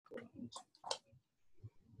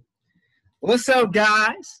What's up,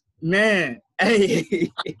 guys? Man,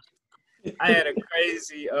 hey, I had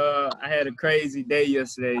a crazy day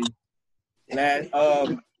yesterday.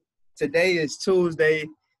 Today is Tuesday,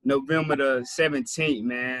 November the 17th.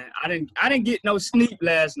 Man, I didn't get no sleep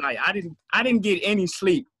last night. I didn't get any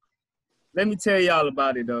sleep. Let me tell y'all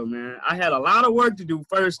about it though, man. I had a lot of work to do.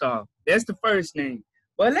 First off, that's the first thing.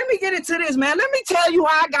 But let me get into this, man. Let me tell you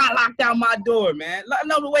how I got locked out my door, man.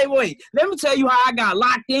 No, wait. Let me tell you how I got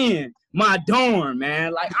locked in my dorm,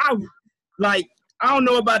 man. I don't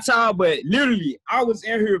know about y'all, but literally, I was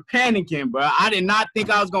in here panicking, bro. I did not think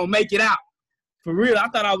I was gonna make it out. For real, I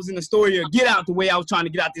thought I was in the story of Get Out the way I was trying to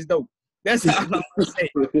get out this door. That's all I'm gonna say.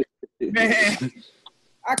 Man,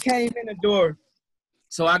 I came in the door.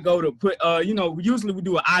 So I go to put, usually we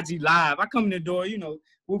do an IG live. I come in the door,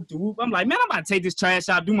 whoop to whoop. I'm like, man, I'm about to take this trash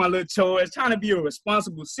out, do my little chores, trying to be a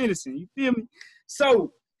responsible citizen. You feel me?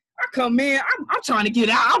 So I come in, I'm trying to get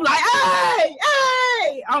out. I'm like,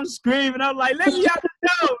 hey, I'm screaming. I'm like, let me out the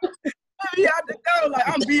door. Let me out the door. Like,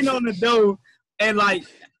 I'm beating on the door. And like,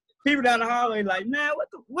 people down the hallway like, man,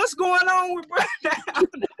 what's going on with bro?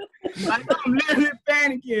 Like, I'm literally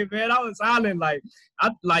panicking, man. I was hollering like,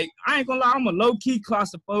 I ain't gonna lie, I'm a low-key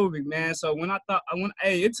claustrophobic, man. So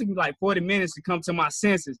it took me like 40 minutes to come to my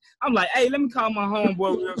senses. I'm like, hey, let me call my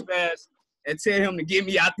homeboy real fast and tell him to get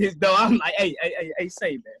me out this door. I'm like, hey,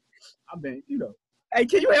 say, man. I've been, hey,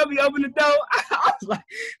 can you help me open the door? He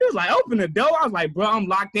was like, open the door. I was like, bro, I'm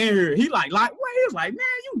locked in here. He like, what? He was like, man,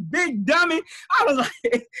 you big dummy. I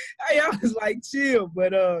was like, chill,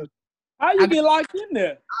 but how you get locked in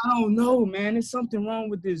there? I don't know, man. There's something wrong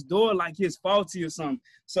with this door, like it's faulty or something.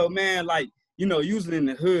 So, man, like, usually in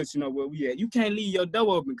the hoods, where we at, you can't leave your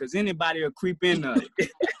door open because anybody will creep in there.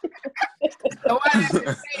 So I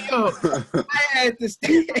had to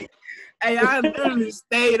stay up. Hey, I literally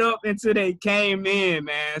stayed up until they came in,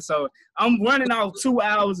 man. So I'm running off 2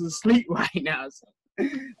 hours of sleep right now. So,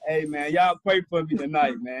 hey, man, y'all pray for me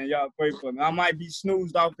tonight, man. Y'all pray for me. I might be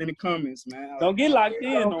snoozed off in the comments, man. Don't get locked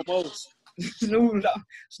in no more. Snoozed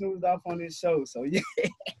off on this show. So,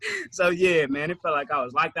 yeah. Man, it felt like I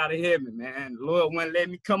was locked out of heaven, man. The Lord wouldn't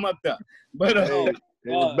let me come up there. But it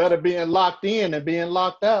was better being locked in than being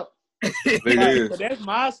locked out. Right, so that's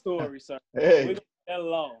my story, sir. Hey. We're going to get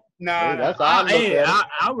along. Nah,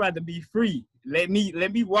 I'd rather be free. Let me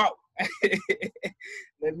walk.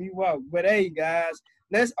 Let me walk. But hey, guys,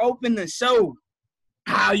 let's open the show.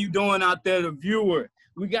 How you doing out there, the viewer?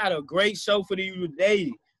 We got a great show for you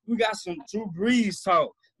today. We got some Drew Brees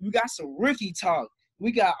talk. We got some rookie talk.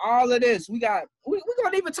 We got all of this. We're gonna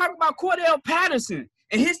even talk about Cordell Patterson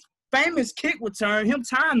and his famous kick return, him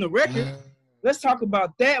tying the record. Let's talk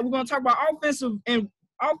about that. We're gonna talk about offensive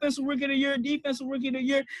rookie of the year, defensive rookie of the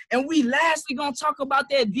year, and we lastly gonna talk about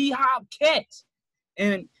that D-Hop catch.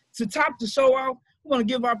 And to top the show off, we're gonna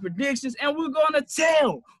give our predictions, and we're gonna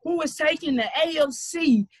tell who is taking the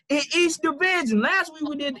AFC in each division. Last week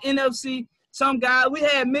we did the NFC. We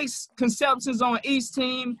had mixed conceptions on each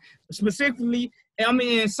team, specifically.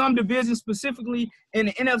 In some divisions, specifically in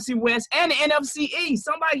the NFC West and the NFC East.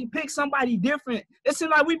 Somebody picked somebody different. It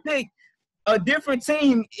seems like we picked a different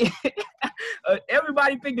team.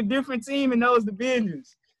 Everybody picked a different team in those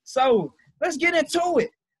divisions. So let's get into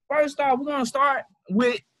it. First off, we're going to start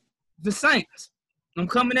with the Saints. I'm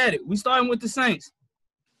coming at it. We're starting with the Saints.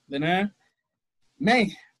 But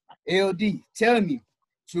man, LD, tell me,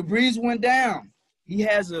 Drew Brees went down. He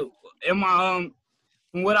has from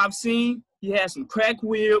what I've seen, he has some cracked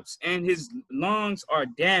ribs and his lungs are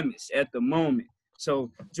damaged at the moment. So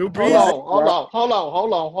Drew Brees. Hold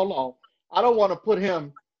on. I don't want to put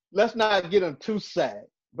him. Let's not get him too sad,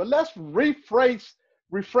 but let's refresh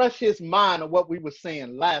his mind of what we were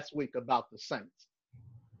saying last week about the Saints.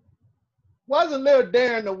 Wasn't Lil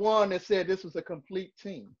Darren the one that said this was a complete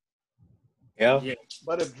team? Yeah.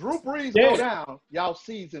 But if Drew Brees go down, y'all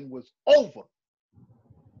season was over.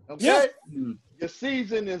 Okay? Yeah. Your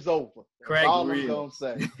season is over. That's all I'm going to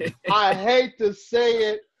say. I hate to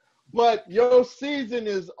say it, but your season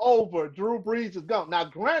is over. Drew Brees is gone. Now,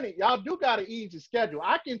 granted, y'all do got an easy schedule.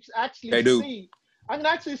 I can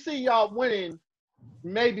actually see y'all winning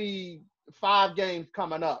maybe 5 games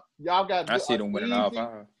coming up. Y'all got. I see them winning all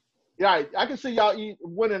 5. Yeah, I can see y'all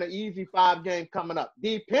winning an easy 5 game coming up,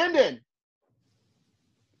 depending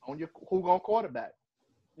on who gonna quarterback.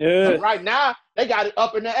 Yeah. Right now, they got it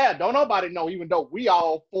up in the air. Don't nobody know, even though we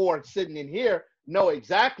all 4 sitting in here know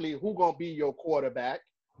exactly who gonna be your quarterback.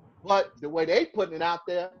 But the way they putting it out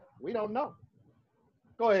there, we don't know.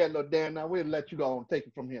 Go ahead, little Dan. Now we'll let you go and take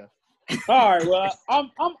it from here. All right. Well, I'm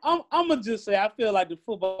gonna just say I feel like the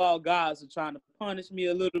football gods are trying to punish me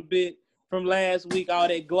a little bit from last week, all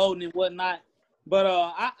that gloating and whatnot. But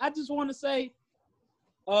I just want to say,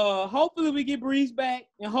 hopefully we get Breeze back,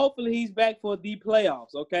 and hopefully he's back for the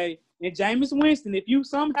playoffs, okay? And Jameis Winston, if you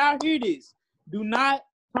somehow hear this, do not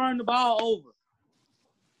turn the ball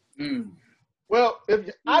over. Well,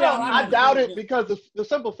 I doubt it, because the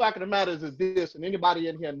simple fact of the matter is this, and anybody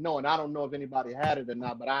in here knowing, I don't know if anybody had it or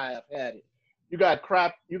not, but I have had it. You got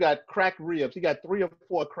cracked ribs. He got 3 or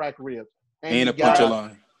 4 cracked ribs. And a puncture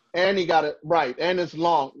line. And he got it right, and it's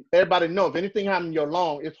long. Everybody knows if anything happens in your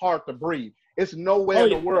lung, it's hard to breathe. It's nowhere in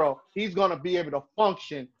the world he's going to be able to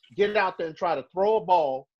function, get out there and try to throw a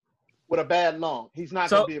ball with a bad lung. He's not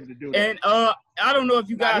going to be able to do that. And I don't know if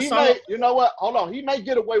you guys saw. You know what? Hold on. He may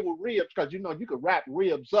get away with ribs because, you could wrap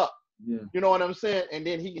ribs up. Yeah. You know what I'm saying? And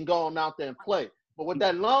then he can go on out there and play. But with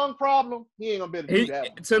that lung problem, he ain't going to be able to do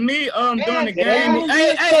that. To me, during the game.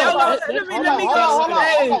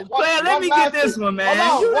 Let me get this one, man.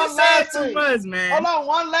 You just said too much, man. Hold on.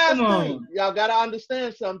 One last thing. Y'all got to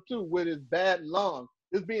understand something, too, with his bad lung.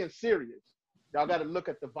 It's being serious. Y'all got to look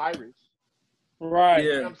at the virus. Right.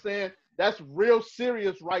 You know what I'm saying? That's real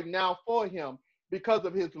serious right now for him because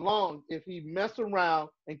of his lung. If he mess around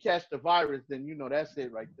and catch the virus, then that's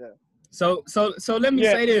it right there. So let me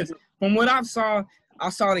say this. From what I saw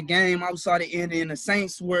the game. I saw the ending. The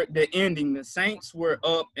Saints were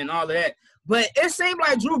up and all of that. But it seemed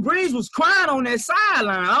like Drew Brees was crying on that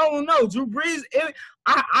sideline. I don't know. Drew Brees,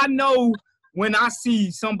 I know when I see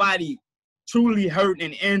somebody truly hurt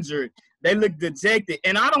and injured, they look dejected.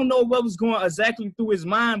 And I don't know what was going exactly through his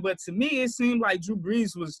mind, but to me, it seemed like Drew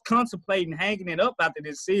Brees was contemplating hanging it up after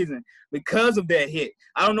this season because of that hit.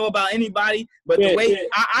 I don't know about anybody, but the way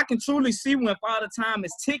I can truly see when Father Time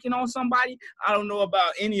is ticking on somebody. I don't know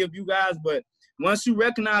about any of you guys, but once you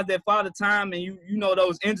recognize that Father Time and you know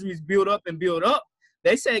those injuries build up,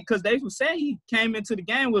 they said, because they would say he came into the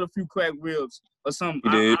game with a few cracked ribs or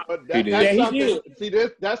something. He did. See,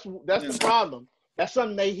 that's the problem. That's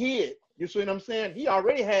something they hid. You see what I'm saying? He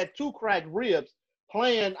already had 2 cracked ribs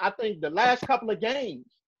playing, I think, the last couple of games.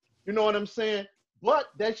 You know what I'm saying? But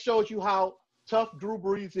that shows you how tough Drew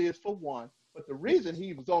Brees is, for one. But the reason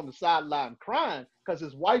he was on the sideline crying, because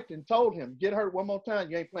his wife then told him, get hurt one more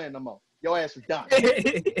time, you ain't playing no more. Your ass is done.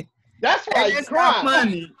 That's why he's crying. Not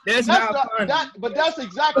funny. That's not funny. But that's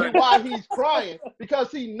exactly why he's crying,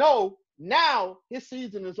 because he know now his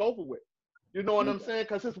season is over with. You know what I'm saying?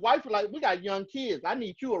 Because his wife was like, we got young kids. I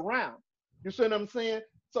need you around. You see what I'm saying?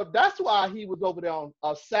 So that's why he was over there on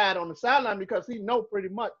the sideline, because he know pretty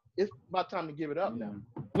much it's about time to give it up now.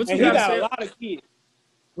 What you got to say? A lot of kids.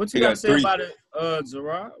 What you got to say about it,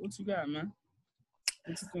 Gerard? What you got, man?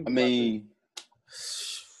 I mean,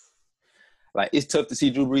 like, it's tough to see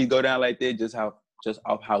Drew Brees go down like that, just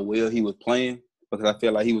off how well he was playing, because I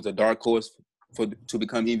feel like he was a dark horse to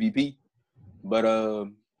become MVP. But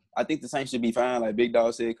I think the Saints should be fine, like Big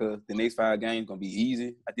Dog said, because the next 5 games gonna be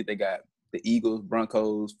easy. I think they got the Eagles,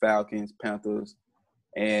 Broncos, Falcons, Panthers,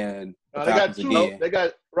 and the Falcons again. They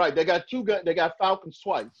got 2. They got Falcons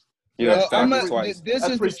twice. Yeah, Falcons twice. This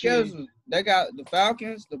is the schedule. They got the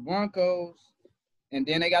Falcons, the Broncos, and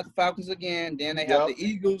then they got the Falcons again. Then they have the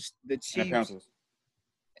Eagles, the Chiefs,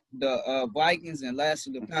 the Vikings, and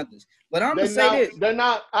lastly the Panthers. But I'm gonna say this: they're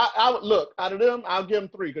not. I would look out of them. I'll give them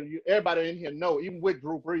 3, because everybody in here know, even with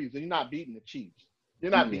Drew Brees, you're not beating the Chiefs. You're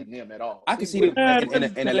not beating them at all. I can see them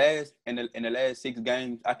in the last 6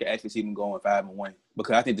 games. I can actually see them going 5-1,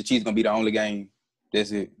 because I think the Chiefs gonna be the only game. That's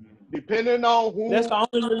it. Depending on who. That's the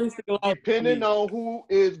only realistic. Depending on who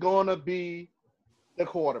is gonna be the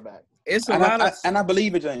quarterback. It's a lot of, and I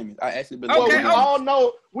believe in Jameis. I actually believe. Okay,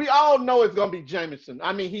 we all know it's gonna be Jameson.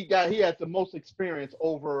 I mean, he has the most experience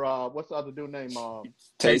over what's the other dude name?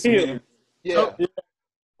 Taysom Hill. Yeah.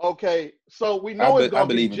 Okay, so we know it's gonna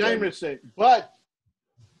be Jameson, but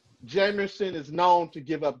Jameson is known to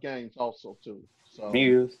give up games also too. So he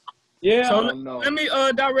is. Yeah. So let me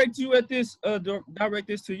direct this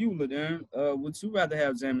to you, Ladern. Would you rather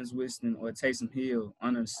have Jameis Winston or Taysom Hill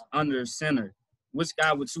under center? Which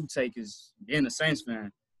guy would you take as being a Saints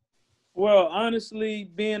fan? Well,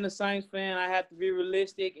 honestly, being a Saints fan, I have to be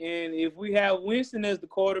realistic. And if we have Winston as the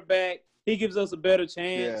quarterback, he gives us a better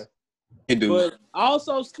chance. Yeah. He do. But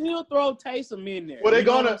also still throw Taysom in there. Well, they're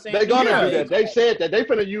gonna do that. They said that they're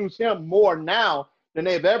gonna use him more now than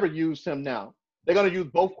they've ever used him now. They're gonna use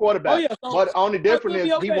both quarterbacks, but only difference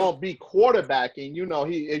is he won't be quarterbacking. You know,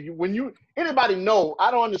 anybody know. I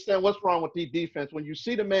don't understand what's wrong with the defense. When you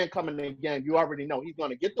see the man coming in the game, you already know he's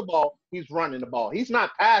gonna get the ball. He's running the ball. He's not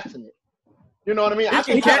passing it. You know what I mean?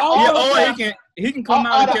 He can come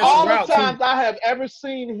out and catch all the route the times I have ever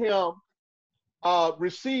seen him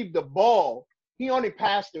receive the ball, he only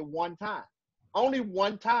passed it one time. Only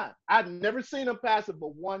one time. I've never seen him pass it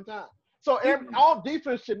but one time. So all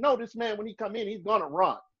defense should know this man, when he come in, he's going to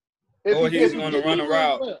run. He's going to run a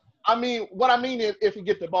route. I mean, what I mean is if you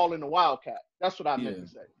get the ball in the Wildcat. That's what I meant to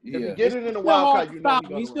say. If you get it in the Wildcat, you know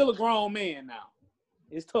he's still a grown man now.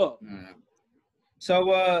 It's tough.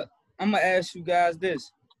 So I'm going to ask you guys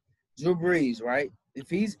this. Drew Brees, right? If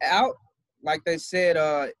he's out, like they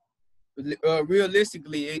said,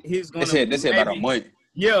 realistically, he's going to – They said about a month.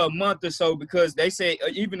 Yeah, a month or so, because they say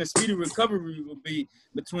even a speedy recovery will be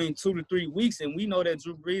between 2 to 3 weeks, and we know that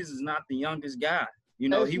Drew Brees is not the youngest guy. You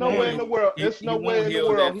know, There's nowhere in the world. There's nowhere in the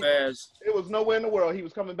world. It was nowhere in the world he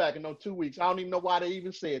was coming back in 2 weeks. I don't even know why they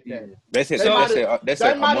even said that.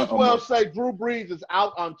 They might as well say Drew Brees is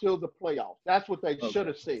out until the playoffs. That's what they should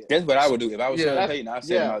have said. That's what I would do if I was Sean Payton. I'd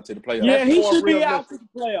send him out to the playoffs. Yeah, he should be out to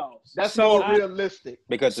the playoffs. That's more realistic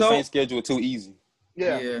because the Saints schedule too easy.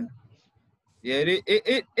 Yeah.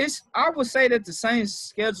 It's. I would say that the Saints'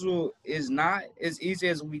 schedule is not as easy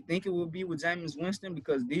as we think it would be with Jameis Winston,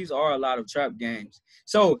 because these are a lot of trap games.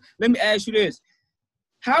 So let me ask you this: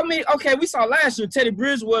 how many? Okay, we saw last year Teddy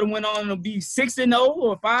Bridgewater went on to be 6-0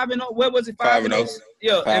 or 5-0. What was it? 5-0.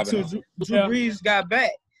 Yeah, until Drew Brees got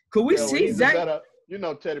back. Could we see Zach? You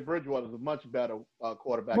know, Teddy Bridgewater is a much better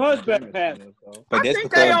quarterback. Much better passer. I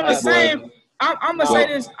think they on the same. I'm gonna say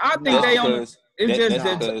this. I think they on.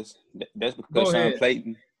 That's because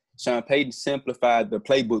Sean Payton simplified the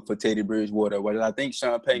playbook for Teddy Bridgewater. What I think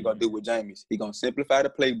Sean Payton gonna do with Jameis, he gonna simplify the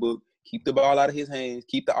playbook, keep the ball out of his hands,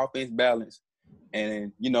 keep the offense balanced,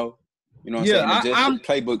 and you know what I'm saying, adjust the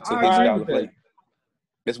playbook to his style of play.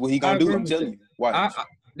 That's what he gonna do. I'm telling you. Watch.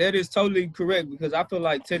 That is totally correct, because I feel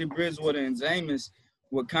like Teddy Bridgewater and Jameis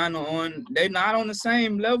were kind of on. They're not on the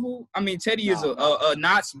same level. I mean, Teddy is a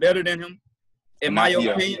notch better than him, in my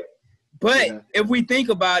opinion. But if we think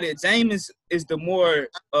about it, Jameis is the more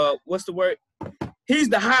what's the word? He's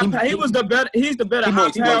the high. He was the better. He's the better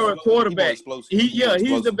high power quarterback. He's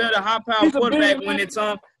the better high power quarterback when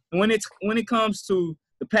it comes to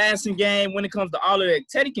the passing game. When it comes to all of that,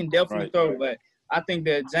 Teddy can definitely throw. But I think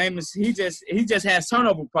that Jameis, he just has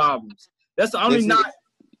turnover problems. That's the only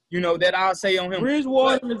that I'll say on him.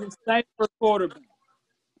 Bridgewater is a safer quarterback.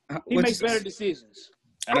 He makes better decisions.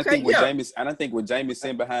 And I think with Jameis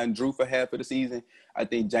sitting behind Drew for half of the season, I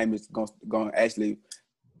think Jameis going to actually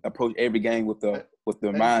approach every game with the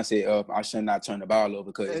mindset of I should not turn the ball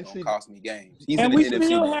over because it's going to cost me games. And we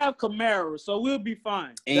still have Kamara, so we'll be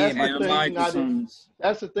fine. That's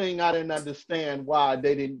the thing I didn't understand why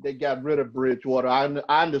they got rid of Bridgewater. I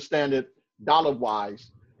understand it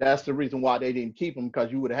dollar-wise. That's the reason why they didn't keep him,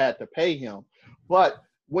 because you would have had to pay him. But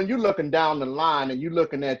when you're looking down the line and you're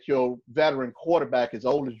looking at your veteran quarterback as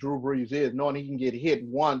old as Drew Brees is, knowing he can get hit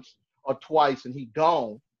once or twice and he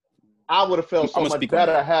gone, I would have felt so much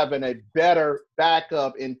better having a better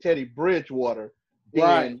backup in Teddy Bridgewater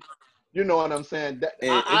than, you know what I'm saying?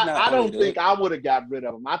 I don't think I would have got rid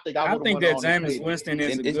of him. I think that Jameis Winston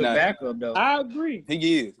is a good backup, though. I agree.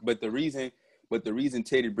 He is, but the reason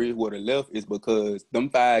Teddy Bridgewater left is because them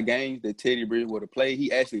 5 games that Teddy Bridgewater played,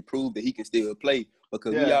 he actually proved that he can still play.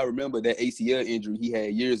 Because we all remember that ACL injury he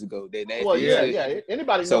had years ago.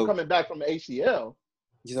 Anybody know coming back from ACL.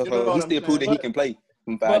 He still proved that he can play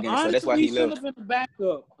from 5 games. So that's why he left. He should have been the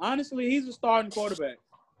backup. Honestly, he's a starting quarterback.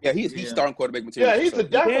 Yeah, he's starting quarterback material.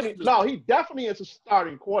 Yeah, he definitely is a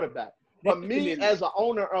starting quarterback. But me, as an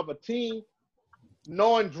owner of a team,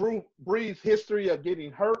 knowing Drew Brees' history of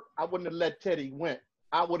getting hurt, I wouldn't have let Teddy win.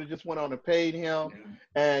 I would have just went on and paid him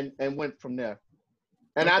and went from there.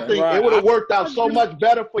 And I think it would have worked out so much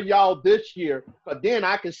better for y'all this year. But then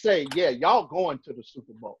I can say, y'all going to the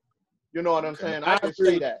Super Bowl. You know what I'm saying? I can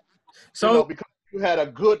say that. So because you had a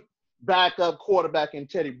good backup quarterback in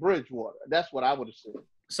Teddy Bridgewater. That's what I would have said.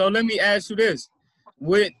 So let me ask you this.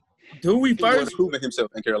 Do we first proven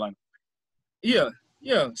himself in Carolina? Yeah.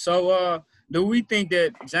 So do we think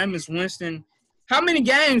that Jameis Winston – how many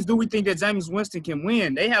games do we think that Jameis Winston can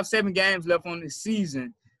win? They have 7 games left on the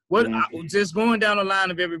season. Just going down the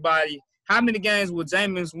line of everybody, how many games will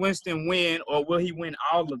Jameis Winston win, or will he win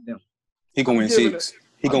all of them? He gonna win 6.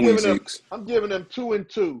 He gonna win 6. I'm giving him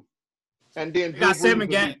 2-2, and then he got 7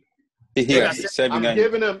 games. He got 7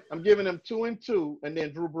 games. I'm giving him 2-2, and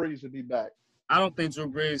then Drew Brees will be back. I don't think Drew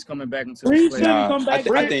Brees is coming back until Brees shouldn't come back.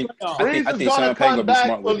 I think Sean Payton gonna be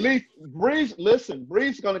smart with it. Brees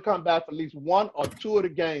is going to come back for at least 1 or 2 of the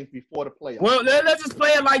games before the playoffs. Well, let's just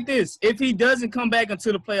play it like this. If he doesn't come back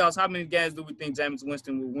until the playoffs, how many games do we think Jameis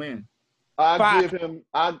Winston will win? I give him.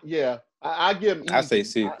 I give him. I say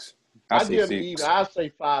 6. I say 6. I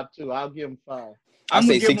say 5 too. I'll give him 5. I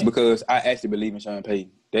say 6 because I actually believe in Sean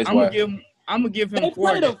Payton. That's why. I'm gonna give him They 4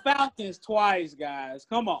 play the games. Falcons twice, guys.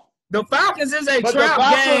 Come on. The Falcons is a But trap the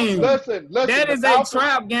Falcons, game. listen, That the is Falcons, a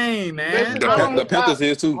trap game, man. Listen, The Panthers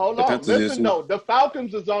is too. Hold The on, Panthers is listen too. though. The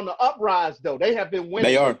Falcons is on the uprise though. They have been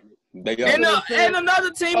winning. They are. lately. They You are. know what I'm saying? And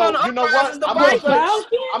another team So, on the you know uprise what? is the I'm gonna Vikings. say,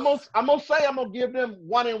 Falcons? I'm gonna give them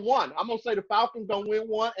 1-1. I'm gonna say the Falcons gonna win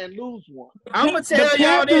 1 and lose 1. I'm gonna tell the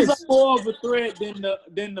y'all Panthers this. are more of a threat than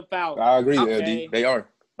the Falcons. I agree, Okay. LD. They are.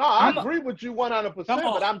 No, I agree with you 100%. Come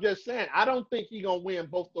on. But I'm just saying I don't think he's gonna win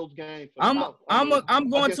both those games. For the I'm Falcons.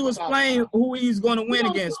 going Against to the explain who he's going to win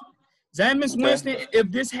against. Jameis Okay. Winston, if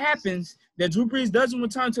this happens, that Drew Brees doesn't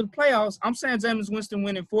return to the playoffs, I'm saying Jameis Winston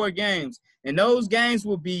winning 4 games. And those games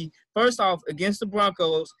will be, first off, against the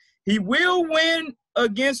Broncos. He will win 1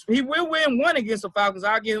 against the Falcons.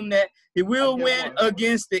 I'll give him that. He will win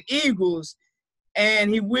against the Eagles.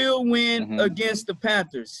 And he will win against the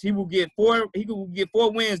Panthers. He will get 4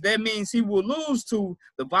 wins. That means he will lose to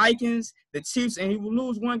the Vikings, the Chiefs, and he will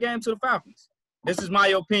lose 1 game to the Falcons. This is my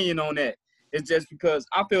opinion on that. It's just because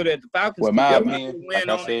I feel that the Falcons Well, my can opinion, win like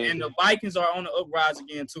I on said- it, and the Vikings are on the uprise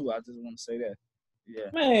again too. I just want to say that. Yeah.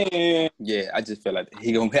 Man. Yeah, I just feel like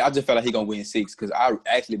he gonna win 6 because I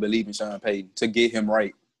actually believe in Sean Payton to get him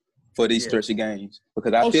right for these stretch of games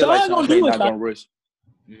because I feel like Sean Payton not gonna rush.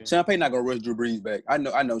 Yeah. Sean Payton not gonna rush Drew Brees back. I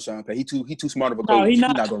know Sean Payton. He too smart of a coach. he's He's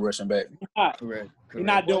not. not gonna rush him back. Correct. He's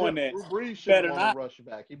not doing that. Drew Brees Better should not. want to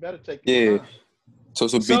rush back. He better take Yeah. his time. So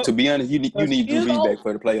to be honest, you need Drew Brees back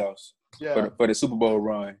for the playoffs. Yeah. For the Super Bowl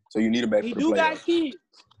run. So you need him back He for the do got playoffs. kids.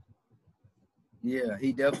 Yeah,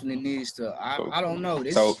 he definitely needs to. I don't know.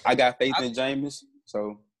 So I got faith in Jameis.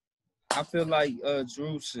 So I feel like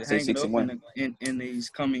Drew should Say hang it up 6-1. in these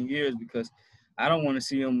coming years because I don't want to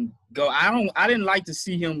see him go. I didn't like to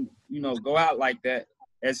see him, go out like that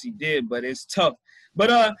as he did, but it's tough.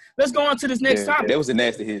 But let's go on to this next topic. that was a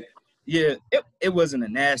nasty hit. Yeah, it wasn't a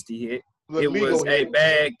nasty hit. It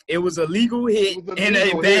was a legal hit and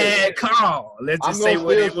a bad call. Let's just say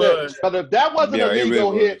what it was. But if that wasn't a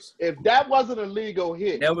legal really hit, that was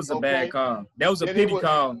a bad call. That was a pity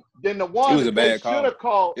call. Then the one It was a they bad call. should have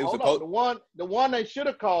called. It was the one they should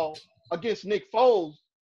have called against Nick Foles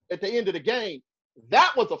at the end of the game.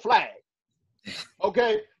 That was a flag.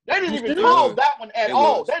 Okay, they didn't even call that one at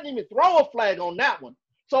all. They didn't even throw a flag on that one.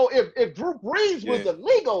 So if Drew Brees was an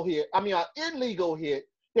illegal hit,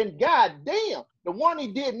 then goddamn, the one he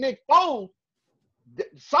did Nick Foles,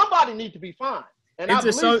 somebody needs to be fined. And I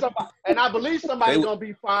believe somebody's gonna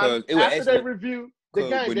be fined after they review the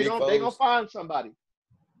game. They're gonna find somebody.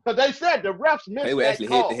 Because they said the refs missed They would that actually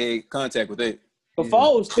call. head contact with it. But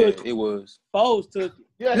Foles took it. It was. Foles took it.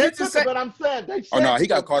 Yeah, he took it, but I'm saying they said. Oh no, he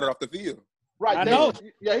got carted off the field. Right. I know.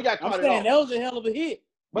 Yeah, he got I'm carted saying off. that was a hell of a hit.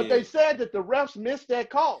 But they said that the refs missed that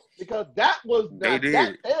call because that was did.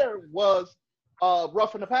 that there was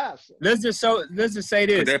roughing the passer. Let's just say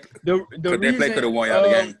this. That The reason play could have won y'all the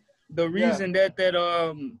game. The reason that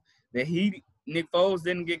Nick Foles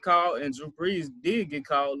didn't get called and Drew Brees did get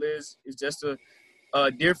called is just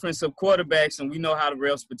a difference of quarterbacks, and we know how the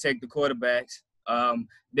refs protect the quarterbacks.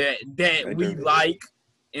 That we like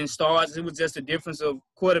in stars. It was just a difference of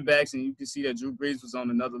quarterbacks, and you can see that Drew Brees was on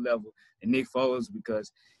another level and Nick Foles,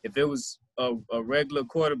 because if it was a regular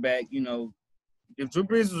quarterback, if Drew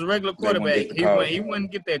Brees was a regular quarterback, he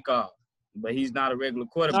wouldn't get that call. But he's not a regular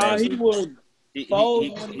quarterback. No, he would.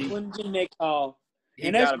 Foles wouldn't get that call.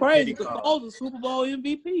 And that's crazy because Foles is Super Bowl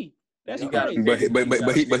MVP. That's crazy.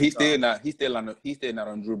 But he's still not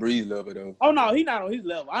on Drew Brees' level though. Oh no, he's not on his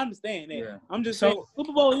level. I understand that. Yeah. I'm just saying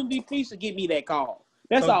Super Bowl MVP should give me that call.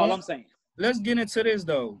 That's all I'm saying. Let's get into this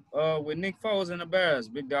though. With Nick Foles and the Bears,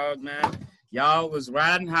 big dog, man. Y'all was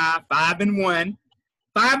riding high, 5-1.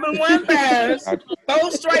 5-1 Bears, 4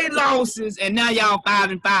 straight losses, and now y'all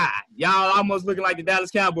 5-5. Y'all almost looking like the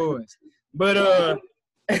Dallas Cowboys. But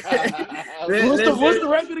what's the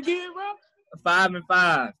record again, bro?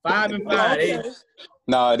 5-5. 5-5. Okay.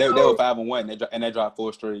 No, they were 5-1. And they dropped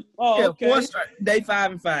 4 straight. Oh, okay. 4 straight. They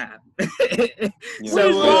 5-5. What's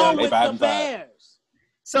wrong with the Bears?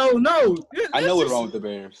 So no, I know what's wrong with the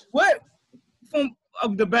Bears. What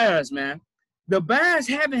of the Bears, man? The Bears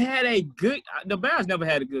never had a good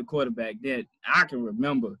quarterback that I can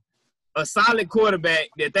remember. A solid quarterback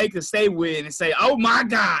that they could stay with and say, "Oh my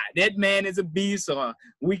God, that man is a beast," or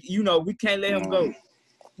we can't let him go.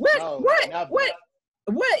 What is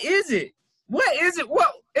it? What is it?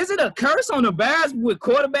 What is it? A curse on the Bears with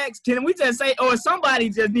quarterbacks? Can we just say, or somebody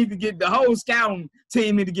just need to get the whole scouting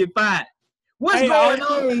team to get fired? What's going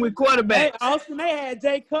on with quarterbacks? Hey, Austin, they had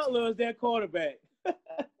Jay Cutler as their quarterback.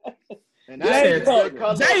 And Jay Cutler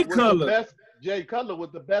Jay Cutler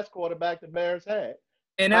was the best quarterback the Bears had.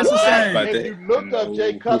 And that's the same. If you looked up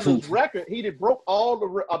Jay Cutler's record, he did broke all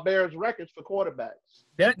the Bears records for quarterbacks.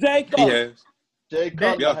 Jay Cutler. Jay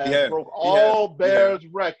Cutler has broke all Bears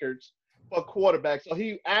records for quarterbacks. So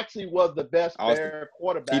he actually was the best Bear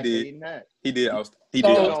quarterback he had. He did. And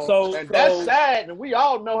that's sad. And we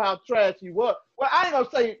all know how trash he was. Well, I ain't gonna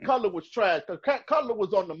say Cutler was trash because Cutler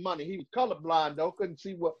was on the money. He was colorblind though, couldn't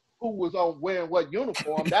see who was on wearing what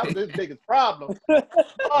uniform. That was his biggest problem. But,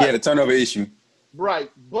 he had a turnover issue.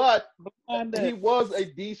 Right, but he was a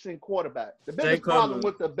decent quarterback. The biggest problem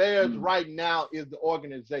with the Bears right now is the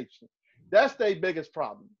organization. That's their biggest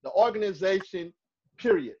problem. The organization,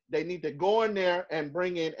 period. They need to go in there and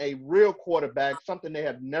bring in a real quarterback, something they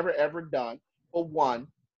have never, ever done, for one.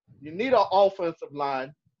 You need an offensive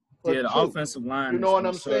line. The offensive line. You know what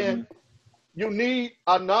I'm saying? You need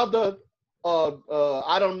another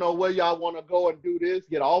I don't know where y'all want to go and do this.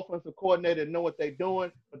 Get an offensive coordinator and know what they're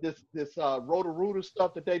doing. But this roto-rooter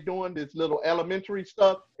stuff that they're doing, this little elementary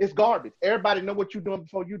stuff, it's garbage. Everybody know what you're doing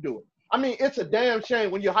before you do it. I mean, it's a damn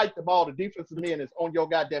shame when you hike the ball, the defensive men is on your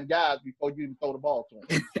goddamn guys before you even throw the ball to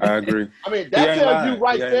them. I agree. I mean, that tells you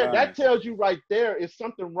right there. That tells you right there is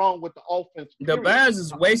something wrong with the offense. The Bears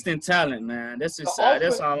is wasting talent, man. That's all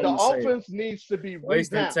I'm saying. The offense needs to be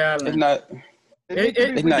wasting talent. It's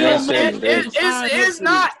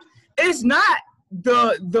not. It's not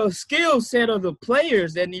the skill set of the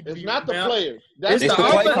players that need to be. It's not the revamped. players. It's the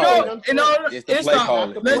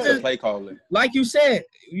play calling. Like you said,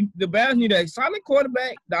 the Bears need a solid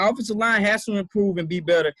quarterback. The offensive line has to improve and be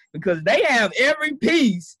better because they have every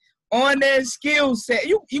piece on their skill set.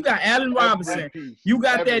 You got Allen Robinson. You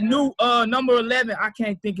got that new number 11. I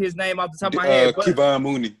can't think his name off the top of my head. Kevon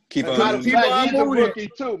Mooney. He's a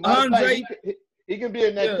rookie too. Andre. He can be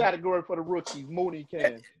in that category for the rookies. Mooney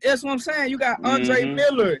can. That's what I'm saying. You got Andre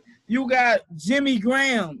Miller. You got Jimmy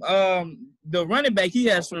Graham. The running back he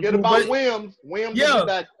has to improve. Forget about Williams. Williams is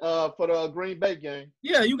back for the Green Bay game.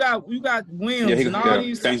 Yeah, you got Williams and all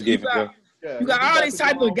these. You got all these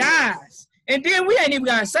type of guys. And then we ain't even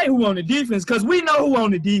got to say who on the defense because we know who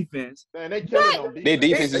on the defense. Man, they killing on defense. Their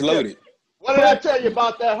defense is loaded. What did I tell you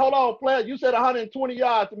about that? Hold on, player. You said 120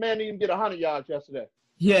 yards. The man didn't even get 100 yards yesterday.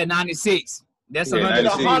 Yeah, 96. That's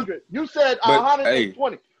 100. You said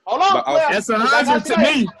 120. Hold on, player. That's 100 to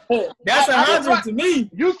me. That's 100 to me.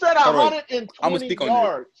 You said 120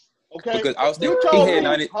 yards. Okay. Because Austin, he had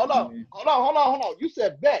 90. Hold on. You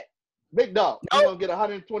said bet. Big dog. You're going to get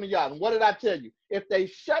 120 yards. And what did I tell you? If they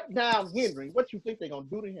shut down Henry, what you think they're going to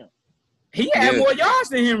do to him? He had more yards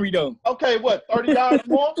than Henry, though. Okay, what, 30 yards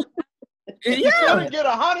more? Yeah. He still didn't get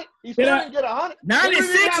 100. He still didn't get 100.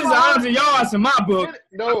 96 is 100 yards in my book.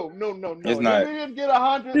 No. It's not. He didn't get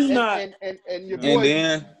 100. And your boy and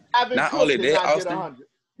then, not only that, Austin.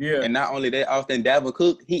 Yeah. And not only that, Austin Dalvin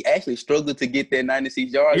Cook, he actually struggled to get that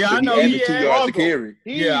 96 yards. Yeah, I know. He averaged 2 yards to carry.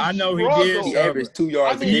 I know he did. He averaged 2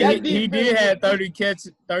 yards to carry. He did have 30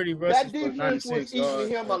 catches, 30 rushes. That defense was eating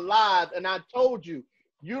him alive. And I told you,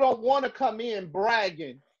 you don't want to come in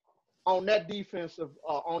bragging on that defense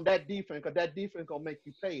because that defense gonna make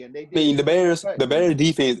you pay. And they did. I mean, the Bears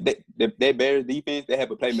defense, that Bears defense, they have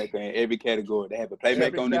a playmaker in every category. They have a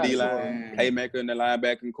playmaker on the D line, playmaker in the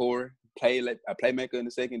linebacking core, a playmaker in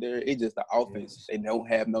the secondary. It's just the offense. They don't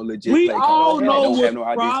have no legit. We all know what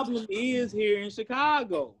the problem is here in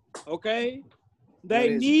Chicago. Okay,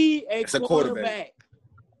 they need a quarterback.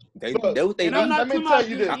 They need. Let me tell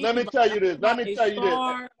you this.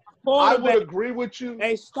 I would agree with you.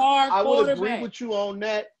 A star quarterback. I would agree with you on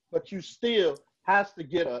that, but you still has to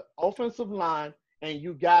get an offensive line, and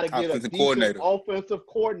you got to get a decent offensive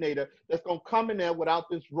coordinator that's going to come in there without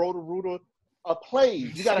this roto-rooter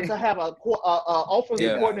plays. You got to have a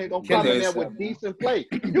offensive coordinator going to come in there with decent plays.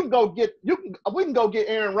 We can go get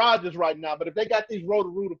Aaron Rodgers right now, but if they got these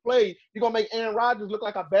roto-rooter plays, you're going to make Aaron Rodgers look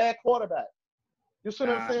like a bad quarterback. You see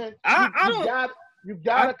what I'm saying? You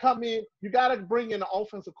gotta come in. You gotta bring in an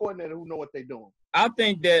offensive coordinator who know what they're doing. I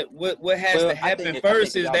think that what has to happen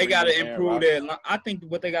first is they gotta improve their. I think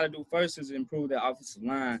what they gotta do first is improve their offensive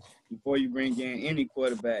line before you bring in any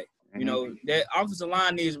quarterback. You know that offensive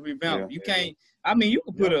line needs revamp. You can't. I mean, you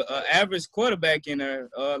can put an average quarterback in there,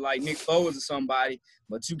 like Nick Foles or somebody,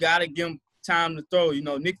 but you gotta give him time to throw. You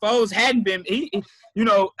know, Nick Foles hadn't been.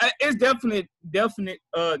 It's definitely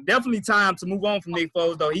time to move on from Nick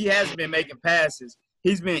Foles, though. He hasn't been making passes.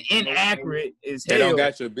 He's been inaccurate as hell. They don't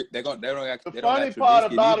got the funny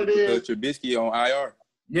part about it is Trubisky on IR.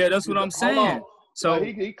 Yeah, that's what I'm saying. So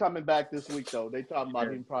he coming back this week, though. They talking about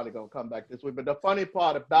him probably gonna come back this week. But the funny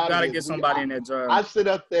part about it is get somebody in that job. I sit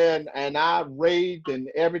up there and I raved and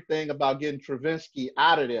everything about getting Travinsky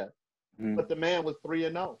out of there, but the man was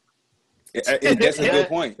 3-0. That's a good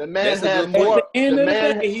point. The man That's a had good point. more. End of the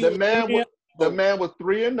day, The man was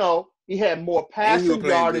 3-0. He had more And he was passing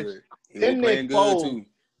playing yardage good. He was than playing Nick good Foles. too.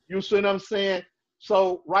 You see what I'm saying?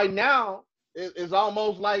 So right now, it's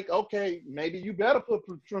almost like, okay, maybe you better put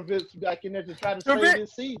Trubisky back in there to try to save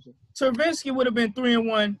this season. Trubisky would have been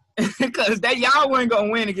 3-1 because y'all weren't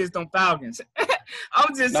gonna win against them Falcons.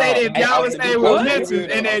 I'm just saying if y'all would stay with Memphis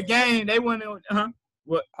in that game, they wouldn't.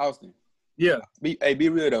 What? Austin. Yeah. Be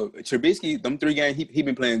real though. Trubisky, them 3 games, he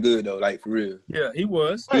been playing good though, like for real. Yeah, he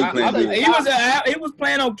was. He was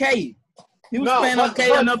playing okay. He was playing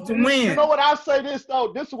okay enough to win. You know what I say this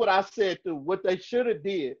though? This is what I said too. What they should have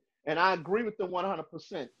did, and I agree with them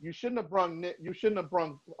 100%. You shouldn't have brung Nick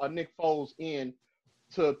Foles in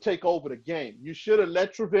to take over the game. You should have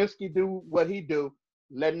let Trubisky do what he do.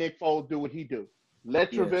 Let Nick Foles do what he do.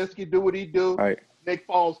 Let Trubisky do what he do. Right. Nick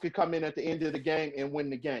Foles could come in at the end of the game and win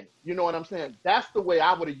the game. You know what I'm saying? That's the way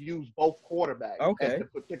I would have used both quarterbacks at the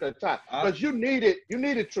particular time. Because you needed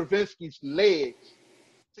Trubisky's legs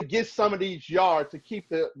to get some of these yards to keep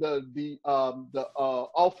the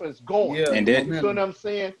offense going. Yeah, and you know what I'm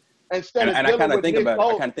saying? Instead of I dealing kind of with think Nick about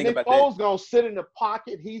Foles, it. I kind of think Nick about Foles that. gonna sit in the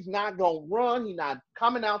pocket. He's not gonna run. He's not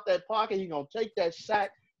coming out that pocket. He's gonna take that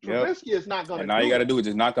sack. Trubisky is not gonna. And all you gotta do is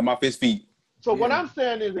just knock him off his feet. So what I'm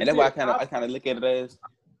saying is, and that's why I kind of look at it as.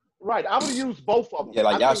 Right, I would use both of them. Yeah,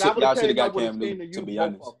 like y'all should have got Cam Newton. To be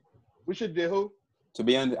honest, we should do who? To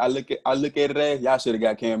be honest, I look at it as y'all should have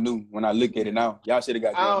got Cam Newton. When I look at it now, y'all should have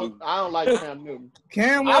got Cam Newton. I don't like Cam Newton.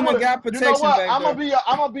 Cam wouldn't have got protection. You know what? Back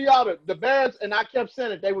I'm gonna be out of the Bears, and I kept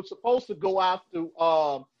saying it. They were supposed to go after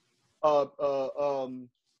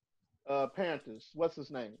Panthers. What's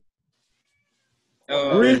his name?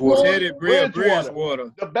 Bridgewater.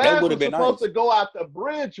 The Bears were supposed to go after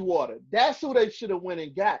Bridgewater. That's who they should have went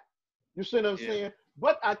and got. You see what I'm saying?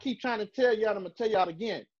 But I keep trying to tell y'all, I'm gonna tell y'all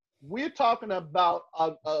again. We're talking about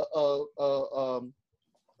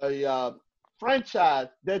a franchise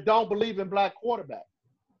that don't believe in black quarterbacks.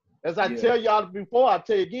 As I tell y'all before, I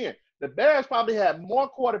tell you again, the Bears probably had more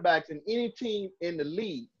quarterbacks than any team in the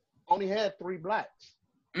league. Only had 3 blacks.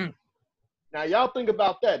 Now y'all think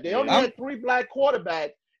about that. They only had 3 black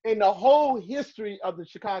quarterbacks in the whole history of the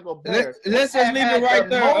Chicago Bears. Let's just leave it right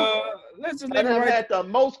there. Let's just leave it right there. Had the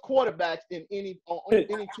most quarterbacks in any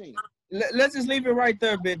team. Let's just leave it right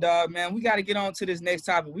there, big dog, man. We got to get on to this next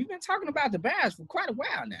topic. We've been talking about the Bears for quite a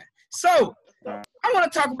while now. So I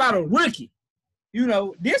want to talk about a rookie. You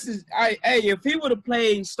know, this is if he would have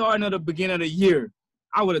played starting at the beginning of the year,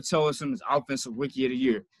 I would have told him as offensive rookie of the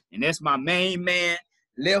year. And that's my main man,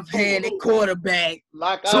 left-handed quarterback.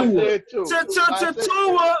 Like I said too.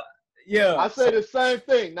 Tua. Yeah. I said the same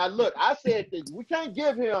thing. Now look, I said that we can't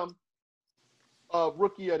give him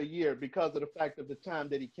rookie of the year because of the fact of the time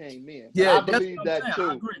that he came in. Yeah, I believe that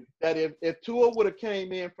too. That if Tua would have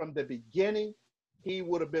came in from the beginning, he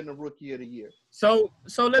would have been the rookie of the year. So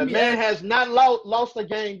let me. The man has not lost a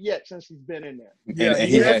game yet since he's been in there. Yeah, and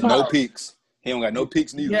he has no picks. He don't got no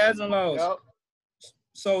picks neither. He hasn't lost. Yep.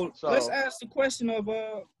 So let's ask the question of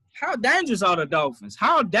how dangerous are the Dolphins?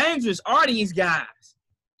 How dangerous are these guys?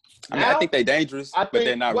 I think they're dangerous, but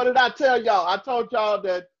they're not. What did I tell y'all? I told y'all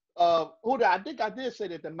that I think I did say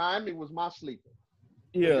that Miami was my sleeper.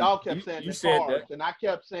 Yeah, y'all kept saying you the said Cards, that, and I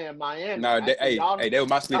kept saying Miami. No, they were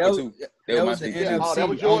my sleeper too. They were my sleeper too. Oh, that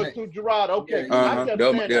was yours too, Gerard. Okay,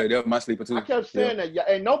 they were my sleeper too. I kept saying that,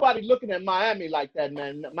 and nobody looking at Miami like that,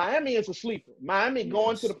 man. Miami is a sleeper. Miami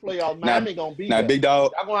going to the playoffs. Miami gonna be there. Big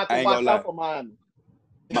dog. I'm gonna have to watch out for Miami.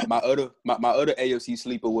 My other AFC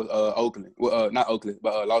sleeper was Oakland. Well, not Oakland,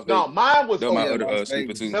 but Las Vegas. No, mine was my other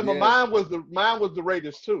sleeper too. Remember, mine was the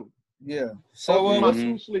Raiders too. Yeah. So my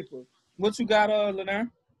 2 sleepers. What you got, Leonard?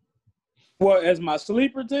 What, as my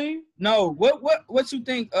sleeper team? No. What you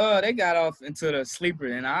think? They got off into the sleeper,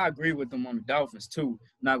 and I agree with them on the Dolphins too.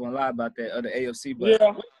 Not gonna lie about that other AFC, but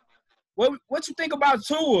yeah. What you think about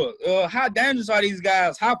Tua? How dangerous are these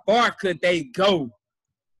guys? How far could they go?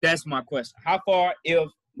 That's my question. How far if?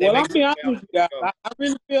 Well, I'll be honest with you guys. I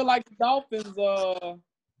really feel like the Dolphins.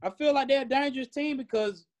 I feel like they're a dangerous team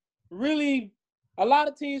because really, a lot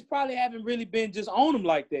of teams probably haven't really been just on them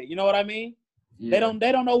like that. You know what I mean? Yeah.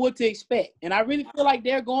 They don't know what to expect, and I really feel like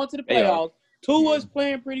they're going to the playoffs. Tua's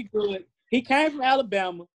playing pretty good. He came from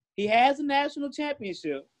Alabama. He has a national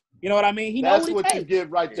championship. You know what I mean? That's what you get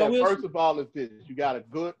right there. So first of all, is this: you got a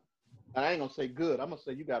good. I ain't gonna say good. I'm gonna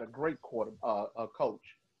say you got a great coach.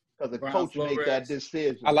 Because the coach made that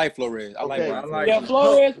decision. I like Flores.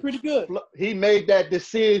 Flores pretty good. He made that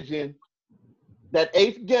decision, that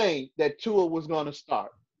 8th game, that Tua was going to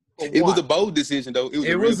start It was a bold decision, though.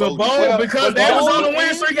 It was a bold decision. because they was on the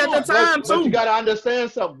win streak at the time, too. But you got to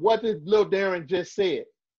understand something. What did Lil Darren just said?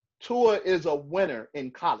 Tua is a winner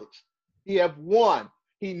in college. He have won.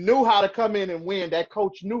 He knew how to come in and win. That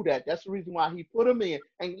coach knew that. That's the reason why he put him in.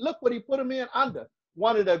 And look what he put him in under.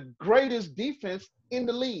 One of the greatest defense in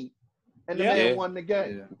the league. And the man won the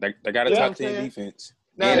game. Yeah. They got a top 10 defense.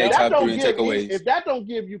 Now, and they top 3 in takeaways. If that don't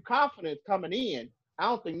give you confidence coming in, I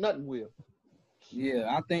don't think nothing will.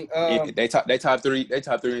 Yeah, I think they top 3 in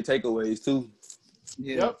takeaways too.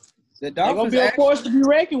 Yeah. Yep. The Dolphins they're gonna be a force to be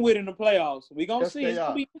reckoned with in the playoffs. We're gonna see it's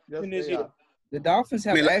gonna be in this year. The Dolphins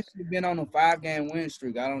have actually been on a 5-game win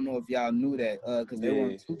streak. I don't know if y'all knew that because they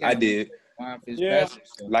won 2 games. I did.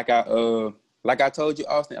 So. Like I told you,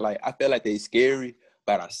 Austin. Like I feel like they scary,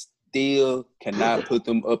 but I still cannot put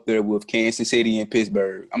them up there with Kansas City and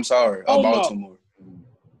Pittsburgh. I'm sorry, Baltimore. No.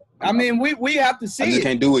 I mean, we have to see. I just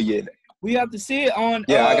can't do it yet. We have to see it on.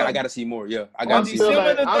 Yeah, I got to see more. Yeah, I got to see.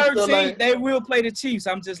 December the 13th, they will play the Chiefs.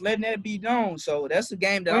 I'm just letting that be known. So that's a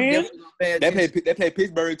game that I'm definitely going to pay attention. They play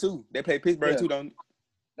Pittsburgh too. They play Pittsburgh too, don't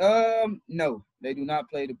they? No, they do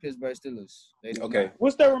not play the Pittsburgh Steelers. Okay. Not.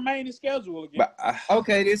 What's their remaining schedule again?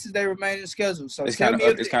 Okay, this is their remaining schedule. So it's kind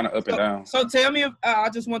of up and down. So tell me if I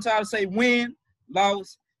just want y'all to say win,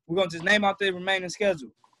 loss. We're gonna just name out their remaining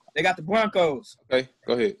schedule. They got the Broncos. Okay,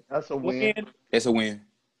 go ahead. That's a win. That's a win.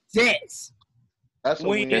 Jets. That's a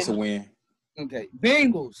win. That's a win. Okay.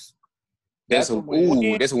 Bengals. That's a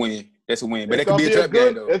win. That's a win. That's a win. But it could be a trap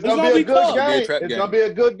game though. It's gonna be a good game. It's gonna be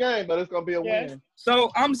a good game, but it's gonna be a win.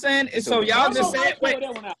 So I'm saying, so y'all just said, wait.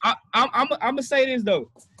 I'm gonna say this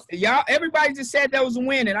though. Y'all, everybody just said that was a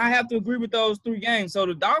win, and I have to agree with those 3 games. So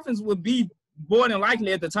the Dolphins would be more than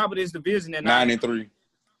likely at the top of this division at 9-3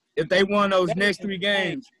 if they won those next 3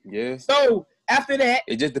 games. Yes. So after that,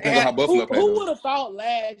 it just depends on how Buffalo plays. Who would have thought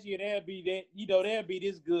last year they'd be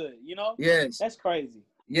this good? You know? Yes. That's crazy.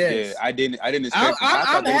 Yes. Yeah, I didn't expect.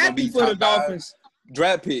 I'm happy for the Dolphins.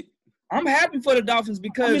 Draft pick. I'm happy for the Dolphins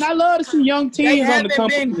because I love to see young teams on the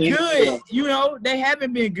company. They haven't been good. You know, they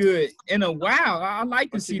haven't been good in a while. I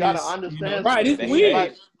like to see this. Understand, right? It's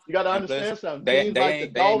weird. You got to understand something. They ain't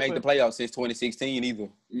made the playoffs since 2016 either.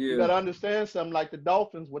 Yeah. You got to understand something. Like the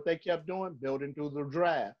Dolphins, what they kept doing, building through the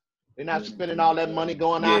draft. They're not spending all that money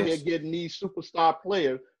going out here getting these superstar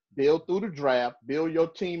players. Build through the draft. Build your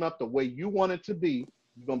team up the way you want it to be.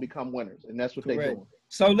 You're going to become winners, and that's what they're doing.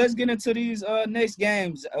 So let's get into these next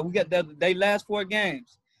games. We got they last 4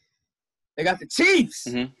 games. They got the Chiefs.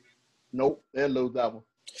 Mm-hmm. Nope, they'll lose that one.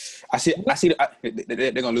 I see.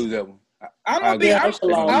 They're gonna lose that one. I'm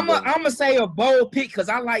gonna say a bold pick because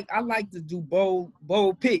I like to do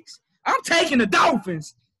bold picks. I'm taking the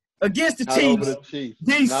Dolphins against the Chiefs.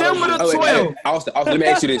 December the 12th. Austin, let me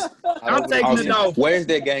ask you this. I'm taking the Dolphins. Where's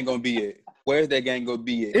that game gonna be at?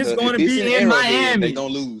 It's going to be in Miami. They're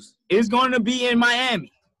gonna lose. It's going to be in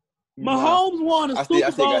Miami. Mahomes won a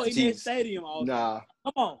Super Bowl in this stadium. Nah.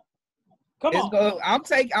 Come on. I'm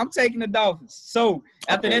taking the Dolphins. So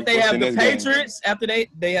after that, they have the Patriots. Game. After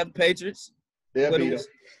they have the Patriots.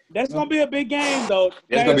 That's gonna be a big game, though.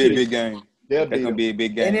 That's gonna be a big game. That's gonna be a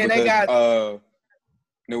big game. And then they got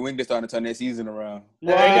New England starting to turn their season around.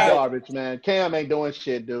 They garbage, man. Cam ain't doing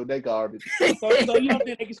shit, dude. They garbage. So you don't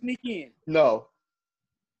think they can sneak in? No.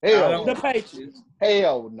 Hell, the Patriots.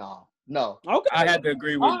 Hell no. Okay. I had to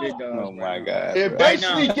agree with Big Dog. Oh my God. If they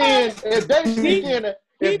sneak in, if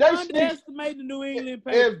they underestimate the New England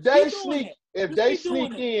Patriots. If they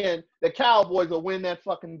sneak in, the Cowboys will win that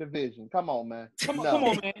fucking division. Come on, man. Come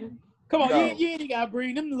on, man. Come on, you ain't got to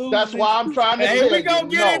bring them losers. That's why I'm trying to say we're going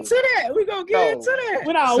to get into that. We're going to get into that.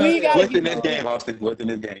 We got what's in this game, Austin? What's in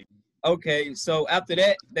this game? Okay, so after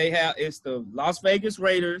that, it's the Las Vegas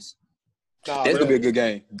Raiders. No, that's going to be a good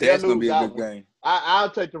game. That's going to be a good game. I'll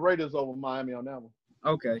take the Raiders over Miami on that one.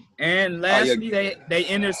 Okay. And lastly, they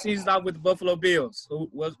end their season out with the Buffalo Bills.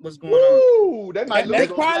 What's going on? They might lose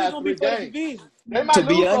those last 3 games. They might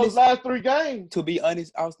lose those last 3 games. To be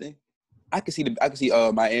honest, Austin, I can see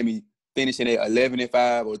Miami finishing at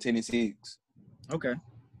 11-5 or 10-6. Okay.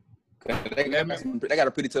 They got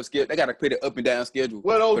a pretty tough schedule. They got a pretty up and down schedule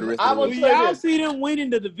for the rest of the year. Y'all see them winning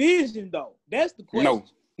the division though? That's the question.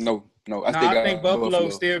 No. I think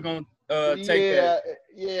Buffalo's still gonna take that.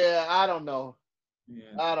 Yeah, I don't know.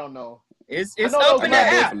 I don't know. It's up in the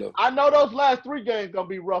air. I know those last 3 games gonna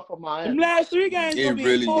be rough for Miami. The last 3 games gonna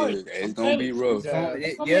be important. It's gonna be rough.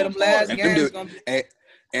 Them last games gonna be.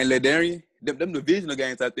 And LeDarian, them divisional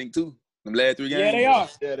games, I think too. Them last 3 games. Yeah,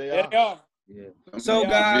 they are. Yeah. So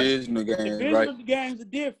guys, divisional games are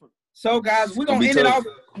different. So guys, we're gonna end it off.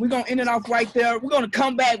 We're gonna end it off right there. We're gonna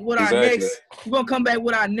come back with our next We're gonna come back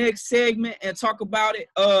with our next segment and talk about it.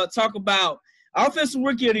 Talk about offensive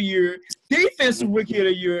rookie of the year, defensive rookie of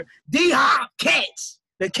the year, D-Hop catch.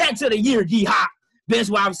 The catch of the year, D-Hop.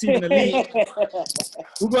 Best wide receiver in the league.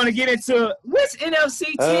 We're gonna get into which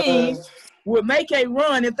NFC team would make a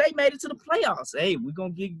run if they made it to the playoffs. Hey, we're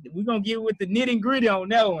gonna get with the nitty and gritty on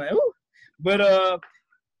that one. Ooh. But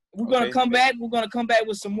we're gonna come back. We're gonna come back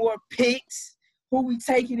with some more picks. Who we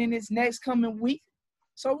taking in this next coming week?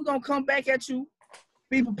 So we're gonna come back at you.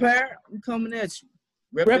 Be prepared. We're coming at you.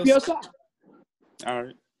 Rep your side. All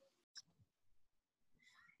right.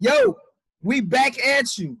 Yo, we back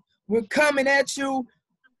at you. We're coming at you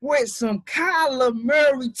with some Kyler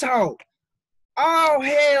Murray talk. All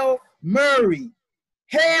hail Murray.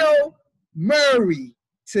 Hail Murray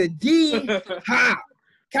to D-Hop.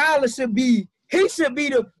 Kyler should be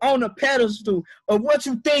on the pedestal of what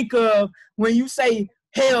you think of when you say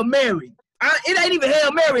Hail Mary. It ain't even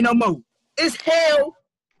Hail Mary no more. It's Hail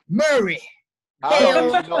Murray. I don't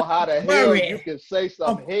even know how the hell you can say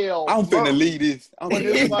some hell. I'm finna lead this.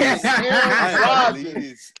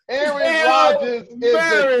 Aaron Rodgers is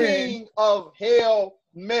the king of Hail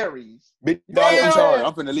Marys. Big dog in charge.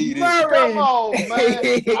 I'm finna lead this. Come on, man.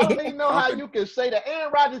 I don't even know how you can say that.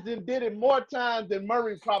 Aaron Rodgers did it more times than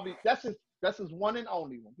Murray probably. That's his one and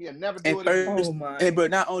only one. He'll never do it again. But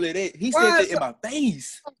not only that, he said it in my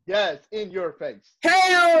face. Yes, in your face.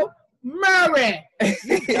 Hail Murray.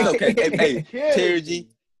 It's okay. Hey,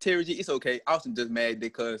 Terry G, it's okay. Austin just mad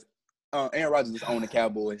because Aaron Rodgers is on the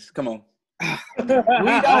Cowboys. Come on. We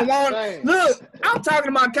don't want. Look, I'm talking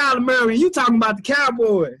about Kyler Murray. You talking about the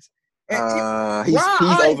Cowboys? He's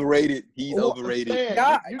overrated. He's overrated.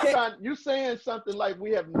 You saying something like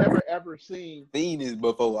we have never ever seen this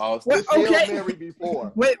before, Austin. Hail Mary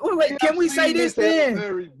before. Wait. Can we say this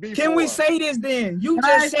then? Can we say this then? You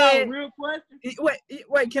just said. Real question.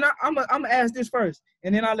 Wait. Can I? I'm gonna ask this first,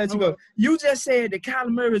 and then I'll let you go. You just said that Kyler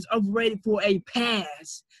Murray is overrated for a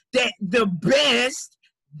pass that the best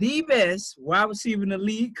wide receiver in the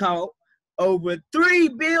league caught over 3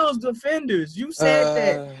 Bills defenders. You said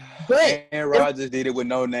that. But Aaron Rodgers did it with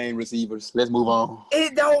no name receivers. Let's move on.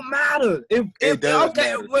 It don't matter. It does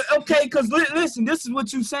matter. Okay, because listen, this is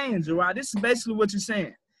what you're saying, Gerard. This is basically what you're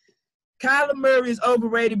saying. Kyler Murray is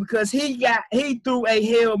overrated because he threw a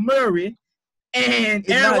Hail Murray, and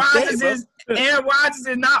Aaron Rodgers is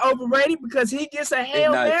not overrated because he gets a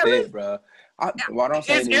Hail Mary. That, bro. What I'm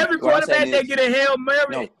saying is every quarterback that get a Hail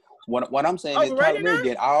Mary. No, what I'm saying is Kyler Murray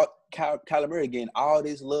getting all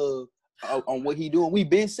this love on what he doing. We've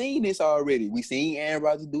been seeing this already. We seen Aaron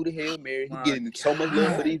Rodgers do the Hail Mary. He getting so much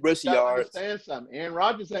love for these rushing yards. Understand something? Aaron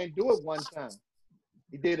Rodgers ain't do it one time.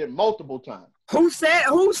 He did it multiple times. Who's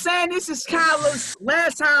saying this is Kyler's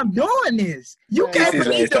last time doing this? You can't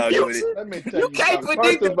predict the future. Let me tell you can't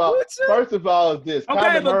predict the future. First of all, is this. Okay,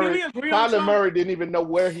 Kyler Murray didn't even know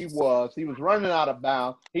where he was. He was running out of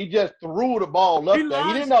bounds. He just threw the ball up there.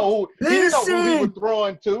 He didn't know who he was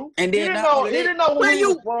throwing to. And then he didn't know who he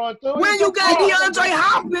was throwing to. When you got DeAndre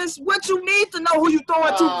Hopkins, what you need to know who you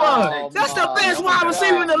throwing to for. That's the best wide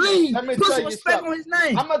receiver in the league. Put some respect on his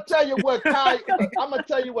name. I'm gonna tell you what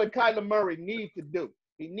Kyler Murray needs to do.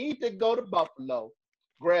 He needs to go to Buffalo,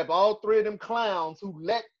 grab all 3 of them clowns who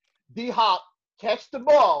let D-Hop catch the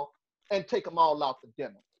ball and take them all out to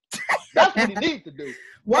dinner. That's what he needs to do.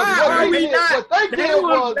 Why? What they did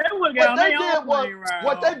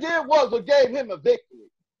was gave him a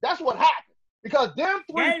victory. That's what happened. Because them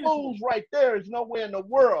 3 fools right there is nowhere in the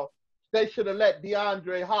world they should have let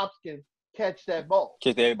DeAndre Hopkins catch that ball.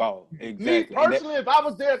 Exactly. Me personally, if I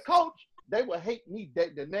was their coach, they would hate me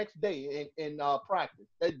the next day in practice.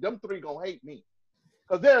 Them 3 gonna hate me.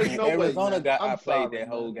 Because there is no way. Arizona got outplayed that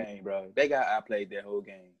whole game, bro. They got outplayed that whole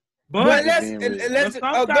game. But let's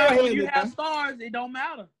sometimes when you have stars, it don't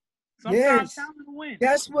matter. Sometimes talent will win.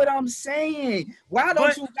 That's what I'm saying. Why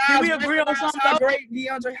don't you guys agree on how great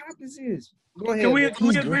DeAndre Hopkins is? Go ahead. Can we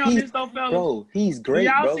agree on this though, fellas? Bro, he's great,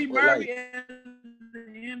 y'all bro. See Murray as the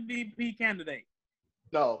MVP candidate?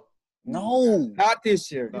 No. Not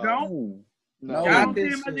this year. You don't? No. Y'all don't see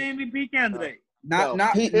him as the MVP candidate. Not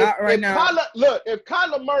right now. If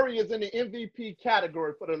Kyler Murray is in the MVP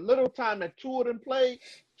category for the little time that Tua done played,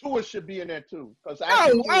 Tua should be in there too.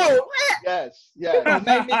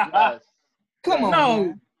 Yes. Come on.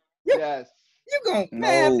 No. Yes. You gon'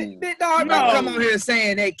 big dog, don't come on here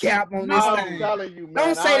saying that cap on this thing. I'm telling you, man.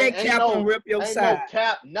 Don't say that cap on rip your side. Ain't no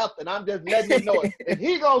cap, nothing. I'm just letting you know it. If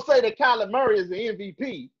he gonna say that Kyler Murray is the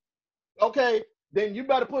MVP, okay, then you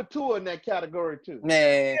better put Tua in that category too.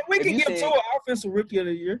 Man, we can give Tua offensive rookie of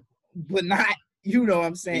the year, but not You know what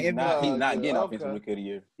I'm saying? He's not getting offensive rookie of the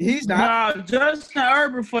year. He's not. No, Justin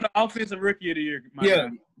Herbert for the offensive rookie of the year. Yeah,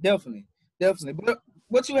 definitely. But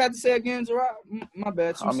what you had to say again, Gerard? My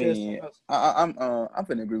bad. I'm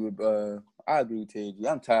finna agree with I agree with TG.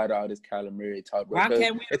 I'm tired of all this Kyler Murray talk, bro. Why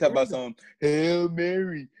can't we talk about some Hail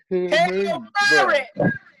Mary, Hail Mary,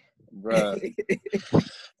 bro.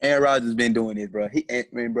 Aaron Rodgers been doing this, bro.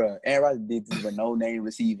 Aaron Rodgers did this with no name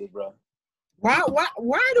receivers, bro.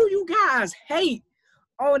 Why do you guys hate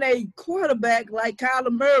on a quarterback like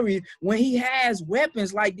Kyler Murray when he has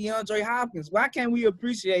weapons like DeAndre Hopkins? Why can't we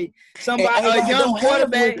appreciate somebody a young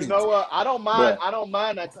quarterback? You know what? I don't mind. Bruh. I don't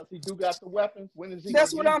mind that because he do got the weapons. When is he?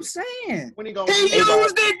 That's what I'm saying. When he gonna? He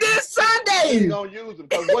used it this Sunday. He gonna use them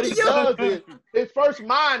because what he does is his first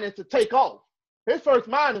mind is to take off. His first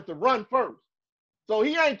mind is to run first. So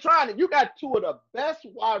he ain't trying to. You got two of the best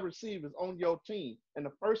wide receivers on your team, and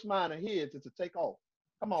the first mind of his is to take off.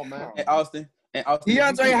 Come on, man. And Austin,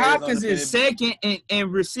 DeAndre Hopkins is second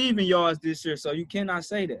in receiving yards this year, so you cannot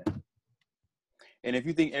say that. And if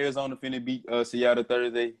you think Arizona finna beat Seattle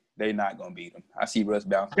Thursday, they not gonna beat them. I see Russ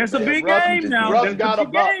bounce. That's a big game now. Russ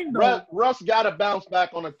got to bounce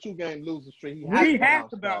back on a 2-game losing streak. He has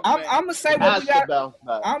to bounce back. I'm gonna say what we got.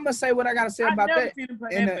 I'm gonna say what I gotta say about that.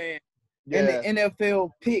 In the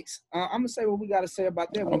NFL picks, I'm gonna say what we gotta say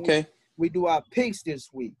about that. When we do our picks this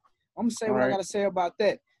week. I'm gonna say what I gotta say about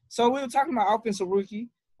that. So we were talking about offensive rookie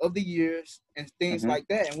of the years and things like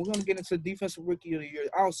that, and we're gonna get into defensive rookie of the year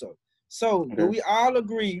also. So do we all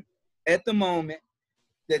agree at the moment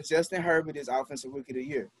that Justin Herbert is offensive rookie of the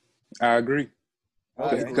year? I agree.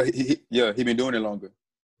 Okay. Because he been doing it longer.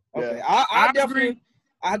 Okay, yeah. I definitely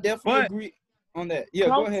agree on that. Yeah,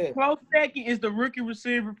 go ahead. Close second is the rookie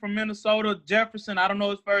receiver from Minnesota, Jefferson. I don't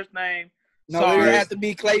know his first name. No, it would have to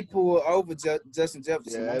be Claypool over Justin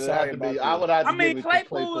Jefferson. Yeah, I'm sorry about that. I mean,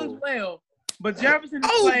 Claypool as well, but Jefferson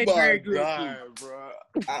has played very good. Bro.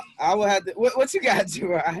 I would have to. What you got,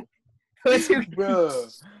 Gerard? Bro,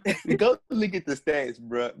 go look at the stats,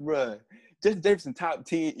 bro. Justin Jefferson top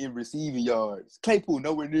 10 in receiving yards. Claypool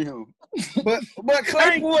nowhere near him. But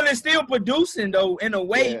Claypool is still producing though in a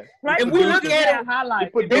way. Yeah. If we look at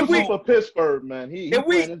it, if for Pittsburgh, man, if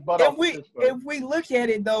we look at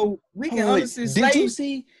it though, we can honestly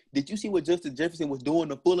say. Did you see what Justin Jefferson was doing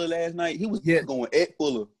to Fuller last night? He was going at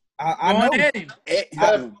Fuller. I know. At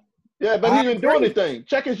him. Yeah, but he didn't do anything.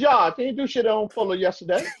 Check his yards. He didn't do shit on Fuller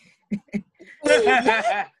yesterday. He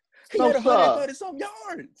had 130-some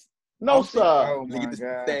yards. No, sir. Oh my God.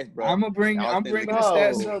 Stats, bro. I'm bringing the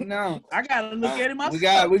stats up now. I gotta look at it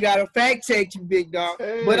myself. We gotta fact check you, big dog.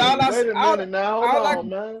 Hey, but all I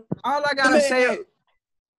gotta say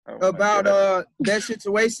about that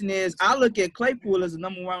situation is I look at Claypool as the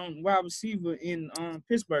number one wide receiver in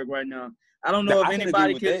Pittsburgh right now. I don't know if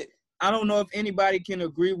anybody can. I don't know if anybody can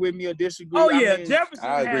agree with me or disagree. Oh, yeah. Jefferson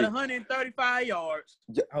had 135 yards.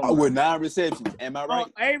 With 9 receptions. Am I right?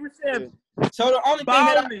 8 receptions. So the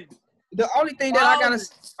only thing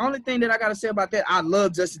that I gotta say about that, I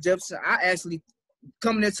love Justin Jefferson. I actually,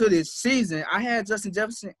 coming into this season, I had Justin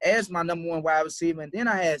Jefferson as my number one wide receiver, and then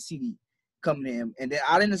I had CD coming in. And then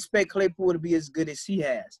I didn't expect Claypool to be as good as he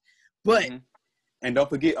has. But and don't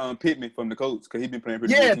forget Pittman from the Colts, because he's been playing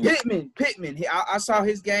pretty good. Yeah, Pittman. I saw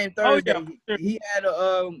his game Thursday. Oh, yeah. He had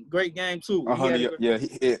a great game, too.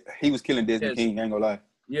 He was killing Desmond King, I ain't gonna lie.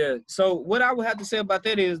 Yeah, so what I would have to say about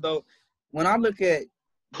that is, though, when I look at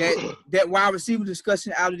that wide receiver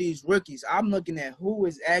discussion out of these rookies, I'm looking at who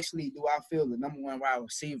is actually, do I feel, the number one wide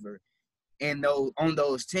receiver on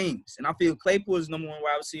those teams. And I feel Claypool is the number one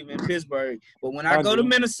wide receiver in Pittsburgh. But when I go to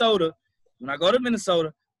Minnesota,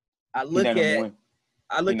 I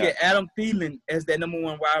look at Adam Thielen as that number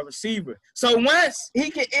one wide receiver. So once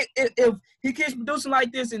he can, if he keeps producing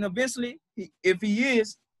like this, and eventually, if he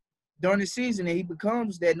is during the season and he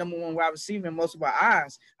becomes that number one wide receiver in most of our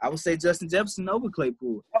eyes, I would say Justin Jefferson over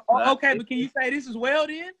Claypool. Okay, but can you say this as well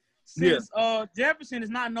then? Since Jefferson is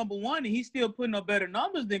not number one and he's still putting up better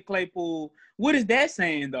numbers than Claypool, what is that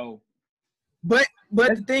saying though? But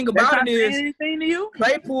the thing about it is, anything to you?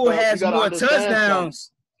 Claypool has more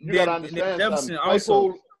touchdowns. You gotta understand Jefferson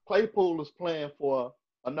something. Claypool is playing for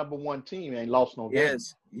a number one team, ain't lost no game.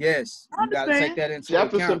 Yes. You gotta take that into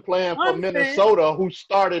account. Jefferson playing for Minnesota, who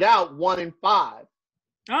started out 1-5. I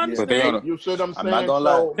understand. You see what I'm saying? I'm not gonna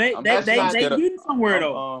lie. They get somewhere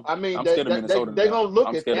though. I mean, they gonna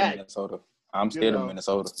look at that. I'm scared of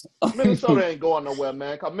Minnesota. Minnesota ain't going nowhere,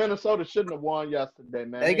 man. Because Minnesota shouldn't have won yesterday,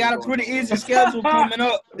 man. They got a pretty easy schedule coming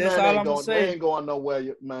up. That's all I'm gonna say. They ain't going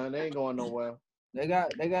nowhere, man. They ain't going nowhere. They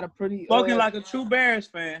got a pretty spoken like a true Bears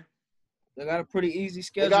fan. They got a pretty easy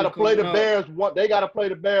schedule. They got to play the Bears. They got to play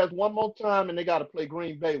the Bears one more time, and they got to play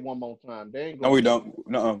Green Bay one more time. They ain't. No, we don't.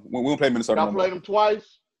 No, we don't play Minnesota. Y'all played them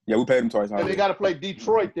twice. Yeah, we played them twice. And they got to play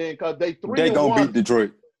Detroit then, because they 3-1. They gonna beat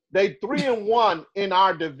Detroit. They 3-1 in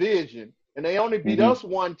our division, and they only beat us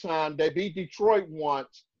one time. They beat Detroit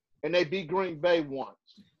once, and they beat Green Bay once.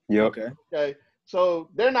 Yeah. Okay. So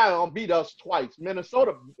they're not gonna beat us twice.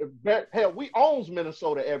 Minnesota, hell, we owns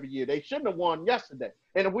Minnesota every year. They shouldn't have won yesterday.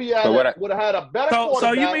 And if we would have had a better quarterback.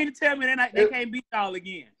 So you mean to tell me they can't beat y'all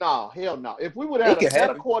again? No, hell no. If we would have had a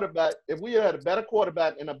better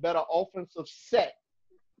quarterback, and a better offensive set,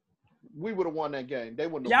 we would have won that game. They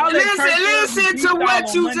wouldn't have won. Listen to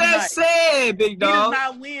what you just said, big dog. He does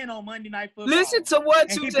not win on Monday Night Football. Listen to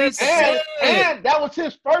what you just said. And that was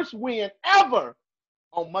his first win ever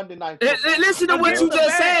on Monday Night Football. Listen to what you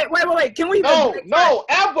just said. Wait. Can we? No,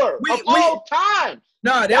 ever of all time.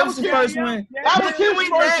 No, that was his first win. That was his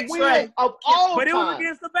first win of all time. But it was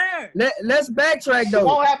against the Bears. Let's backtrack, though. It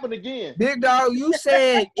won't happen again. Big dog, you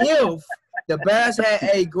said if the Bears had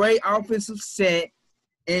a great offensive set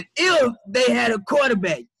and if they had a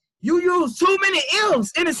quarterback. You use too many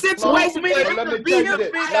ifs in a situation. Let me tell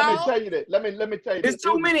you this. Let me tell you this. It's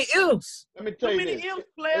too many ifs. Let me tell you this.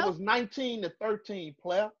 It was 19-13,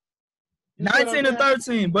 player.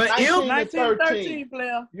 19-13, but 19-13,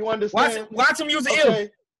 player. You understand? Watch him use an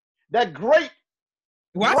if. That great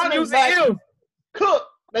running back Cook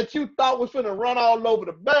that you thought was going to run all over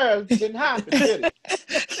the Bears didn't happen, did it?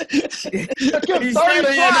 Took him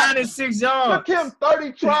 96 yards. Took him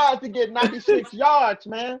 30 tries to get 96 yards,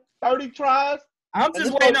 man. 30 tries. I'm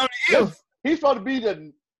just waiting on the if. He's supposed to be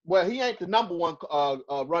he ain't the number one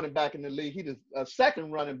running back in the league. He's the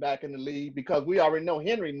second running back in the league because we already know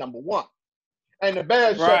Henry number one. And the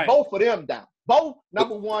Bears shut both of them down. Both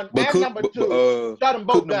number one and number two. Shut them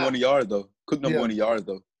both down. Cook number 1 yards,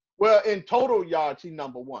 though. Well, in total yards, he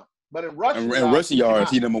number one. But in rushing yards. In rushing yards,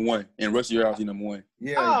 he number one. In rushing yards, he number one.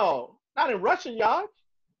 Yeah. No, not in rushing yards.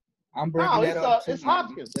 I'm breaking that up. It's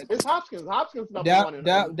Hopkins. It's Hopkins. Hopkins number one.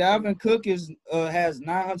 Dalvin Cook has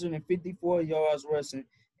 954 yards rushing,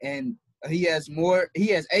 and he has 8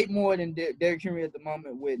 more than Derrick Henry at the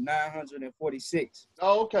moment with 946.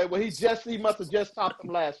 Oh, okay. Well, he must have just topped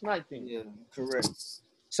him last night then. Yeah, correct.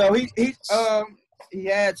 So he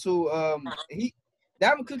had to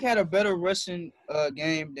Dalvin Cook had a better rushing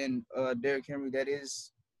game than Derrick Henry. That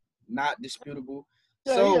is not disputable.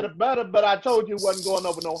 Yeah, so, he had a better, but I told you he wasn't going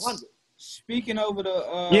over no 100. Speaking over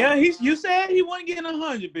the you said he wasn't getting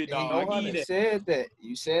 100, big dog. You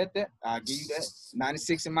said that. I'll give you that.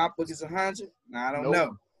 96 in my book is 100. I don't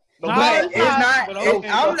know. But it's not. Okay.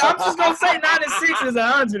 I'm just gonna say 96 is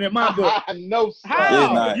 100 in my book. No, sir.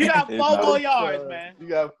 How? You got 4 more yards, man. You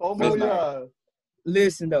got 4 more yards.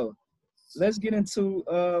 Listen though, let's get into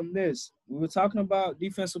this. We were talking about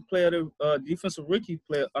offensive rookie player of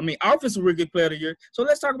the year. So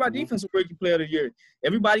let's talk about defensive rookie player of the year.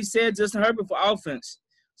 Everybody said Justin Herbert for offense.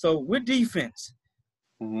 So with defense,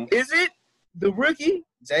 is it the rookie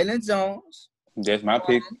Jalen Jones? That's my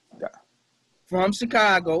pick. From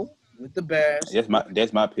Chicago with the Bears. That's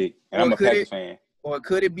my pick, and I'm a Packers fan. Or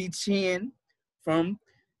could it be Chin from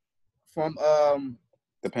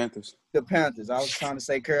the Panthers? The Panthers. I was trying to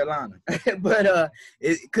say Carolina, but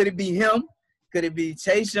could it be him? Could it be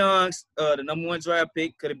Chase Young's the number 1 draft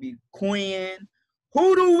pick? Could it be Quinn?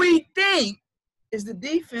 Who do we think is the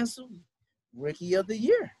defensive rookie of the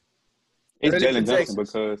year? It's Jalen Johnson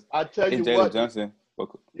because I tell you Jalen Johnson.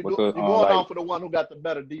 You're going on for the one who got the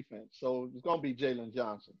better defense, so it's gonna be Jalen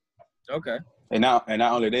Johnson. Okay. And not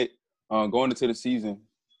only that, going into the season,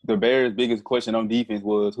 the Bears' biggest question on defense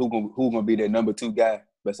was who gonna be their number 2 guy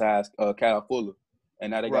besides Kyle Fuller,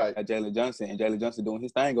 and now they got Jalen Johnson, and Jalen Johnson doing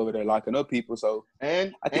his thing over there, locking up people. So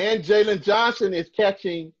and Jalen Johnson is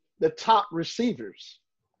catching the top receivers.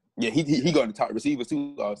 Yeah, he going to top receivers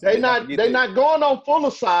too. They're not going on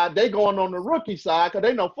Fuller's side. They going on the rookie side because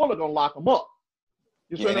they know Fuller gonna lock them up.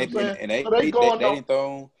 You see what I'm saying? And they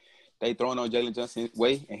throwing on Jalen Johnson's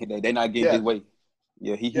way, and they not getting his way.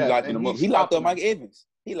 Yeah, he locking them up. He locked up Mike Evans.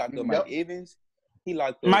 Mike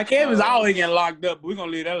Evans always getting locked up, but we're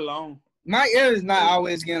gonna leave that alone. Mike Evans not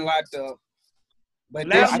always getting locked up. But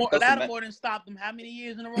Lattimore didn't stop them how many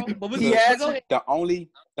years in a row? But the only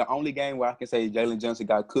game where I can say Jalen Johnson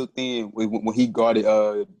got cooked in when he guarded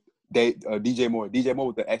DJ Moore. DJ Moore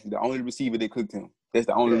was the only receiver that cooked him. That's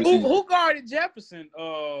the only receiver. Who guarded Jefferson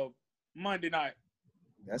Monday night?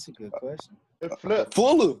 That's a good question. It flipped.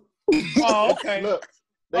 Fuller. Oh, okay. Look,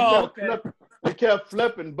 they kept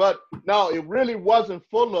flipping, but no, it really wasn't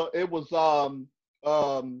Fuller. It was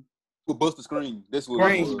With Buster Screen. This was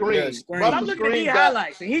Screen. Yeah, But I'm looking at these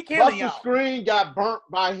highlights, and he killing Buster y'all. Screen got burnt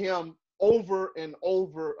by him over and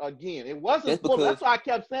over again. It wasn't Fuller. That's why I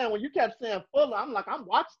kept saying, when you kept saying Fuller, I'm like, I'm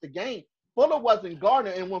watching the game. Fuller wasn't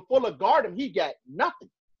guarding, and when Fuller guarded him, he got nothing.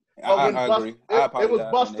 I agree. It was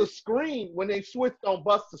Buster Screen when they switched on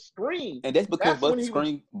Buster Screen. And that's because Buster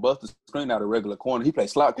Screen not a regular corner. He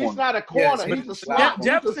plays slot corner. He's not a corner. Yes, he's a slot.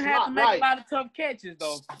 Jefferson had to make a lot of tough catches,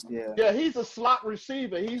 though. Yeah, he's a slot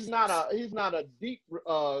receiver. He's not a deep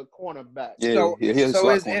cornerback. Yeah, he's a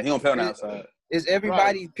slot corner. He don't play on the outside. Is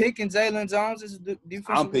everybody picking Jalen Jones as a defensive?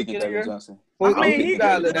 I'm picking Jalen Johnson. I mean,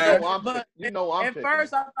 I'm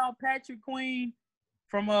first I thought Patrick Queen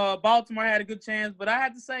from Baltimore had a good chance, but I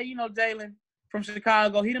had to say, Jalen from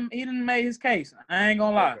Chicago, he didn't make his case. I ain't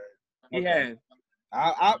gonna lie, he has.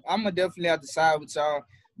 I'm gonna definitely have to side with y'all.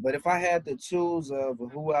 But if I had to choose of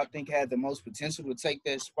who I think had the most potential to take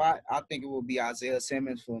that spot, I think it would be Isaiah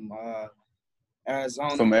Simmons from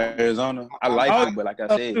Arizona. From Arizona, I like him, but like I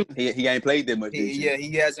said, he ain't played that much.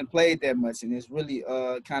 He hasn't played that much, and it's really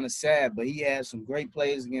kind of sad. But he had some great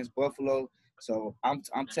plays against Buffalo. So I'm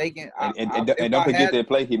taking. And don't forget that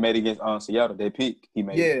play he made against Seattle. That pick he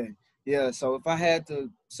made. Yeah. So if I had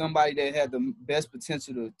somebody that had the best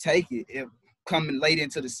potential to take it, if coming late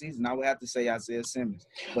into the season, I would have to say Isaiah Simmons.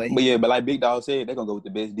 But like Big Dog said, they're gonna go with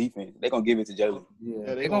the best defense. They're gonna give it to Jalen.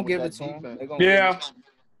 Yeah, they're gonna give it to him.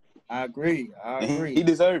 I agree. He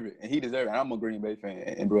deserves it, and I'm a Green Bay fan,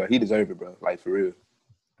 and bro, he deserves it, bro. Like for real.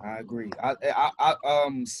 I agree. I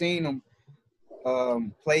seen him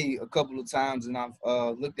play a couple of times, and I've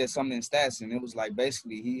looked at some of his stats, and it was like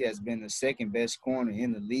basically he has been the second best corner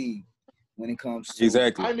in the league when it comes to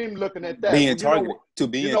exactly. I ain't even looking at that. Being targeted.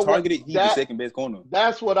 He's the second best corner.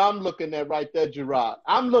 That's what I'm looking at right there, Gerard.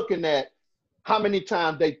 I'm looking at how many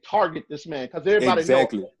times they target this man, because everybody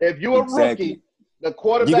knows if you're a rookie, the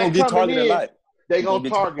quarterback you're gonna get targeted a lot. They're gonna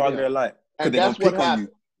target a lot. And that's what happened.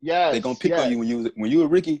 Yes, they're gonna pick on you when you're a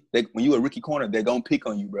rookie. When you're a rookie corner, they're gonna pick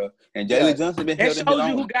on you, bro. And Jalen Johnson been held in his own. That shows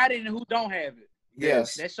you who got it and who don't have it.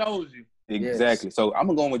 Yes, that shows you. Exactly. Yes. So I'm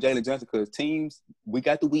gonna go with Jalen Johnson because teams week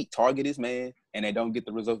after week target this man and they don't get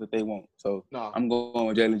the results that they want. So I'm going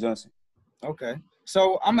with Jalen Johnson. Okay.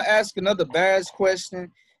 So I'm gonna ask another Bears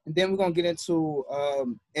question, and then we're gonna get into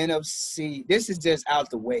NFC. This is just out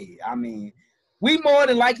the way. I mean, we more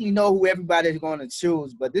than likely know who everybody's going to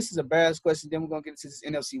choose, but this is a Bears question. Then we're going to get into this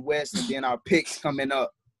NFC West, and then our picks coming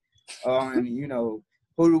up. And,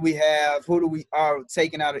 who do we have? Who do we are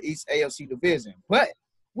taking out of each AFC division? But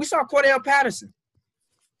we saw Cordell Patterson.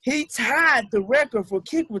 He tied the record for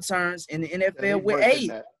kick returns in the NFL with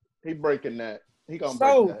 8. He's breaking that. He going to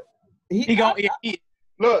break that.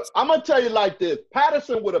 Look, I'm going to tell you like this.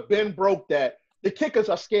 Patterson would have been broke that. The kickers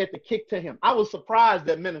are scared to kick to him. I was surprised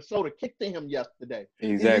that Minnesota kicked to him yesterday.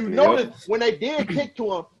 Exactly. And you notice when they did kick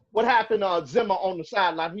to him, what happened? Zimmer on the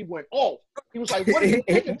sideline, he went off. He was like, "What are you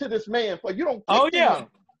kicking to this man for? You don't kick to him." Exactly.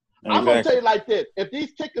 I'm gonna tell you like this: if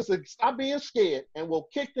these kickers would stop being scared and will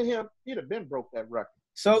kick to him, he'd have been broke that record.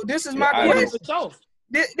 So this is my question.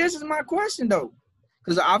 This is my question though,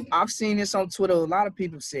 because I've seen this on Twitter. A lot of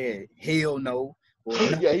people said, "Hell no."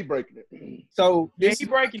 Yeah, he breaking it. So he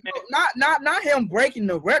breaking it. Not him breaking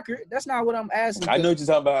the record. That's not what I'm asking. I know what you're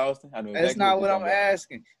talking about, Austin. I know exactly that's not what I'm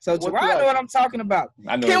asking. So Gerard know what I'm talking about.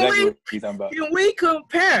 I know exactly what you're talking about. Can we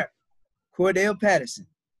compare Cordell Patterson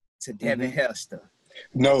to Devin Hester?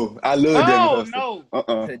 No, I love Devin Hester.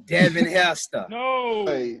 No. To Devin Hester. No.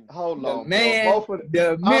 Hey, hold on. The man, both of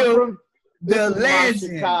the mill. The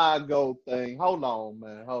legend. Chicago thing. Hold on,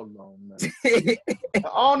 man. The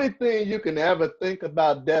only thing you can ever think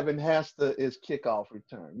about Devin Hester is kickoff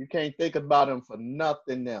return. You can't think about him for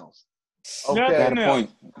nothing else. Okay.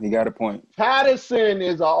 He got a point. Patterson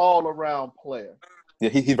is an all-around player. Yeah,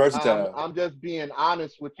 he's versatile. I'm just being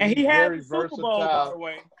honest with you. And he very had the Super Bowl, by the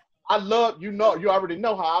way. I love you already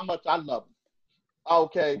know how much I love him.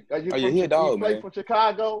 Okay. He a dog, man. He played for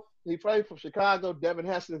Chicago. He played for Chicago. Devin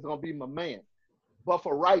Hester is going to be my man. But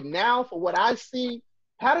for right now, for what I see,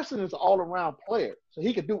 Patterson is an all-around player. So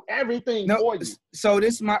he could do everything for you. So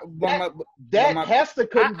this is that Hester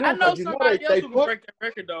couldn't do. I know somebody else who can break that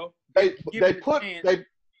record, though. They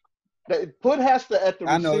put Hester at the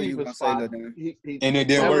receiver spot. And it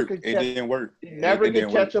didn't work. It didn't work. He never could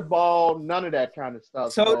catch a ball, none of that kind of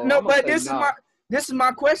stuff. So but this is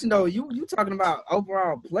my question though. You talking about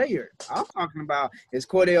overall player. I'm talking about is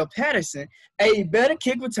Cordell Patterson a better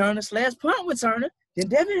kick returner / punt returner than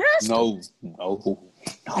Devin Hester? No.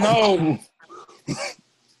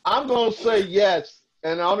 I'm gonna say yes,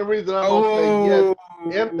 and the only reason I'm gonna say yes,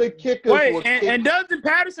 if the kickers were and doesn't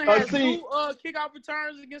Patterson have 2 kickoff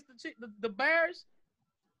returns against the Bears?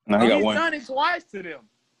 No, he got He's one. done it twice to them.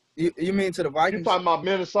 You mean to the You Vikings? talking about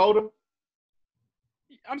Minnesota?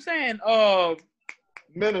 I'm saying,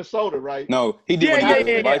 Minnesota, right? No, he did Yeah, one against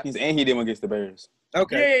yeah, the Vikings and he did one against the Bears.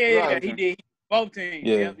 Okay. yeah. Right. He did. Both teams.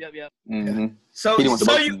 Yeah. Yep. Mm-hmm. So He did one to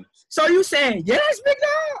both teams. you saying yes, big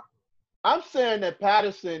dog? I'm saying that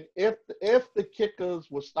Patterson, if the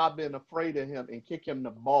kickers would stop being afraid of him and kick him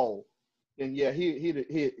the ball, then yeah,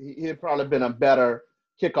 he'd probably been a better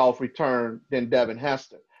kickoff return than Devin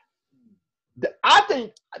Hester. I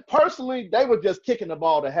think personally they were just kicking the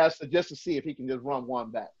ball to Hester just to see if he can just run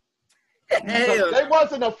one back. Hell, They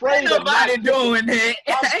wasn't afraid. ain't nobody doing that.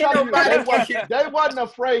 Ain't nobody. They wasn't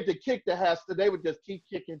afraid to kick the Hester. They would just keep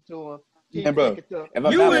kicking to him. And bro, if I'm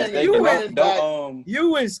not mistaken,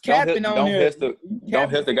 you was capping on here. Don't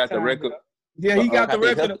Hester got the record. Yeah, he got the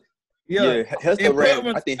record. Yeah, Hester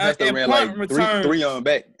ran. I think Hester ran like return. three on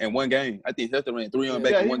back in one game. I think Hester ran 3 on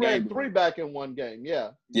back in one game. Yeah, he ran 3 back in one game.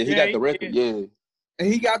 Yeah. Yeah, he got the record. Yeah.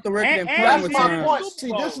 And he got the record in punt That's returns. my point.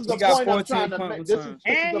 See, this is the point I'm trying to make.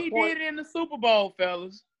 And he did it in the Super Bowl,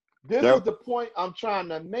 fellas. This is the point I'm trying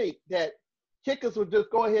to make, that kickers would just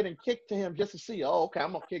go ahead and kick to him just to see, oh, okay,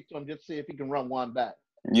 I'm going to kick to him just to see if he can run one back.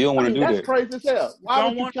 You don't want to do that. That's crazy as hell. Why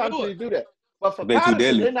would you constantly do that? But for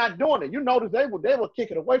Patterson, they're not doing it. You notice they were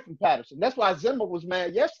kicking away from Patterson. That's why Zimmer was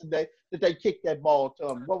mad yesterday that they kicked that ball to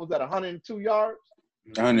him. What was that, 102 yards?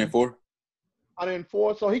 104.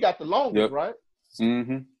 104. So he got the longest, right?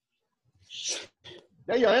 Mm-hmm.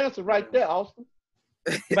 There's your answer right there, Austin.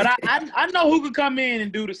 But I know who could come in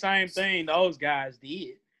and do the same thing those guys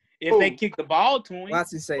did if they kick the ball to him.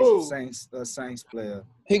 Why's he say Saints player?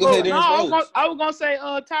 He go ahead. I was gonna say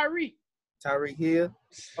Tyreek. Tyreek Hill.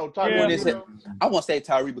 Oh, Tyreek. Yeah. I want to say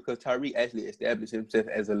Tyreek because Tyreek actually established himself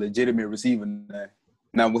as a legitimate receiver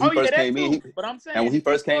now. When he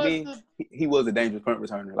first came in, he was a dangerous punt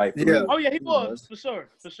returner. Like, he was for sure.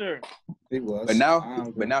 He was. But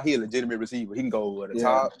now he a legitimate receiver. He can go over the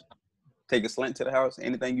top, take a slant to the house.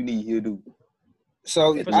 Anything you need, he'll do.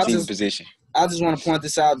 So I just want to point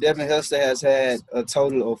this out. Devin Hester has had a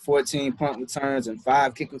total of 14 punt returns and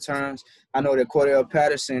 5 kick returns. I know that Cordell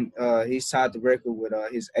Patterson, he's tied the record with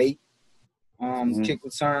his 8 kick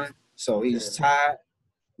return. So he's tied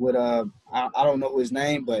with I don't know his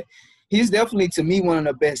name, but he's definitely, to me, one of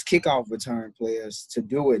the best kickoff return players to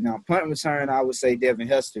do it. Now, punt return, I would say Devin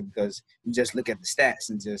Hester, because you just look at the stats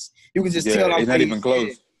and you can just tell. It's not even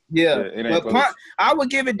close. Yeah, but punt, I would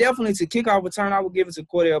give it definitely to kickoff return. I would give it to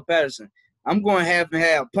Cordell Patterson. I'm going half and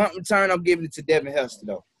half. Punt return, I'm giving it to Devin Hester,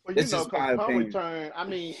 though. Well, you know, because punt return, I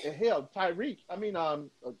mean, hell, Tyreek. I mean, I'm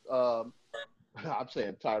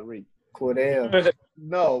saying Tyreek. Cordell.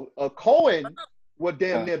 No, Cohen would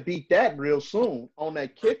damn near beat that real soon on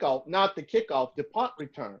that kickoff. Not the kickoff, the punt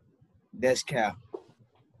return. That's cap.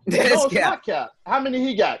 It's not cap. How many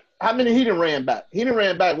he got? How many he done ran back? He done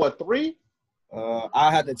ran back, what, 3?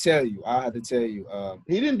 I had to tell you.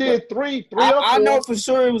 He didn't did 3 or 4. I know for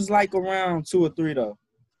sure it was like around 2 or 3 though.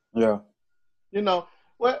 Yeah. You know,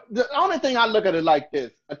 well, the only thing I look at it like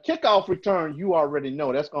this: a kickoff return, you already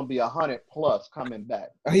know that's going to be 100+ coming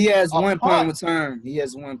back. He has one punt return.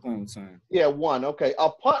 Yeah, 1. Okay, a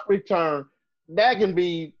punt return that can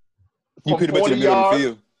be from 40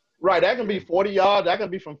 yards. Right, that can be 40 yards. That can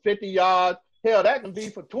be from 50 yards. Hell, that can be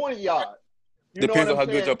for 20 yards. Depends on how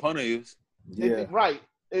good your punter is. Yeah. Right.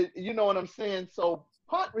 You know what I'm saying? So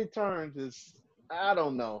punt returns is, I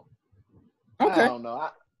don't know. Okay. I don't know.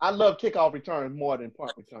 I love kickoff returns more than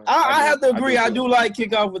punt returns. I have to agree. I do like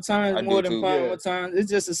kickoff returns more than punt returns. It's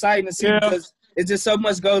just exciting to see because it's just so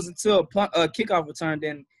much goes into a kickoff return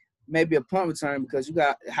than maybe a punt return, because you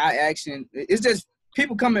got high action. It's just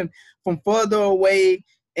people coming from further away,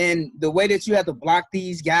 and the way that you have to block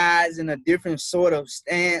these guys in a different sort of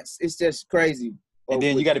stance, it's just crazy. And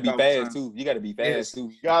then you got to be fast too. You got to be fast too.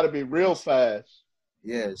 You got to be real fast.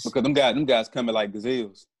 Yes. Because them guys coming like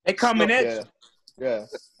gazelles. They coming at you.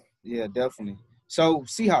 Yeah, definitely. So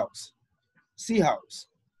Seahawks,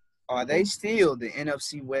 are they still the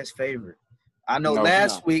NFC West favorite? I know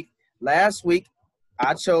last week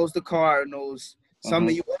I chose the Cardinals. Some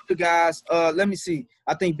of you other guys, let me see.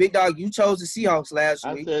 I think Big Dog, you chose the Seahawks last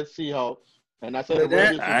week. I said Seahawks, and I said the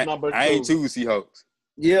Raiders was number 2. I ain't choose Seahawks.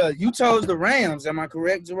 Yeah, you chose the Rams. Am I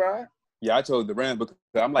correct, Gerard? Yeah, I chose the Rams because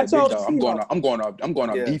I'm like Big Dog. I'm going off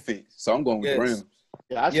defense, so I'm going with the Rams.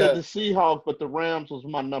 Yeah, I said the Seahawks, but the Rams was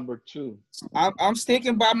my number 2. I'm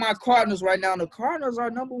sticking by my Cardinals right now. The Cardinals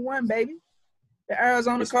are number 1, baby. The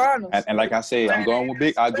Arizona Cardinals. And like I said, I'm going with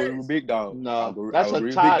Big. I agree with Big Dog. No, that's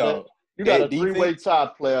a tie. You got a three-way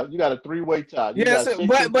tie, player. You got a three-way tie. Yes,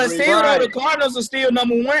 but still, though, the Cardinals are still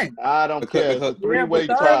number one. I don't care. It's a three-way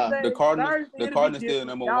tie. The Cardinals still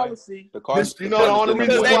number one. The Cardinals. You know the only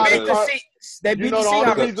reason why the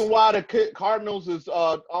reason why the Cardinals is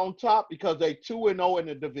on top because they 2-0 in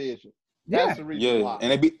the division. That's the reason why.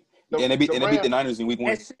 And they beat the Niners in week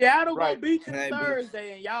 1. And Seattle gonna beat them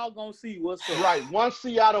Thursday, and y'all gonna see what's up. Right. Once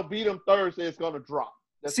Seattle beat them Thursday, it's gonna drop.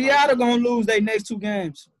 Seattle gonna lose their next 2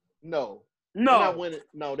 games. No. Not winning.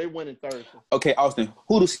 No, they winning Thursday. Okay, Austin.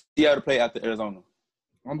 Who does Seattle play after Arizona?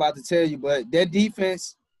 I'm about to tell you, but their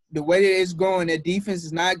defense, the way that it's going, their defense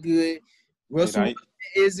is not good. Russell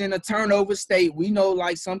is in a turnover state. We know,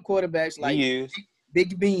 like some quarterbacks, like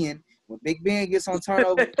Big Ben. When Big Ben gets on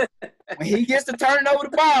turnover, when he gets to turn over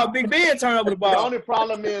the ball, Big Ben turn over the ball. The only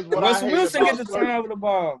problem is Russell Wilson gets to turn over the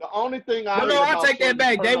ball. The only thing I take that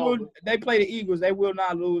back. They play the Eagles. They will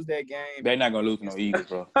not lose that game. They're not gonna lose no Eagles,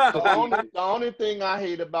 bro. The only thing I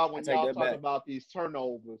hate about when y'all talk about these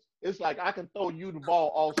turnovers, it's like I can throw you the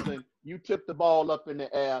ball, Austin. You tip the ball up in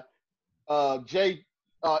the air. Jay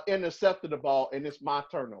intercepted the ball, and it's my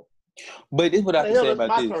turnover. But this is what I have to say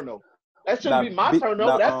about this. Turnover. That shouldn't be my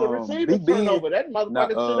turnover. That's the receiver's turnover. That motherfucker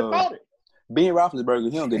should have caught it. Ben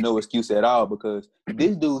Roethlisberger, he don't get no excuse at all because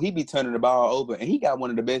this dude, he be turning the ball over, and he got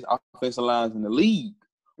one of the best offensive lines in the league.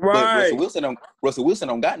 Right. But Russell Wilson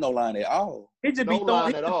don't got no line at all. He just be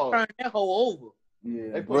throwing that hole over.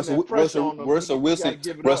 Yeah.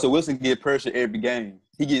 Russell Wilson get pressure every game.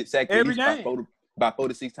 He gets sacked every game by 4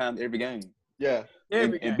 to 6 times every game. Yeah.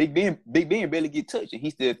 And Big Ben barely get touched, and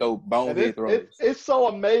he still throw bonehead throws. It's so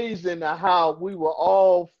amazing how we were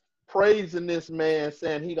all praising this man,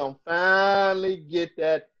 saying he gonna finally get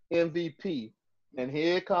that MVP, and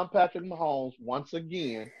here come Patrick Mahomes once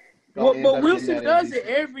again. But Wilson does it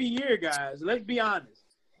every year, guys. Let's be honest.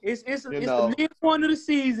 It's the midpoint of the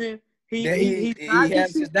season. He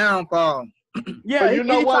has his downfall. Yeah, but you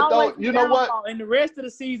know what though? You know what? And the rest of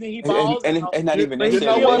the season he balls. And not even that. You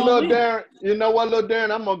know what, Lil Darren? You know what, Lil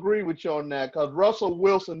Darren? I'm gonna agree with you on that because Russell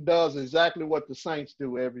Wilson does exactly what the Saints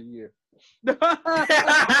do every year. They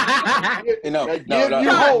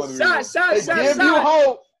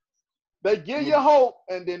give you hope,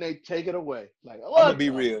 and then they take it away. Like, I'm gonna be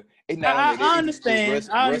real. I understand.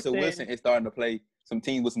 Russell Wilson is starting to play some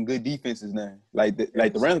teams with some good defenses now. Like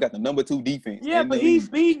the Rams got the number 2 defense. Yeah, but he's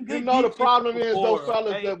beating good. You know the problem is though,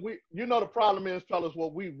 fellas, fellas,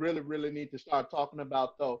 what we really, really need to start talking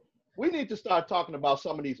about though. We need to start talking about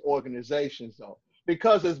some of these organizations though.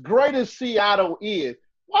 Because as great as Seattle is,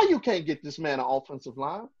 why you can't get this man an offensive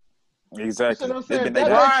line? Exactly. You know what I'm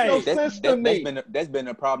saying? That's been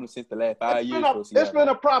a problem since the last 5 years. It's been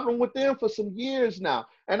a problem with them for some years now.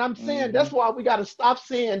 And I'm saying that's why we got to stop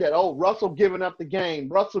saying that, Russell giving up the game,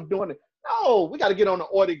 Russell doing it. No, we got to get on the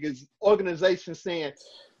organization saying,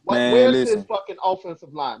 where's this fucking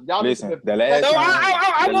offensive line? Y'all listen,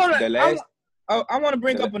 I want to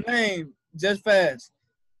bring up a name just fast.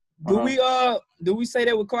 Do we say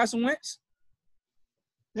that with Carson Wentz?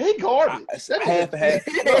 He garbage. Half.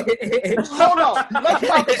 Hold on. Let's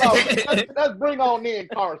talk about it. Let's bring on in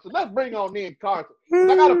Carson.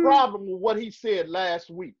 I got a problem with what he said last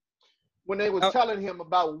week when they was telling him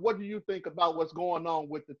about what do you think about what's going on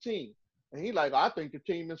with the team. And he like, I think the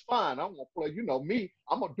team is fine. I'm going to play, me.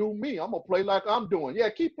 I'm going to do me. I'm going to play like I'm doing. Yeah,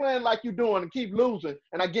 keep playing like you're doing and keep losing.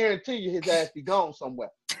 And I guarantee you his ass be gone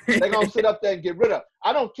somewhere. They're going to sit up there and get rid of him.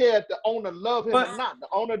 I don't care if the owner love him or not. The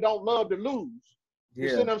owner don't love to lose. You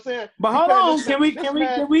see what I'm saying? But hold on, can we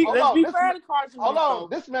let's be fair to Carson. Hold on,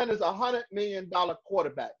 this man is $100 million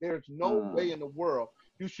quarterback. There's no way in the world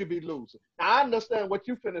you should be losing. Now, I understand what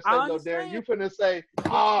you finna say, though, Darren. You finna say,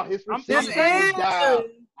 his receivers is down.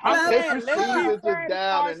 His receivers is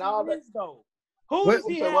down and all that. Who does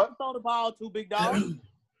he have to throw the ball to, big dog?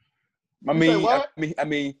 I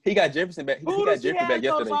mean, he got Jefferson back. He got Jefferson back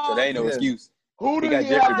yesterday, so there ain't no excuse. Who do he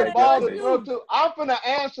have the ball to throw to? I'm going to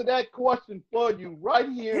answer that question for you right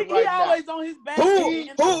here, right now. He always on his back. Always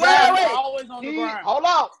on the ground.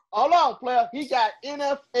 Hold on, player. He got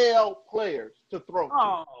NFL players to throw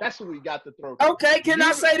to. That's who he got to throw to. Okay, can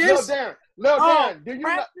I say this? Lil Darren, do you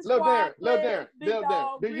know? Lil Darren,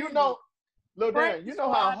 do you know? Lil Darren,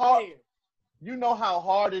 you know how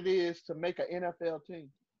hard it is to make an NFL team.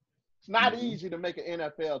 It's not easy to make an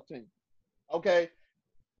NFL team. Okay.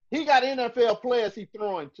 He got NFL players he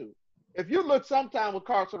throwing to. If you look sometime with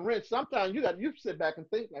Carson Wentz, sometimes you sit back and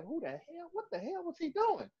think like, what the hell was he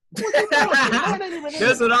doing?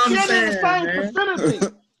 That's what I'm saying, man.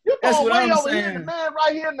 You throwing way over here, the man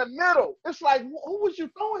right here in the middle. It's like, who was you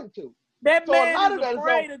throwing to? That man is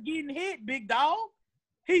afraid of getting hit, big dog.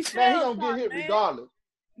 He gonna get hit regardless.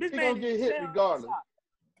 This He man gonna get hit regardless.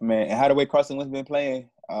 Man, and how the way Carson Wentz been playing,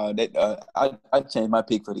 I changed my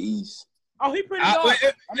pick for the East. Oh, he pretty good. I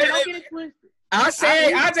mean, don't get it twisted. I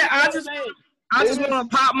just want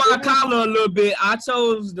to pop my collar a little bit. I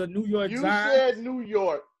chose the New York Giants. You said New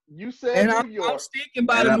York. New York. I'm sticking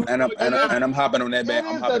by the New York. And I'm hopping on that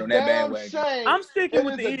bandwagon. I'm sticking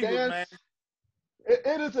with the Eagles, man.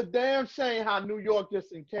 It is a damn shame how New York just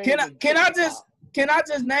came. Can I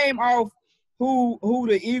just name off who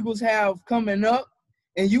the Eagles have coming up,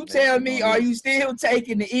 and you tell me, are you still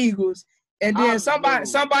taking the Eagles? And then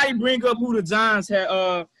somebody bring up who the Giants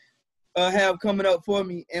have coming up for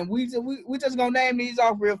me, and we just gonna name these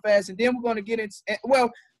off real fast, and then we're gonna get into.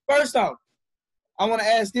 Well, first off, I want to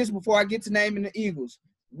ask this before I get to naming the Eagles.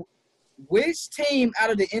 Which team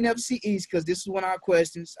out of the NFC East? Because this is one of our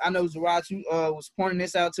questions. I know Zarachu was pointing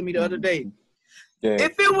this out to me the other day. Yeah.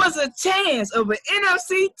 If it was a chance of an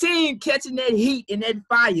NFC team catching that heat and that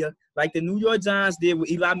fire, like the New York Giants did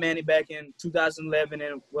with Eli Manning back in 2011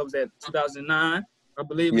 and 2009, I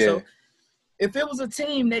believe so. If it was a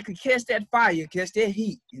team that could catch that fire, catch that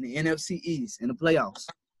heat in the NFC East in the playoffs,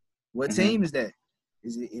 what team is that?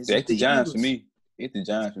 Is it the Giants Eagles? For me? It's the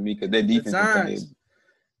Giants for me because their defense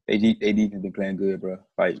they defense been playing good, bro.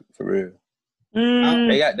 Like for real.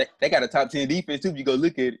 They got a top 10 defense too. If you go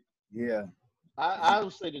look at it. Yeah. I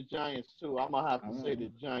would say the Giants too. I'm gonna have to say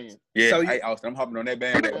the Giants. Yeah, so Austin, I'm hopping on that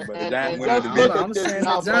bandwagon, but the Giants win the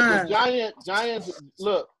division. Giants.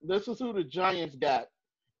 Look, this is who the Giants got.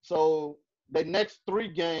 So the next 3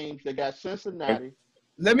 games, they got Cincinnati.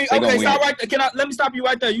 Let me stop you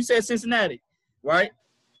right there. You said Cincinnati, right?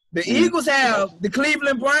 The Eagles have the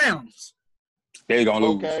Cleveland Browns. They're gonna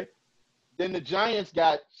lose. Okay. Then the Giants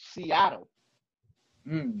got Seattle.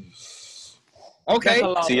 Okay.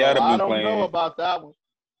 Seattle I don't know about that one.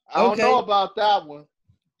 I don't know about that one.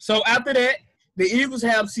 So after that, the Eagles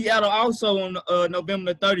have Seattle also on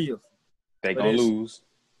November the 30th. They're gonna lose.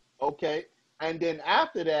 Okay. And then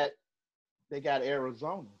after that, they got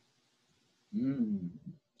Arizona.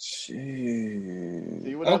 Shit.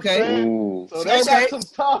 See what I'm saying? Ooh. So they got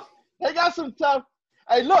some tough.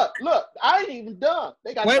 Hey, look! I ain't even done.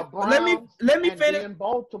 They got the Browns. Let me finish. In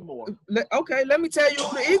Baltimore. Okay, let me tell you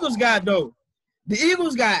who the Eagles got though. The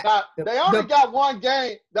Eagles got. They only got one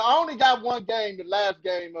game. They only got one game. The last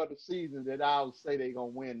game of the season that I would say they gonna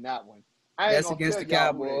win that one. That's against the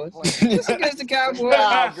Cowboys. It's against the Cowboys.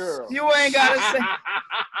 You ain't gotta say.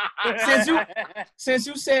 Since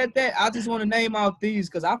you said that, I just want to name out these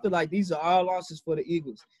because I feel like these are all losses for the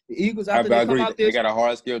Eagles. The Eagles after they come out they got a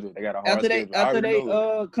hard schedule. After they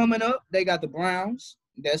coming up, they got the Browns.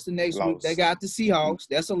 That's the next week. They got the Seahawks.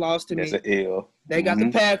 That's a loss to me. That's an L. They got the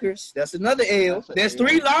Packers. That's another L. There's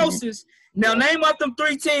 3 losses. Now name up them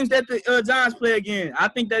 3 teams that the Giants play again. I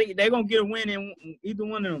think they're gonna get a win in either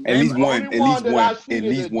one of them. At least one.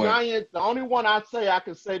 The only one I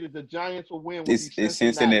can say that the Giants will win is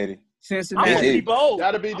Cincinnati. I'm gonna be bold.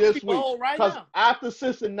 That'll be this week. Because after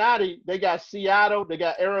Cincinnati, they got Seattle, they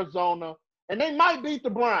got Arizona, and they might beat the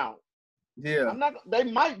Browns. Yeah. They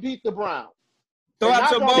might beat the Browns. I'm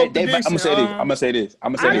gonna say this.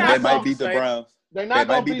 They might beat the Browns. They're not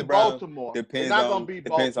going to beat Baltimore. Depends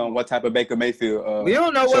on what type of Baker Mayfield. We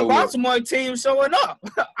don't know what Baltimore team showing up.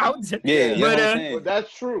 But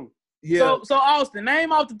that's true. Yeah. So Austin,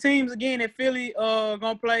 name off the teams again that Philly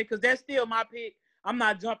gonna play because that's still my pick. I'm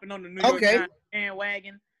not jumping on the New York Giants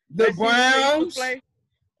bandwagon. The Browns, the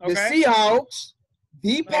Seahawks,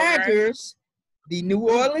 the Packers, the New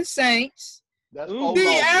Orleans Saints. The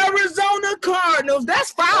Arizona Cardinals.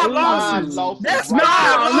 That's 5 losses. That's 5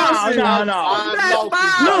 losses. No. That's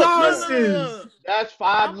 5 losses. That's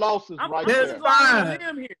 5 losses right there.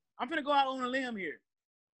 I'm going to go out on a limb here.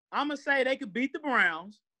 I'm going to say they could beat the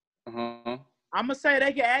Browns. I'm going to say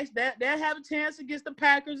they can they'll have a chance against the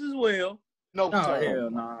Packers as well. No, they're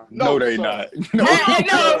not. No, they have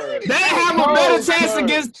a better chance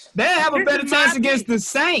against. They have a better chance against the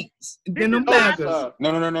Saints than the Packers.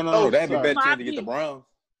 No. They have a better chance against the Browns.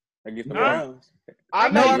 Against the Browns. I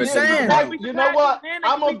know what I'm saying. You know what?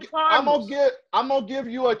 I'm gonna give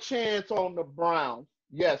you a chance on the Browns.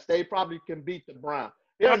 Yes, they probably can beat the Browns.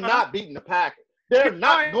 They're not beating the Packers. They're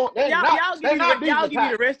not going. Y'all give me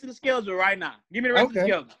the rest of the schedule right now. Give me the rest of the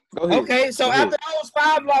schedule. Okay, so after those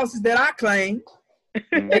 5 losses that I claimed,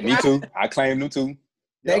 me too. I claim them too.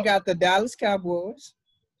 They got the Dallas Cowboys.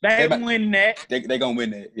 They win that. They gonna win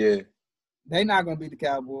that. Yeah. They not gonna beat the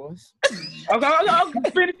Cowboys. Okay,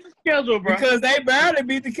 finish the schedule, bro. Because they barely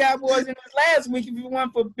beat the Cowboys in this last week. If you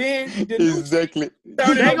want for Ben, exactly.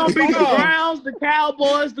 They gonna beat the Browns, the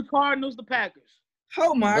Cowboys, the Cardinals, the Packers.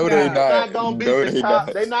 Oh my No, God! they They're not. not gonna beat No, the they Packers.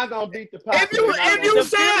 not. They're not gonna beat the Packers. If you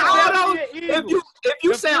saying all those, if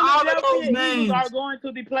you saying all of those names, are going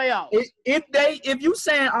to the playoffs. If you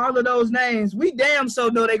saying all of those names, we damn so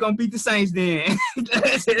know they're gonna beat the Saints then.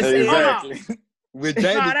 Exactly. With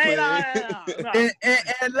James playing.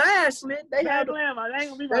 And lastly, they have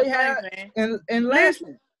and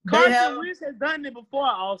lastly, Carson Wentz has done it before,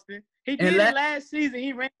 Austin. He did it last season.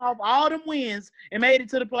 He ran off all them wins and made it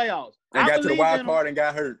to the playoffs. And got to the wild card and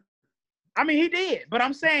got hurt. I mean, he did, but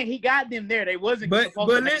I'm saying he got them there. They wasn't supposed to.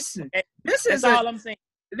 But listen, that's all I'm saying.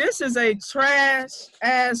 This is a trash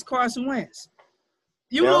ass Carson Wentz.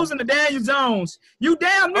 You losing to Daniel Jones. You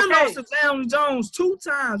damn near lost to Daniel Jones 2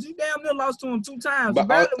 times. You damn near lost to him 2 times.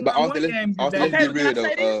 But Austin, let's be real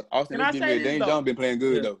though. Austin, let's be real. Daniel Jones been playing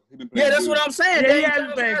good though. He been playing that's what I'm saying. Daniel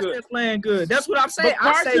Jones has been playing good. That's what I'm saying.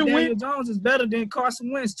 I say Daniel Jones is better than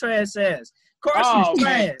Carson Wentz trash ass. Carson's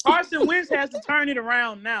trash. Carson Wentz has to turn it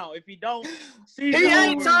around now. If he don't see, he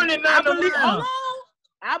ain't turning nothing around. Hold on.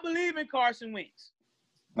 I believe in Carson Wentz.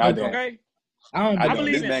 Okay. I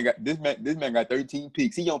believe this man got 13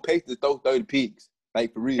 picks. He on pace to throw 30 picks.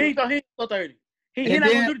 Like for real. He throw 30. He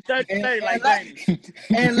not gonna do the 30 like James.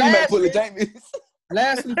 And lastly,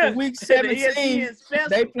 for week 17,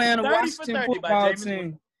 they playing a Washington football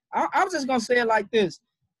team. I'm just gonna say it like this.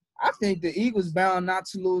 I think the Eagles bound not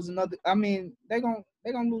to lose another. I mean, they're gonna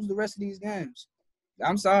lose the rest of these games.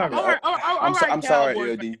 I'm sorry. I'm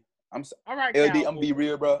sorry, LD. All right, LD, I'm gonna be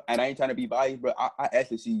real, bro, and I ain't trying to be biased, bro. I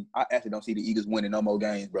actually don't see the Eagles winning no more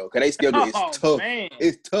games, bro. Cause they schedule is tough. Man.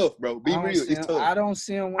 It's tough, bro. Be real, it's tough. I don't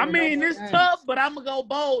see them. I mean, it's tough, but I'm gonna go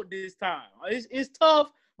bold this time. It's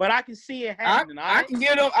tough, but I can see it happening. I can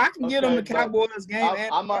get them the Cowboys game.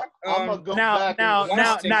 I'm gonna go back. Now,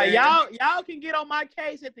 y'all can get on my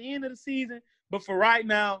case at the end of the season, but for right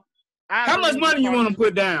now. How much money you want to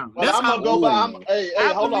put down? Well, I'm gonna go by.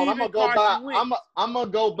 Hold on. I'm gonna go by. I'm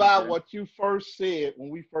gonna go by what you first said when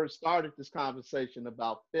we first started this conversation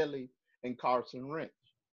about Philly and Carson Wentz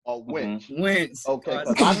or Wentz. Wentz. Okay,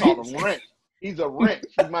 because I call him Wrench. He's a wrench.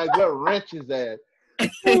 You might as well wrench his ass.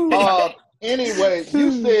 Anyway,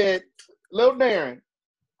 you said Lil Darren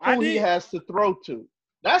who he has to throw to.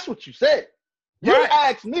 That's what you said. You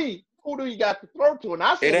asked me who do you got to throw to, and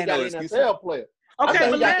I said he got an NFL player. Okay,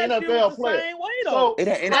 but last year was the same way, though. So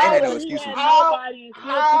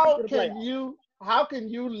how can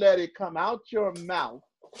you let it come out your mouth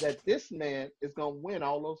that this man is gonna win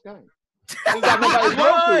all those games? He ain't got nobody to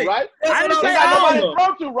throw to, right? I didn't say all of them.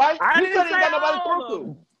 You said he got nobody to throw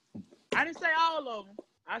to. I didn't say all of them.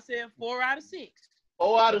 I said 4 out of 6.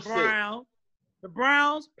 4 out of 6. The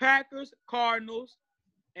Browns, Packers, Cardinals,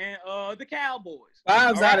 and the Cowboys.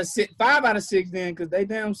 5 out of 6. 5 out of 6 then, because they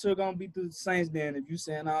damn sure gonna beat the Saints then if you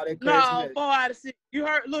saying all that crazy. No, 4 out of 6. You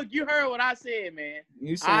heard what I said, man.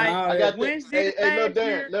 You saying all that. Hey,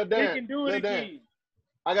 Lil Darren.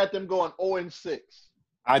 I got them going 0-6.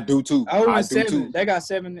 I do too. 0-7. They got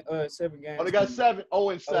 7 games. Oh, they got 7.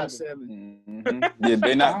 0-7. Mm-hmm. Yeah,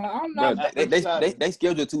 they not. They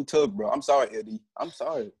schedule too tough, bro. I'm sorry, Eddie. I'm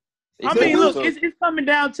sorry. I mean, look, it's coming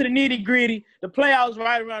down to the nitty gritty. The playoffs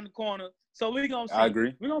right around the corner, so we're gonna see. I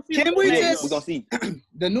agree. We're gonna see. We're gonna see.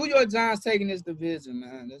 The New York Giants taking this division,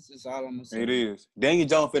 man. That's just all I'm gonna say. It is. Daniel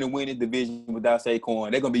Jones finna win this division without Saquon.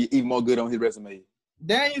 They're gonna be even more good on his resume.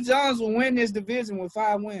 Daniel Jones will win this division with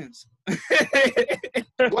 5 wins.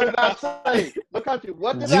 What did I say? Look at you.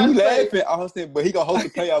 What did I say? You laughing, Austin, but he gonna host a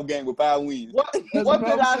playoff game with 5 wins. What did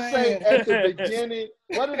I say at the beginning?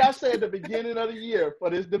 What did I say at the beginning of the year for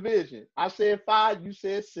this division? I said 5. You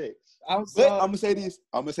said 6. I'm gonna say this.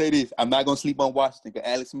 I'm not gonna sleep on Washington because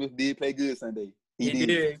Alex Smith did play good Sunday. He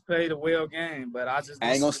did. He played a well game, but I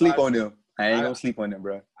ain't gonna sleep on them. I ain't gonna sleep on them,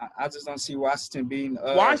 bro. I just don't see Washington being.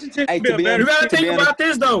 Washington. You gotta think about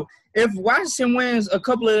this though. If Washington wins a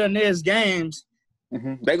couple of their next games,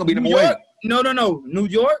 they're gonna be number 1. No. New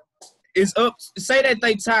York is up. Say that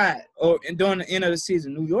they tied or during the end of the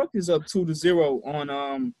season. New York is up 2-0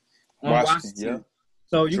 on Washington. Yeah.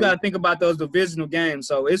 So you got to think about those divisional games.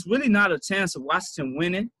 So it's really not a chance of Washington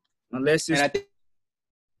winning unless it's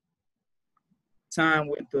time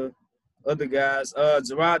with the other guys.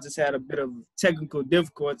 Gerard just had a bit of technical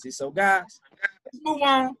difficulty. So, guys, let's move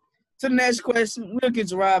on to the next question. We'll get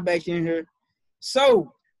Gerard back in here.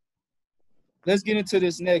 So, let's get into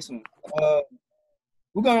this next one.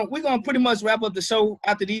 We're gonna pretty much wrap up the show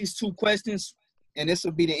after these 2 questions, and this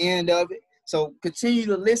will be the end of it. So continue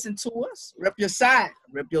to listen to us. Rep your side.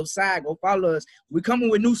 Go follow us. We're coming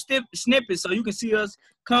with new snippets so you can see us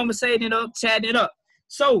conversating it up, chatting it up.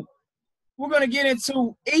 So we're going to get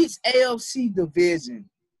into each AFC division.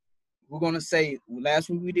 We're going to say, last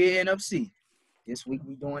week we did NFC. This week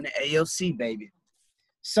we doing the AFC, baby.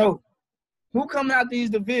 So, who coming out these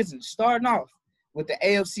divisions? Starting off with the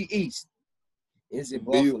AFC East. Is it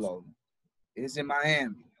Buffalo? Is it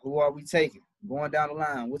Miami? Who are we taking? Going down the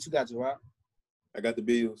line. What you got, Gerard? I got the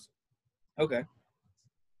Bills. Okay.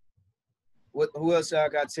 Who else y'all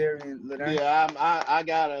got, Terry and Ladane? Yeah,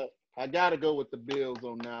 I gotta go with the Bills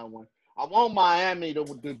on that one. I want Miami to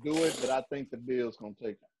do it, but I think the Bills gonna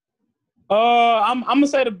take it. I'm gonna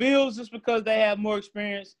say the Bills just because they have more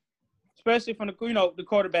experience, especially from the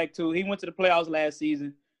quarterback too. He went to the playoffs last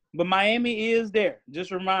season, but Miami is there.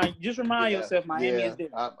 Just remind yourself, Miami is there.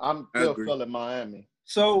 I'm still feeling Miami.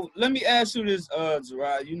 So let me ask you this,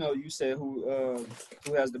 Gerard. You said who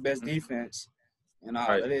has the best defense and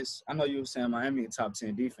all of this. I know you were saying Miami top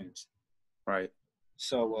 10 defense. Right.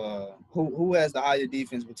 So who has the higher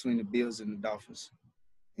defense between the Bills and the Dolphins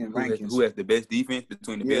in rankings? Who has the best defense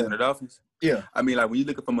between the Bills and the Dolphins? Yeah. I mean, like when you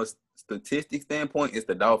look at from a statistic standpoint, it's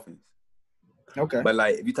the Dolphins. Okay. But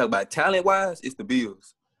like if you talk about talent wise, it's the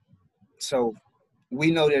Bills. So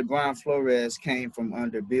we know that Brian Flores came from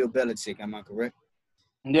under Bill Belichick. Am I correct?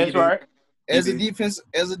 That's right. As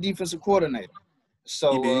a defensive coordinator.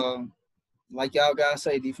 So like y'all guys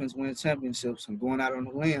say, defense wins championships. I'm going out on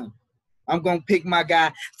a limb. I'm gonna pick my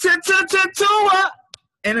guy Tua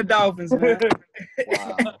and the Dolphins, man.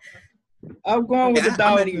 Wow. I'm going with the Dolphins.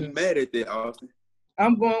 I'm not even mad at that, Austin.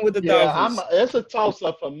 I'm going with the Dolphins. It's a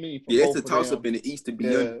toss-up for me. It's a toss-up in the East, to be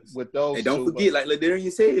honest. With those and don't forget, like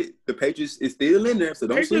Ladarian said, the Patriots is still in there, so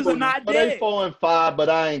don't sleep on them. But they 4-5, but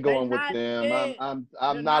I ain't going with them.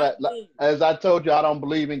 I'm not as I told you, I don't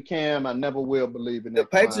believe in Cam. I never will believe in that.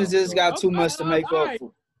 The Patriots just got too much to make up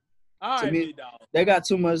for. To me, they got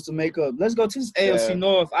too much to make up. Let's go to this AFC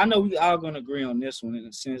North. I know we all gonna agree on this one in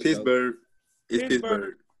a sense. Pittsburgh. It's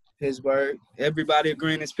Pittsburgh. Pittsburgh. Everybody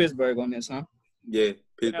agreeing it's Pittsburgh on this, huh? Yeah,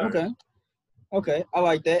 Pittsburgh. Okay. I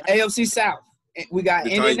like that. AFC South. We got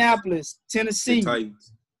the Indianapolis, Tennessee.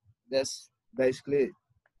 Titans. That's basically it.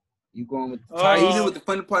 You going with the Titans? You know what the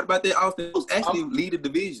funny part about that, Austin? Those actually lead the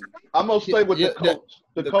division. I'm gonna stay with the coach.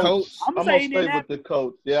 The coach. I'm gonna stay with the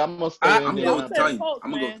coach. Yeah, I'm gonna stay. I'm gonna go with the Titans.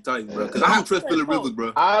 I'm gonna go with the Titans, bro. Because I don't trust Phillip Rivers,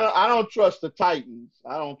 bro. I don't trust the Titans.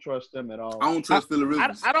 I don't trust them at all. I don't trust Phillip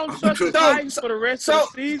Rivers. I don't trust the Titans for the rest of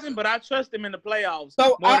the season, but I trust them in the playoffs.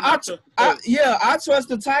 So I trust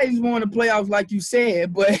the Titans more in the playoffs, like you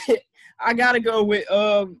said, but I gotta go with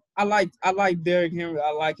I like Derrick Henry.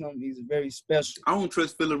 I like him. He's very special. I don't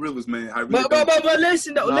trust Phillip Rivers, man. I really but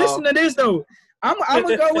listen though. No. Listen to this though. I'm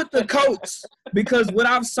gonna go with the coach because what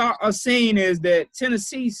I've seen is that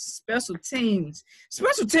Tennessee's special teams.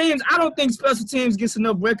 I don't think special teams gets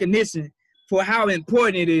enough recognition for how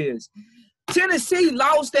important it is. Tennessee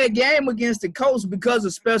lost that game against the Colts because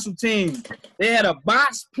of special teams. They had a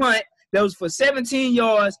botched punt that was for 17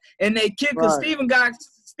 yards, and they kicker Stephen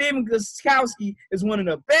Gostkowski is one of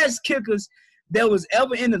the best kickers that was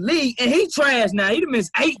ever in the league, and he trash now. He done missed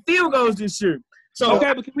 8 field goals this year. So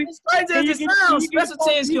but it's crazy as it sounds. Special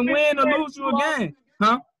teams can win or lose you a game.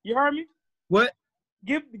 Huh? You heard me? What?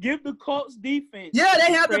 Give the Colts defense. Yeah,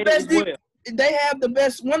 they have the best defense. They have the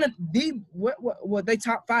best one of the what they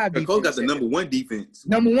top 5 defense. The Colts got the number 1 defense.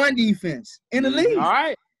 Number 1 defense in the league. All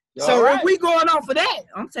right. So if we going off of that,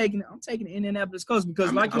 I'm taking the Indianapolis Colts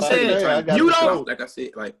because, like you said, you don't. Like I said,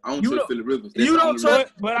 like I don't trust Phillip Rivers. You don't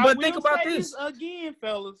trust. But think about this again,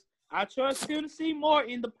 fellas. I trust Tennessee more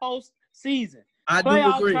in the postseason. I do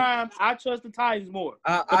agree. Time, I trust the Titans more.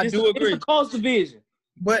 I do agree. It's the Colts division.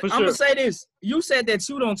 But I'm gonna say this: you said that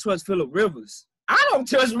you don't trust Phillip Rivers. I don't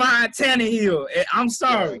trust Ryan Tannehill. I'm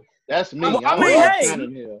sorry. That's me. And I'm gonna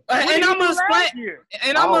explain.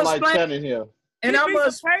 And I'm gonna explain. And I'm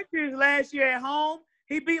gonna Patriots last year at home.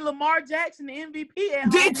 He beat Lamar Jackson, the MVP at home.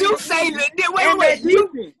 Did you say that?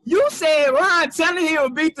 Wait. You said Ryan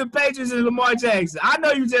Tannehill beat the Patriots and Lamar Jackson. I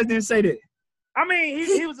know you just didn't say that. I mean,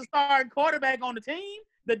 he was a starting quarterback on the team.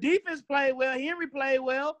 The defense played well. Henry played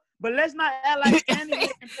well. But let's not act like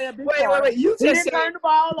Tannehill can play a big part. Wait. You just said turn the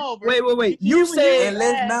ball over. Wait. You said, and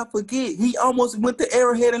let's not forget, he almost went to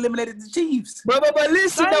Arrowhead and eliminated the Chiefs. But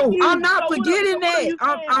listen though, I'm not forgetting that.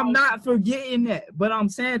 I'm not forgetting that. But I'm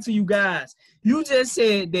saying to you guys, you just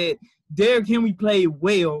said that Derrick Henry played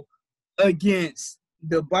well against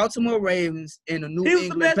the Baltimore Ravens and the New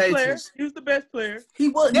England Patriots. He was the best player. He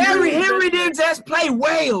was. Derrick Henry didn't just play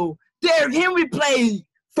well. Derrick Henry played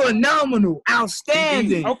phenomenal,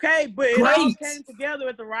 outstanding. Okay, but it all came together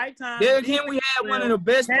at the right time. Derrick Henry had one of the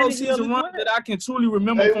best postseason runs that I can truly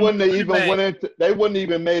remember. They wouldn't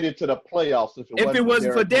even made it to the playoffs if it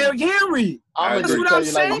wasn't for Derrick Henry. That's what I'm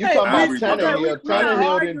saying. You talking about Tannehill?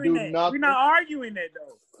 Tannehill didn't do nothing. We're not arguing that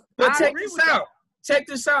though. But check this out. check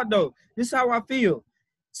this out though. This is how I feel.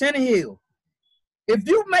 Tannehill, if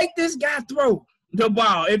you make this guy throw the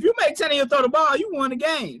ball, if you make Tannehill throw the ball, you won the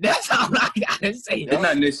game. That's all I gotta say. That's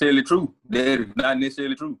not necessarily true. That is not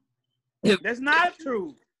necessarily true. That's not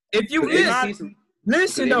true. If you listen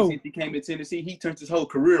though, since he came to Tennessee, he turned his whole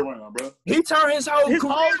career around, bro. He turned his whole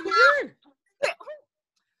career.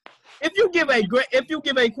 If you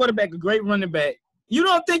give a quarterback a great running back, you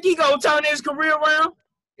don't think he gonna turn his career around?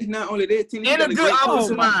 It's not only that, Tennessee And a good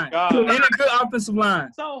offensive line. And a good offensive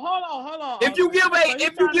line. So hold on. If you give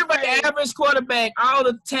an average quarterback all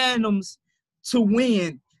the tandems to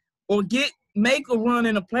win or make a run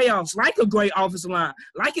in the playoffs, like a great offensive line,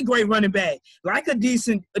 like a great running back, like a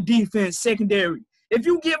decent defense secondary, if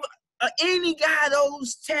you give any guy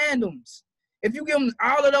those tandems, if you give him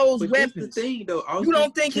all of those weapons, you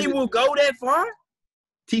don't think he will go that far?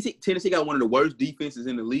 Tennessee got one of the worst defenses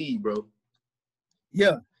in the league, bro.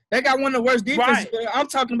 Yeah, they got one of the worst defenses. Right. I'm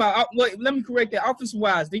talking about. Let me correct that.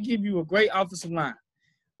 Offensive-wise, they give you a great offensive line,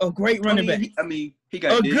 a great running back. He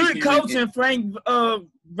got a good coach in Frank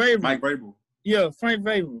Vrabel. Mike Vrabel. Yeah, Frank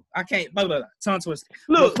Vrabel. I can't. Tongue twisted.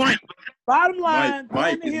 Look, bottom line,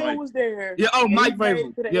 Tannehill was there. Yeah. Oh, Mike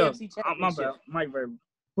Vrabel. Yeah. My bad. Mike Vrabel.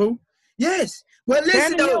 Who? Yes. Well,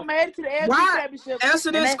 listen though. Made it to the AFC Championship.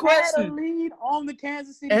 Answer this question. Had a lead on the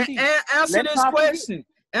Kansas City Chiefs. Answer this question.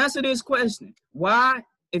 Answer this question. Why?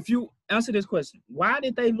 If you answer this question, why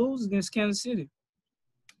did they lose against Kansas City?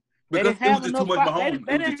 Because they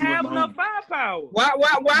didn't have enough firepower.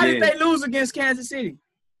 Why did they lose against Kansas City?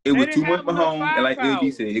 It was too much Mahomes, and like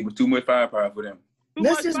AD said, it was too much firepower for them.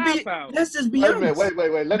 Let's just be honest. Wait.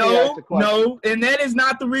 Let me ask the question. No, and that is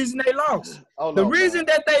not the reason they lost. The reason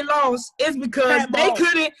that they lost is because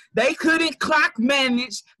they couldn't clock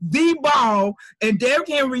manage the ball, and Derrick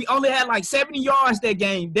Henry only had like 70 yards that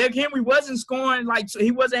game. Derrick Henry wasn't scoring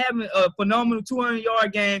he wasn't having a phenomenal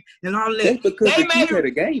 200-yard game and all that. That's because they had a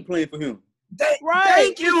game plan for him.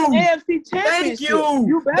 Thank you. AFC Thank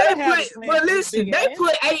you. But listen, they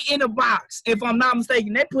put 8 in the box. If I'm not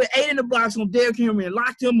mistaken, they put 8 in the box on Derrick Henry and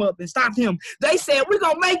locked him up and stopped him. They said, we're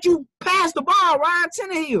going to make you pass the ball, Ryan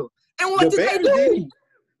Tannehill. And what did they do?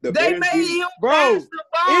 They made him pass the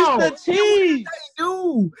ball. It's the Chiefs. They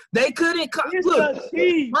do. They couldn't. Look,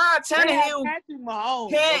 Ryan Tannehill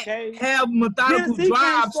can't have methodical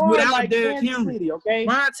drives without Derrick Henry.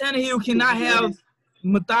 Ryan Tannehill cannot have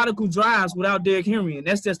methodical drives without Derrick Henry, and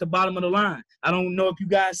that's just the bottom of the line. I don't know if you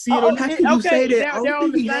guys see it or not. How can you say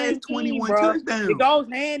that? He has 21 touchdowns. It goes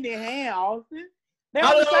hand in hand, Austin.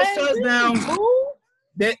 All of those touchdowns.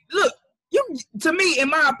 To me, in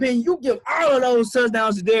my opinion, you give all of those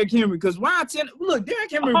touchdowns to Derrick Henry because Derrick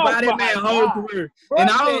Henry by that man's whole career, and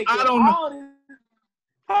I don't know.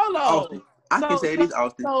 Hold on. Austin, I can say this,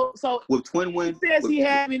 Austin. So with 21, success he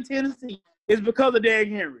had in Tennessee is because of Derrick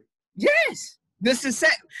Henry. Yes. This is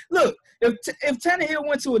look. If Tannehill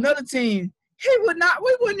went to another team, we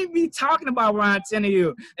wouldn't even be talking about Ryan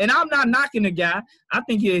Tannehill. And I'm not knocking the guy. I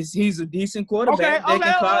think he's a decent quarterback that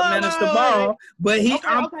can clock manage the ball. But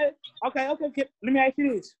Okay. Let me ask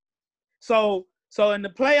you this. So in the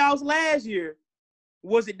playoffs last year,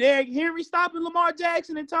 was it Derrick Henry stopping Lamar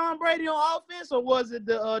Jackson and Tom Brady on offense, or was it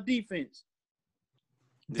the defense?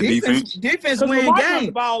 Defense win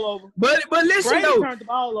games. But listen Brady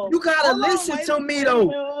though, you gotta listen to me though.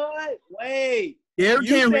 Wait. Derrick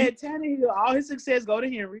Henry. Said Tannehill, all his success go to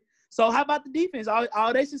Henry. So how about the defense?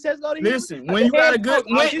 All their success go to Henry. Listen, when you got a good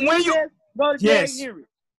when you go to Derrick Henry.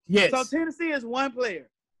 Yes. So Tennessee is one player.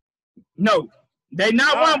 No. They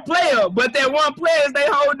not one player, but that one player is they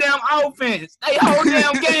whole damn offense. They whole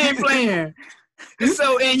damn game plan.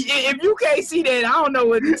 So, and if you can't see that, I don't know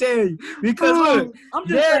what to tell you. Because look,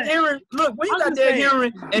 Derrick Henry, when you got Derrick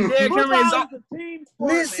Henry and Derrick Henry is on.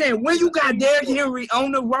 Listen, when you got Derrick Henry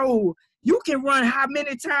on the road, you can run how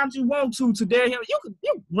many times you want to Derrick Henry.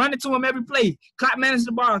 You run it to him every play. Clock manage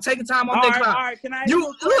the ball. Take a time off that clock.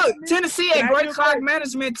 Look, Tennessee a great clock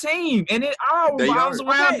management team, and it all revolves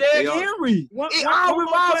around Derrick Henry. It all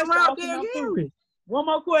revolves around Derrick Henry. One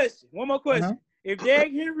more question. Uh-huh. If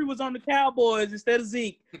Derrick Henry was on the Cowboys instead of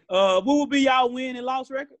Zeke, who would be y'all win and loss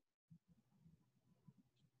record?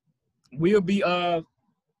 We'll be 10-0.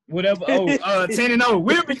 We'll be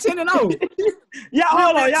 10-0.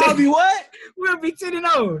 Y'all be what? We'll be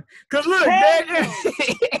 10-0. Cause look,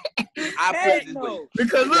 I put it this way.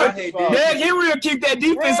 Because look, Derrick Henry will keep that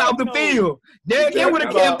defense off the field. Derrick Henry would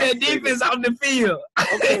have kept that defense off the field.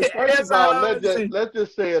 Okay, first of all, let's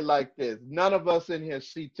just say it like this. None of us in here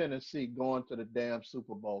see Tennessee going to the damn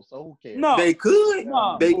Super Bowl, so who cares? No. They could.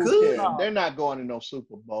 No. They could. No. They're not going to no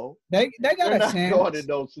Super Bowl. They got a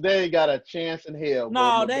chance. They ain't got a chance in hell.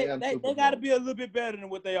 No, they got to be a little bit better than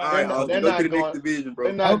what they are. All right, they're go not to the going, next division, bro.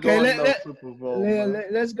 They're not going to no Super Bowl.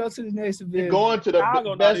 Let's go to the next division. You're going to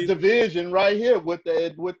the best division right here with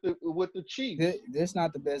the Chiefs. This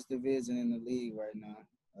not the best division in the league right now.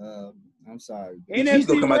 I'm sorry. The Chiefs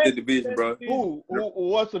gonna come out the division, bro.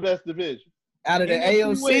 What's the best division? Out of the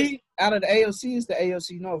AOC, it's the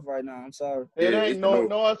AOC North right now. I'm sorry. It ain't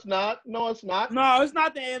no, it's not. No, it's not. No, it's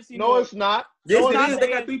not the AFC. No, it's not. Yes, it is. They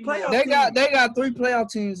got 3 playoff. They got 3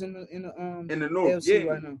 playoff teams in the North AOC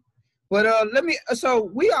right now. But so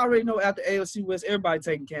we already know after AOC West, everybody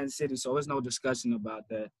taking Kansas City, so there's no discussion about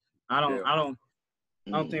that. I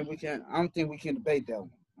don't think we can debate that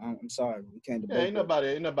one. I'm sorry, we can't debate. Ain't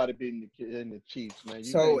nobody beating the Chiefs, man.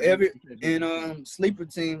 So sleeper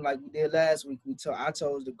team like we did last week, I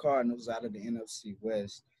chose the Cardinals out of the NFC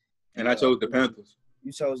West, and I chose the Panthers.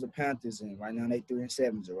 You chose the Panthers, and right now they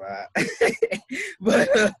 3-7, right? but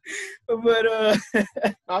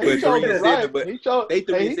he chose it right. They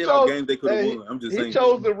 3-7 games they could have won. I'm just saying. He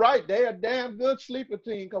chose it right. They're a damn good sleeper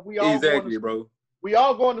team because we all bro. We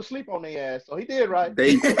all going to sleep on their ass, so he did right.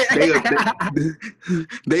 They are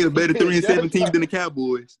better 3-7 teams than the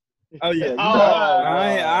Cowboys. Oh yeah,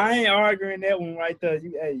 I ain't arguing that one right there.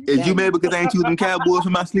 Is you mad because I ain't choosing Cowboys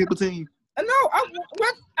for my sleeper team? No,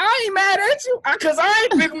 I ain't mad at you because I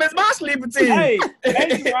ain't pick them as my sleeper team. Hey,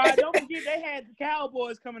 Rod, don't forget they had the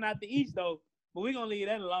Cowboys coming out the East though, but we're gonna leave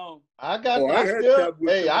that alone. I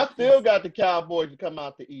still got the Cowboys to come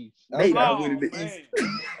out the East. They got winning the East.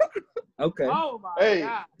 Okay. Oh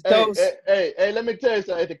my God. Hey, let me tell you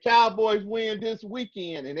something. If the Cowboys win this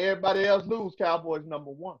weekend and everybody else lose, Cowboys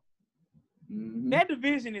number 1. Mm-hmm. That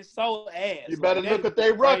division is so ass. You better look at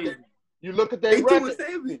their record. You look at their record.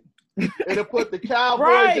 2-7. It'll put the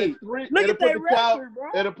Cowboys at 3. It'll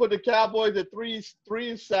put the Cowboys at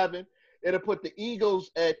 3-7. It'll put the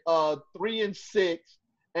Eagles at 3-6,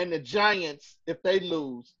 and the Giants, if they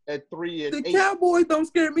lose, at 3-8. The Cowboys don't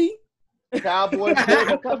scare me. Cowboys still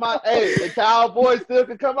can come out. Hey, the Cowboys still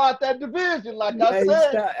can come out that division, like I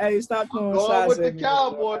said. Stop going with the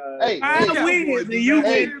Cowboys. I win and you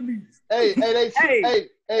win. They that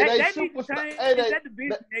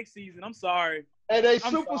division next season. I'm sorry. And a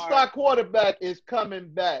superstar quarterback is coming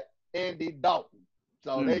back, Andy Dalton,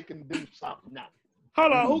 so they can do something now.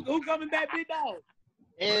 Hold on, who coming back, big dog?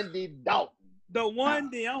 Andy Dalton. The one,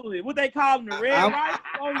 the only. What they call him, the red rice?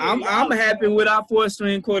 I'm happy with our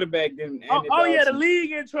 4th-string quarterback. The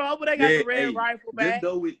league in trouble. They got the red rifle back.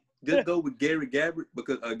 Just go with Gary Gabbert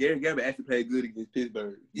because Gary Gabbert actually played good against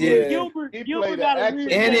Pittsburgh. Yeah, Gilbert got a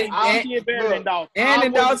really better than Dalton.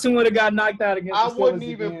 And Dalton would have got knocked out against. I wouldn't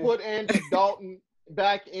even put Andy Dalton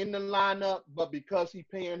back in the lineup, but because he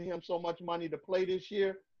paying him so much money to play this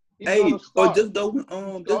year. Or just go with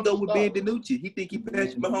Ben DiNucci. He think he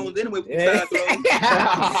Patrick Mahomes anyway.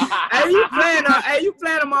 You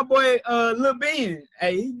playing on my boy Lil Ben.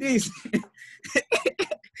 Hey, he decent.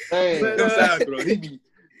 I'm sorry, bro. He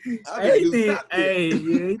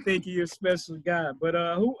think he a special guy. But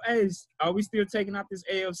are we still taking out this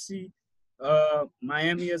AFC?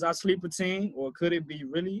 Miami is our sleeper team, or could it be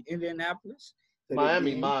really Indianapolis?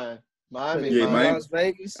 Miami, mine. Miami, Las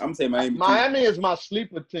Vegas. I'm saying Miami. Miami is my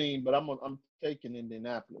sleeper team, but I'm taking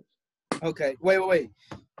Indianapolis. Okay, wait.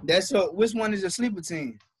 Which one is your sleeper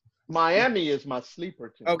team? Miami is my sleeper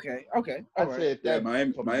team. Okay. All right. Said that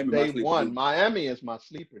Miami day one. Miami is my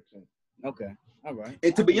sleeper team. Okay, all right.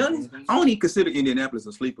 And to be honest, I don't even consider Indianapolis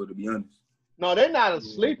a sleeper. To be honest. No, they're not a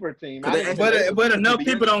sleeper team. But enough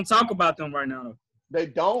people don't talk about them right now, though. They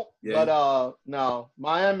don't. Yeah. But no,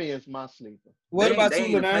 Miami is my sleeper. What about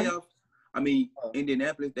you, playoffs? I mean,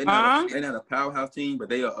 Indianapolis, they're not a powerhouse team, but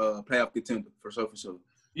they are a playoff contender for sure.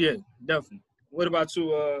 Yeah, definitely. What about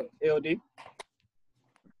you, LD?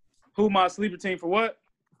 Who my sleeper team for what?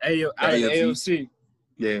 AFC.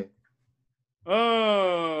 Yeah.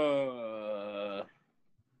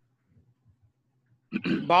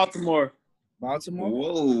 Baltimore.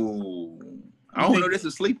 Whoa. I don't know this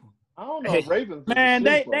is sleeper. I don't know. Ravens. Man,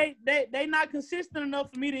 they not consistent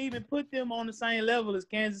enough for me to even put them on the same level as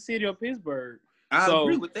Kansas City or Pittsburgh. I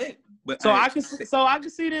agree with that. But I can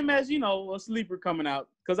see them as a sleeper coming out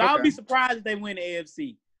because I'll be surprised if they win the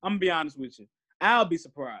AFC. I'm gonna be honest with you. I'll be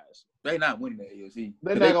surprised. They're not winning the AFC.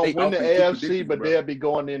 They're not gonna win the AFC, but they'll be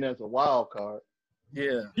going in as a wild card.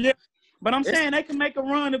 Yeah. But I'm saying they can make a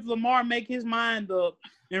run if Lamar make his mind up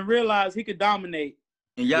and realize he could dominate.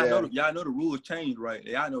 And y'all know the rules changed, right?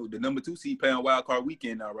 Y'all know the number 2 seed playing wild card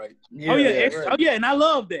weekend now, right? Yeah, and I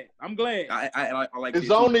love that. I'm glad. I like.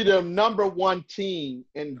 It's only the number 1 team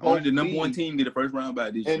in both. Only the number 1 team did the first round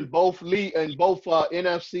bye this year. In both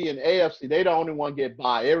NFC and AFC, they the only one get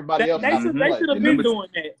by. Everybody else. They should have been doing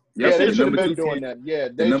that. Yeah, they should have been doing that. Yeah,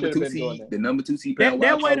 they should have been doing that. The number 2 seed playing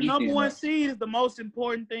that way, the number 1 seed is the most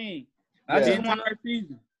important thing. I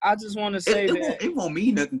just want to say that it won't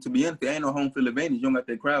mean nothing, to be honest. There ain't no home field advantage. You don't got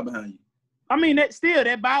that crowd behind you. I mean,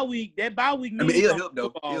 that bye week. It'll help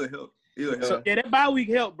though. It'll help. So, that bye week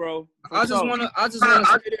help, bro. I just want to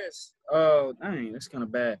say this. Dang, that's kind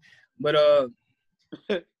of bad. But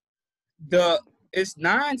it's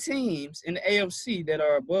 9 teams in the AFC that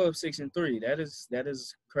are above 6-3. That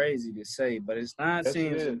is crazy to say, but it's 9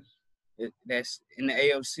 teams. That's in the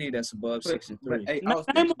AFC that's above 6-3. Hey,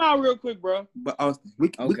 name them out real quick, bro. But we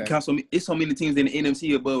can count it's so many teams in the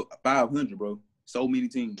NFC above 500, bro. So many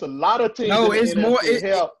teams. It's a lot of teams. No, it's more.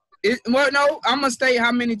 No, I'm gonna state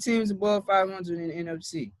how many teams above 500 in the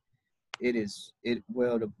NFC.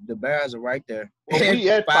 Well, the Bears are right there. Well, we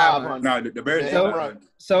at 500. No, the Bears are 500.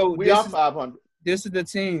 So we are 500. This is the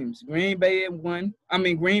teams. Green Bay is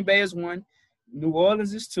 1. New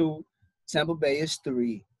Orleans is 2. Tampa Bay is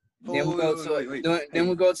 3. Then we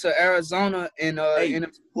go to Arizona and in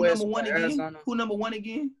the West. Who number 1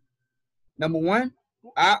 again? Number 1?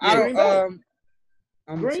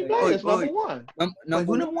 Green Bay is number 1. Who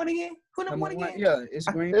number 1 again? Who number 1 again? Yeah, it's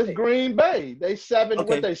Green Bay. It's Green Bay. They 7. Okay.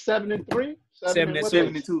 What they 7-3?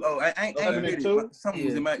 7-2. Oh, I ain't 7-2. Something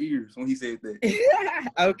was in my ears when he said that.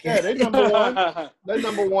 Okay. Yeah, they number 1. They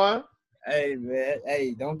number 1. Hey man,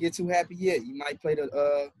 don't get too happy yet. You might play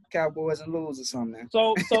the Cowboys and lose or something.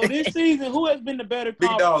 So this season, who has been the better?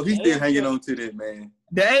 Big Dog, he's still hanging on to that, man.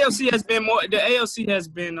 The AFC has been more. The AFC has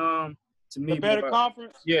been to me the better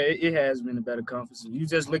conference. Yeah, it has been a better conference. You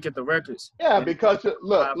just look at the records. Yeah, because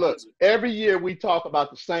look. Every year we talk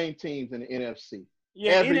about the same teams in the NFC.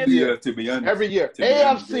 Yeah, every year. To be honest. Every year,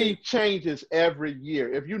 AFC changes every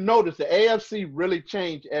year. If you notice, the AFC really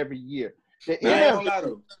changed every year. The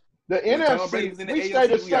NFC, we say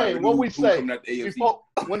the same. What we say before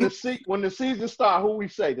when the season starts, who we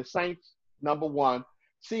say? The Saints, number 1,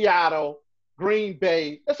 Seattle, Green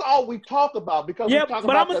Bay. That's all we talk about because we talk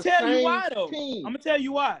about the same team. I'm gonna tell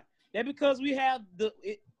you why. That because we have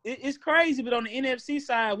it's crazy, but on the NFC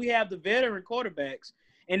side, we have the veteran quarterbacks,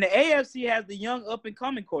 and the AFC has the young up and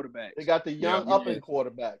coming quarterbacks. They got the young up and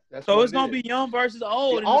quarterbacks. So it's gonna be young versus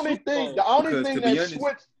old. The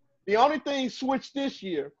only thing switched this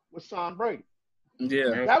year was Tom Brady.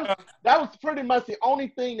 Yeah. That was pretty much the only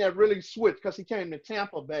thing that really switched because he came to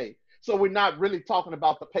Tampa Bay. So we're not really talking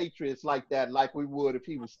about the Patriots like that, like we would if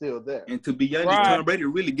he was still there. And to be honest, Tom Brady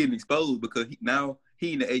really getting exposed because he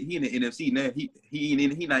in the NFC now. He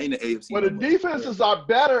not in the AFC. Well, the defenses are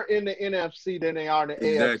better in the NFC than they are in the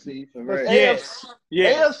AFC. Right.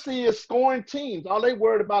 AFC is scoring teams. All they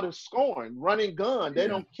worried about is scoring, running gun. They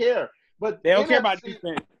don't care. But they don't care about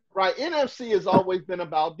defense. Right, NFC has always been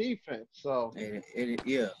about defense. So yeah,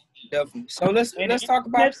 definitely. So let's talk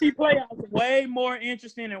about NFC playoffs. Are way more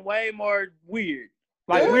interesting and way more weird.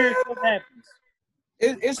 Weird stuff happens.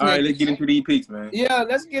 It's all right. Let's get into these picks, man. Yeah,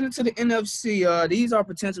 let's get into the NFC. These are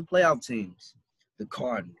potential playoff teams. The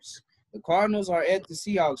Cardinals. The Cardinals are at the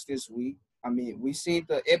Seahawks this week. I mean, we seen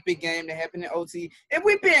the epic game that happened in OT. If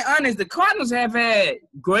we're being honest, the Cardinals have had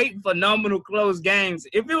great, phenomenal, close games.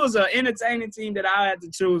 If it was an entertaining team that I had to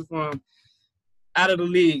choose from out of the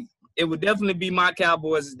league, it would definitely be my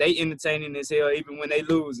Cowboys. They entertaining as hell even when they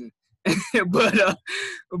losing. but them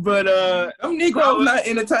Negroes not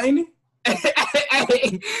entertaining. I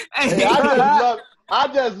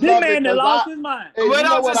just love it. That lost his mind. But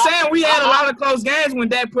I'm just saying, we had a lot of close games when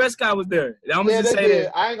Dak Prescott was there. I'm they just did.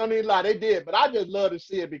 I ain't gonna need a lie, they did. But I just love to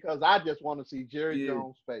see it because I just want to see Jerry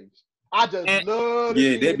Jones' face. I just love to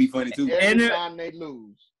see that'd be funny too. Every time they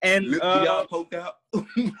lose. And y'all poked out.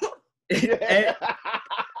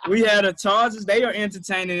 We had the Chargers. They are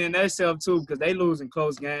entertaining in themselves too because they lose in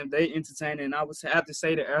close games. They entertaining. And I would have to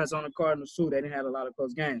say the Arizona Cardinals too. They didn't have a lot of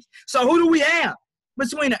close games. So who do we have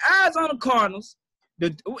between the Arizona Cardinals?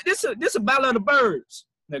 This is a battle of the birds.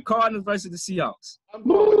 The Cardinals versus the Seahawks. I'm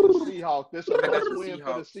going with the Seahawks. This is a must win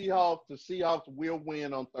for the Seahawks. The Seahawks will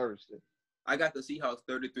win on Thursday. I got the Seahawks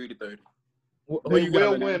 33-30. They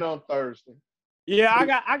will win on Thursday. Yeah, I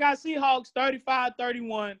got Seahawks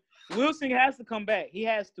 35-31. Wilson has to come back. He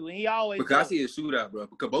has to, and he always because I see a shootout, bro.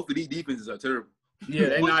 Because both of these defenses are terrible. Yeah,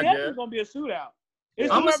 they're not good. It's gonna be a shootout.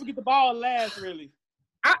 It's whoever get the ball last, really.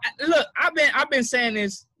 Look, I've been saying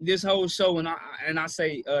this whole show, and I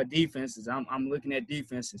say defenses. I'm looking at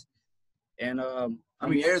defenses, and I'm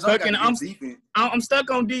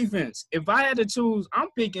stuck on defense. If I had to choose, I'm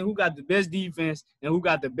picking who got the best defense and who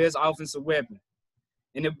got the best offensive weapon.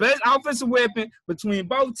 And the best offensive weapon between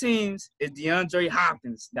both teams is DeAndre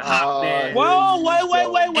Hopkins, the Hop Man. Whoa,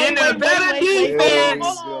 wait. And the better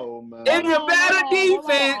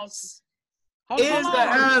defense is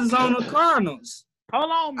the Arizona Cardinals.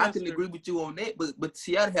 Hold on, I can agree with you on that, but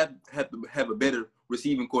Seattle have a better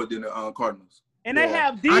receiving core than the Cardinals. And they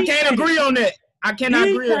have DK. I can't agree on that. I cannot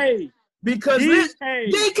agree. Because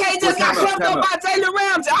DK just got swept up by Jalen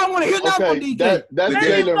Ramsey. I don't want to hear nothing from DK. That's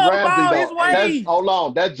Jalen Ramsey. Hold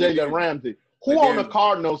on. That's Jalen Ramsey. Who on the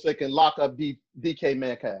Cardinals that can lock up DK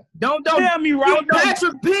Metcalf? Don't tell me right.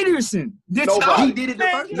 Patrick Peterson. Nobody. He did it the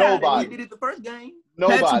first game. Nobody. He did it the first game.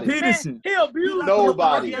 Nobody. Patrick Peterson. He abused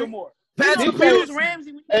Nobody. Patrick Peterson.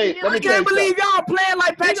 Ramsey. Hey, let me I can't believe y'all playing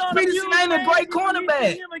like Patrick Peterson ain't a great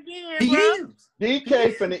cornerback. He is.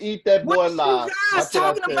 DK finna eat that boy alive. What you guys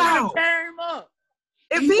talking about? Tear him up.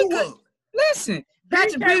 If he could listen,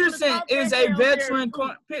 Patrick Peterson is a veteran.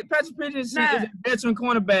 Patrick Peterson is a veteran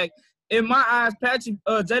cornerback. In my eyes,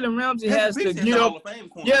 Jalen Ramsey has to get up.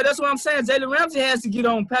 Yeah, that's what I'm saying. Jalen Ramsey has to get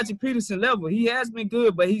on Patrick Peterson level. He has been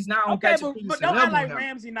good, but he's not on Patrick Peterson level. But don't act like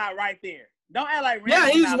Ramsey not right there. Don't act like Ramsey. Yeah,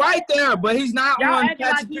 he's right there, but he's not on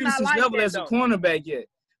Patrick Peterson's level as a cornerback yet.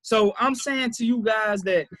 So I'm saying to you guys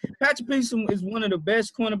that Patrick Peterson is one of the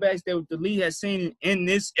best cornerbacks that the league has seen in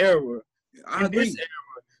this era. I agree.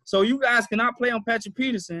 So you guys cannot play on Patrick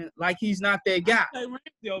Peterson like he's not that guy.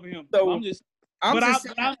 Ramsey over him. So I'm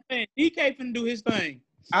saying DK finna do his thing.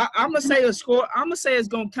 I'm gonna say a score. I'm gonna say it's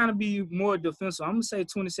gonna kind of be more defensive. I'm gonna say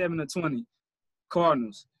 27-20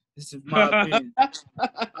 Cardinals. This is my opinion.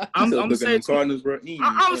 I'm gonna say Cardinals, bro.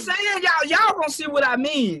 I'm saying y'all gonna see what I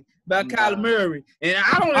mean by Kyler Murray, and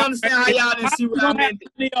I don't understand how y'all didn't see what I meant.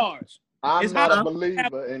 I'm not a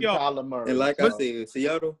believer in Kyler Murray. And like I said,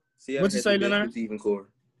 Seattle what you say, Leonard? Receiving core.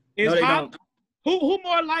 No, they don't. Who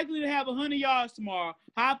more likely to have 100 yards tomorrow?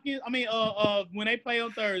 Hopkins. When they play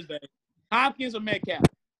on Thursday, Hopkins or Metcalf?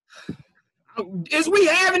 Is we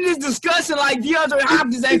having this discussion like DeAndre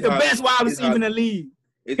Hopkins ain't the best wide receiver in the league?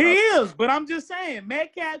 He is, but I'm just saying,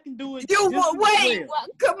 Metcalf can do it. Wait,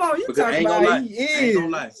 come on, you talking about he is.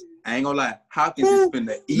 I ain't gonna lie. Hopkins is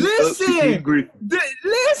finna eat up to Griffin.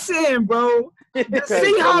 Listen, bro. The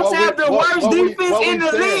Seahawks have the worst defense in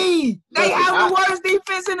the league. They have the worst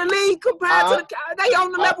defense in the league compared to the Cowboys. They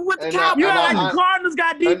on the level with the Cowboys. You know, like the Cardinals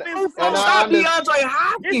got defense. Stop DeAndre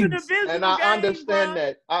Hopkins. And I understand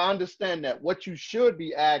that. I understand that. What you should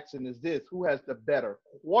be asking is this: who has the better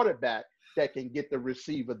quarterback that can get the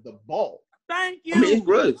receiver the ball? Thank you. I mean, it's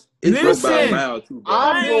Russ. It's Russ by a mile too, bro.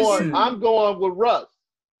 I'm going with Russ.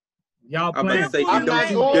 Y'all playing? I'm not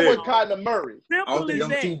going with Kyler Murray. I don't think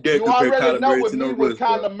I'm too dare you already Kyler know Murray with me with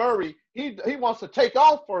Kyler Murray. He wants to take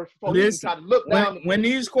off first before he can try to look down. When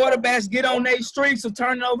these quarterbacks get on their streaks of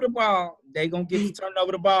turning over the ball, they gonna get to turning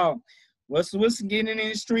over the ball. Russell Wilson getting in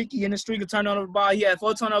his streak. He in the streak of turning over the ball. He had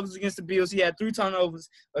 4 turnovers against the Bills. He had 3 turnovers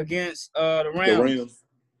against the Rams.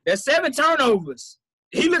 That's 7 turnovers.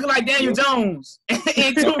 He looking like Daniel Jones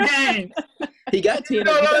in 2 games. He got 10. You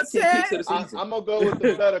know what I'm saying? I'm gonna go with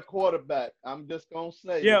the better quarterback. I'm just gonna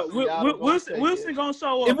say. Yeah, Wilson gonna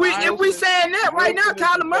show up. If we saying that right now,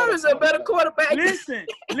 Kyler Murray is a better quarterback. Listen.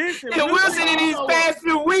 And Wilson in these past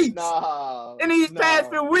few weeks. Past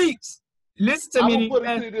few weeks. Listen to me. I'm gonna put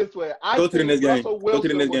it to you this way. Go to the next game. Go to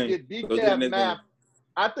the next game.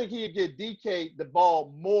 I think he'd get DK the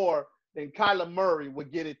ball more than Kyler Murray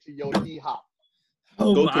would get it to your D-Hop.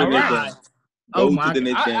 Go to the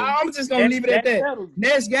next game. I'm just gonna leave it at that.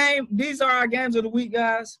 Next game. These are our games of the week,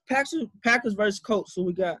 guys. Packers versus Colts. So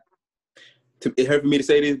we got. It hurt for me to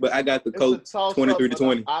say this, but I got the Colts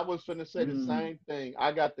 23-20. I was finna say the same thing.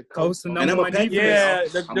 I got the Colts. And I'm a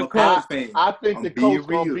Colts fan. I think the Colts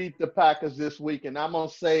gonna beat the Packers this week, and I'm gonna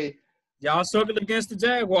say y'all struggled against the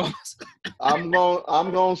Jaguars. I'm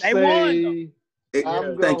gonna say.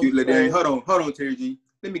 Thank you, Ladarian. Hold on, Terry G.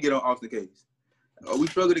 Let me get on Austin Case. We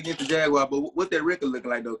struggled against the Jaguars, but what that record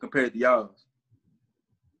looking like though compared to y'all's?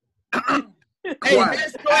 Hey,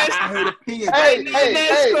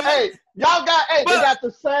 y'all got they got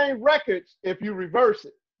the same records if you reverse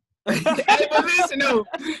it. Hey, but listen though.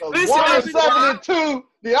 One is 7-2,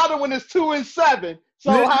 the other one is 2-7.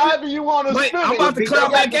 So however you want to spin it. I'm about to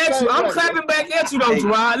clap back at you. I'm clapping back at you though,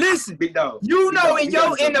 Gerard. Listen, big dog. You know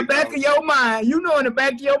in the back of your mind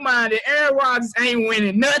that Aaron Rodgers ain't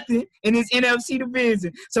winning nothing in his NFC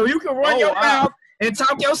division. So you can run your mouth and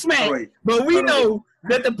talk your smack. But we know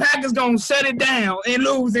that the Packers gonna shut it down and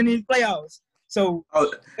lose in these playoffs. So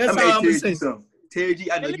that's all I'm gonna say. Terry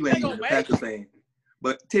G, I know you ain't even a Packers fan,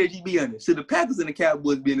 but Terry G, be honest. Should the Packers and the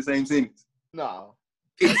Cowboys be in the same sentence? No.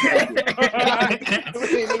 Exactly.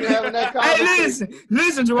 Hey,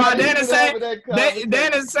 listen, Gerard. They're in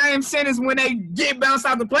the same sentence when they get bounced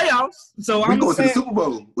out the playoffs. So I'm going to the Super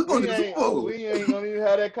Bowl. We're going to the Super Bowl. We ain't gonna even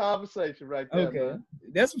have that conversation right there. Okay, man.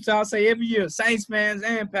 That's what y'all say every year. Saints fans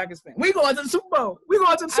and Packers fans. We going to the Super Bowl. We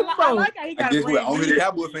going to the Super Bowl. I guess what? Only the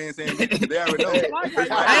Cowboy fans saying they already know.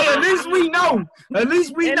 Hey, at least we know. At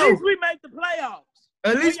least we know. At least we make the playoffs.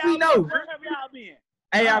 At least we know. Where have y'all been?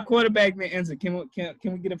 Hey, our quarterback been injured. Can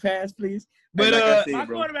we get a pass, please? But like I said, my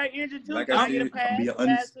quarterback injured too. Like I said, be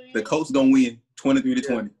honest, the Colts gonna win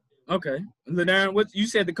 23-20. Okay, Ladarian, what you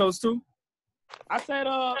said? The Colts too? I said,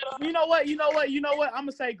 you know what? I'm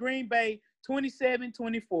gonna say Green Bay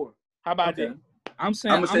 27-24. How about that? I'm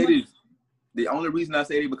gonna say this. The only reason I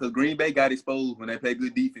say that because Green Bay got exposed when they play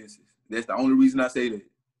good defenses. That's the only reason I say that.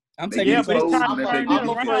 I'm taking but it's time to turn it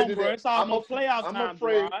around, bro. It's almost playoff time,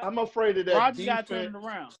 I'm afraid of that Rodgers got to turn it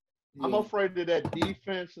around. I'm afraid of that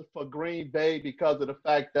defense for Green Bay because of the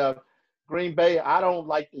fact that Green Bay, I don't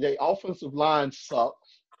like their offensive line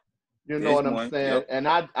sucks. You know what I'm saying? Yep. And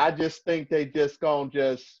I just think they just gonna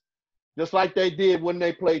just like they did when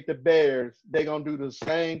they played the Bears, they're gonna do the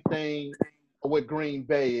same thing with Green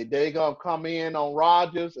Bay. They're gonna come in on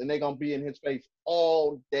Rodgers and they're gonna be in his face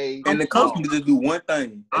all day. And the coach can just do one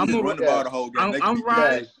thing. I'm gonna run the ball the whole game. I'm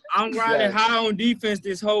riding high on defense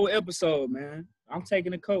this whole episode, man. I'm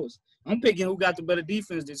taking the Colts. I'm picking who got the better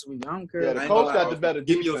defense this week. I don't care. Yeah, the Colts got the better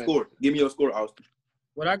defense. Give me your score, Austin.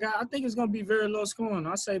 What I got, I think it's gonna be very low scoring.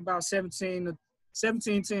 I say about 17-10.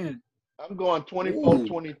 I'm going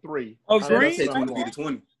 24-23. Oh, Green? I said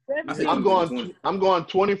 20-20. I'm going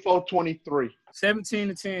 24-23.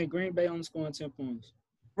 17-10. Green Bay only scoring 10 points.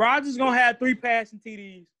 Rodgers gonna have 3 passing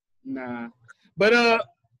TDs. Nah, but hey,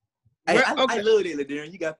 I love that,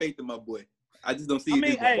 Ladarian. You got faith in my boy. I just don't see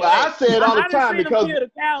it. Well, I say it all the time because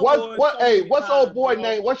what's old boy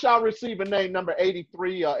name? What's y'all receiver name? Number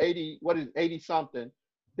 83 or 80? What is 80 something?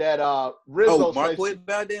 That Rizzo. Oh, Marquez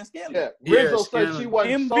Valdes-Scantling. Yeah, Rizzo said she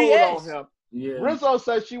wasn't sold on him. Yeah. Rizzo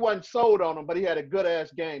said she wasn't sold on him, but he had a good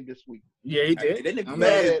ass game this week. Yeah, he did. They look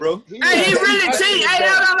mad, bro. He really cheated. Hey,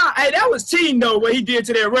 no. Hey, that was cheating though. What he did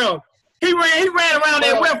to that ref. He ran around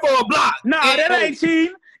that ref for a block. Nah, that ain't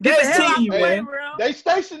cheating. That's cheating, man. They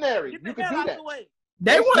stationary. You can do that.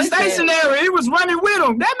 They weren't stationary. He was running with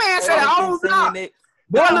him. That man said, "Oh no."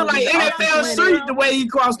 Boy, look like NFL Street the way he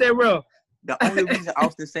crossed that ref. The only reason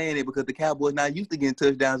Austin's saying it because the Cowboys not used to getting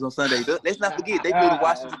touchdowns on Sunday. Let's not forget they go to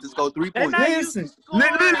Washington to score 3 points. Listen,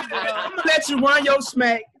 I'm gonna let you run your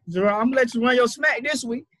smack, Gerard. I'm gonna let you run your smack this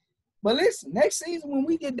week. But listen, next season when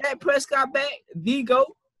we get Dak Prescott back,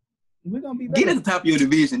 D-Go, we're gonna be better. Get at the top of your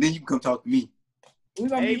division, then you can come talk to me. We're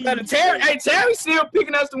gonna be better. Terry's still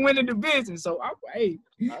picking us to win the division. So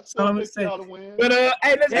that's all I'm gonna say. But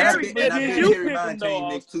hey, let's Terry mind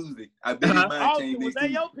change next Tuesday. I bet his mind change next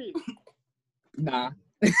Tuesday. Your pick? Nah.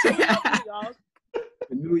 The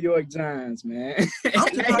New York Giants, man. I'm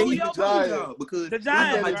surprised he told y'all because the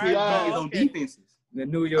Giants is on defenses. The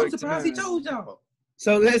New York Giants. I'm surprised he told y'all.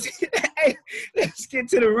 So let's get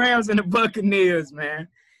to the Rams and the Buccaneers, man.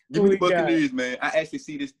 Give me the Buccaneers, man. I actually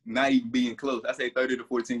see this not even being close. I say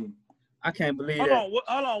 30-14. I can't believe that. Hold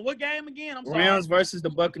on. What game again? I'm sorry. Rams versus the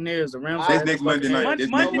Buccaneers. The Rams. That's next Monday night.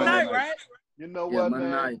 Monday night, right? You know what,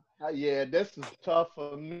 man? Yeah, this is tough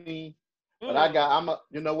for me. But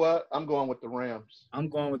you know what? I'm going with the Rams. I'm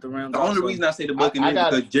going with the Rams. The only reason I say the Buccaneers is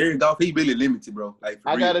because Jared Goff, he really limited, bro. Like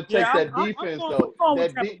I got to take that defense, though.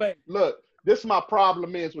 Look, this is my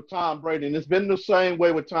problem is with Tom Brady, and it's been the same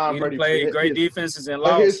way with Tom Brady. He played great defenses and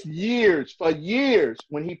lost. For years,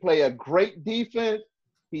 when he played a great defense,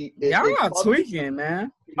 y'all are tweaking,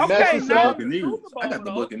 man. Okay, now I got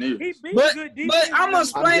the Buccaneers. But I'm gonna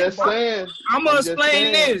explain. I'm gonna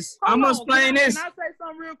explain this. Can I say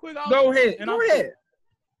something real quick? Go ahead.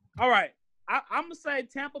 All right. I'm gonna say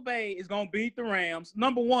Tampa Bay is gonna beat the Rams.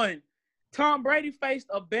 Number one, Tom Brady faced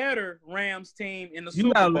a better Rams team in the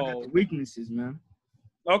Super Bowl. Look at the weaknesses, man.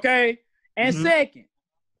 Okay, and second,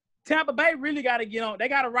 Tampa Bay really got to get on. They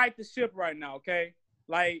got to right the ship right now. Okay,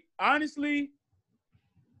 like honestly.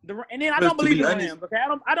 And then I don't believe in Rams. Okay, I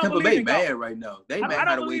don't believe in Goff. Bad right now. They I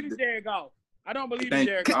don't believe in Jared Goff. I don't believe in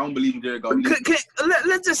Jared Goff. I don't believe in Jared Goff.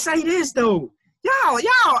 Let's just say this though, y'all.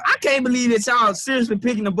 I can't believe that y'all seriously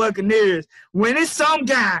picking the Buccaneers when it's some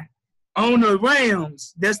guy on the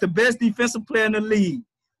Rams that's the best defensive player in the league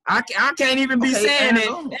I can't even be saying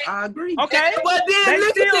it. I agree. Okay, but then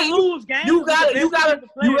look at this. Lose games. You gotta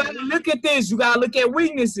look at this. You gotta look at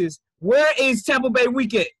weaknesses. Where is Tampa Bay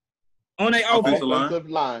weak at on their offensive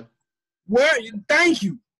line? Where? Thank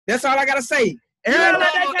you. That's all I gotta say. Aaron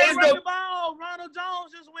Donald is the ball. Ronald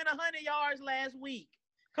Jones just went 100 yards last week.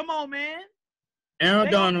 Come on, man.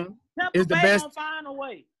 Aaron Donald is the best. Find a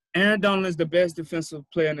way. Aaron Donald is the best defensive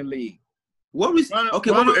player in the league. What was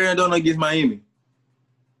Aaron Donald against Miami?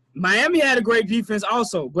 Miami had a great defense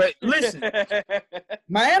also, but listen,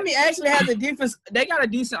 Miami actually has a defense. They got a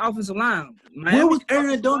decent offensive line. Where was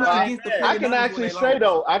Aaron Donald against the I can actually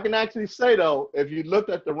say though, if you looked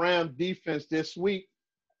at the Rams defense this week,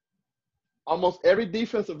 almost every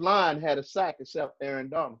defensive line had a sack except Aaron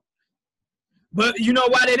Donald. But you know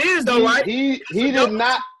what it is though, right? He did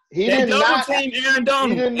not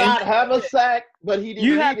have a sack, but he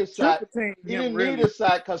didn't need a sack. He didn't need a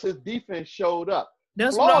sack because his defense showed up.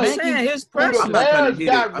 That's what I'm saying. His pressure. The Bears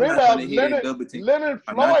got rid of Leonard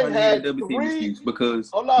Floyd had three. Because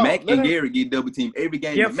Mac and Gary get double team every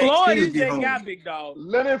game. Yeah, Floyd is that guy, big dog.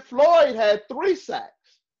 Leonard Floyd had 3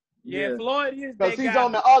 sacks. Yeah, Floyd is because he's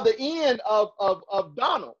on the other end of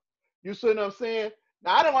Donald. You see what I'm saying?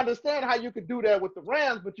 Now, I don't understand how you could do that with the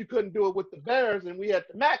Rams, but you couldn't do it with the Bears, and we had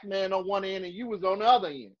the Mac man on one end, and you was on the other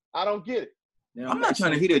end. I don't get it. Yeah, I'm not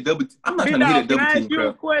trying to hit a double. I'm not trying to hit a double team. Can I ask you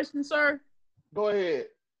a question, sir? Go ahead.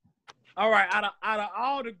 All right. Out of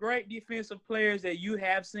all the great defensive players that you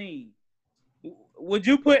have seen, would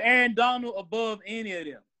you put Aaron Donald above any of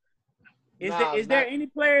them? Is there any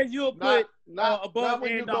players you'll put above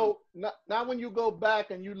Aaron Donald? Not when you go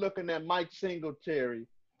back and you're looking at Mike Singletary.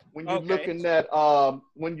 When you're looking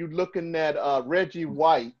at Reggie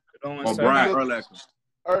White or Brian Urlacher.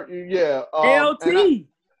 LT.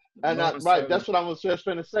 Right, that's what I was just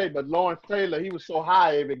going to say. But Lawrence Taylor, he was so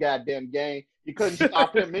high every goddamn game, you couldn't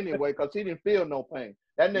stop him anyway because he didn't feel no pain.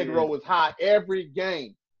 That nigga was high every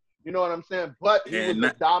game. You know what I'm saying? But he was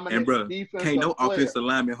a dominant defensive player. Can't no offensive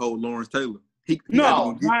lineman hold Lawrence Taylor. He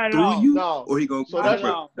no, get through you, or he gonna. So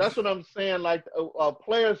that's what I'm saying. Like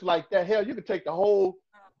players like that, hell, you could take the whole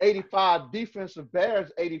 85 defensive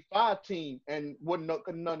Bears 85 team and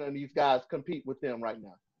none of these guys compete with them right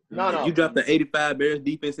now. No. You drop the 85 Bears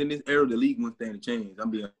defense in this era, the league won't stand a chance.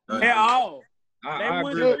 I'm being honest. At all.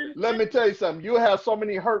 Let me tell you something. You have so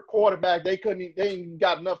many hurt quarterbacks. They ain't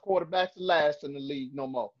got enough quarterbacks to last in the league no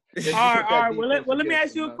more. All right. Well, let me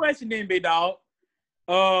ask you a question then, big dog.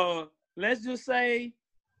 Let's just say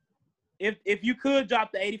if you could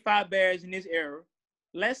drop the 85 Bears in this era,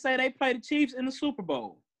 let's say they play the Chiefs in the Super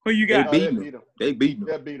Bowl. Who you got? They beat them. They beat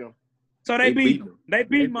them. So they beat them. They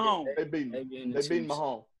beat Mahomes. They beat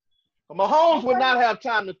Mahomes. Mahomes would not have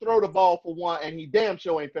time to throw the ball for one, and he damn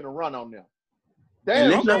sure ain't finna run on them.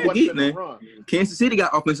 Damn sure wasn't finna run. Kansas City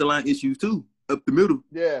got offensive line issues too, up the middle.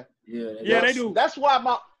 Yeah, they do. That's why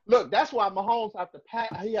Mahomes have to pass.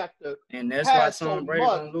 He have to, and that's why Tom Brady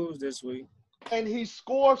gonna lose this week. And he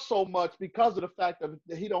scores so much because of the fact that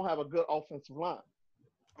he don't have a good offensive line.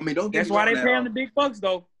 I mean, don't get That's why they pay him the big bucks,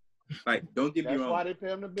 though. Like, don't get me wrong. That's why they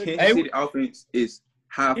pay him the big bucks. Kansas City offense is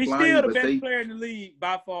high flying. He's still the best player in the league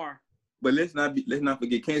by far. But let's not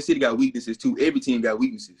forget, Kansas City got weaknesses too. Every team got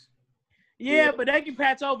weaknesses. Yeah, but they can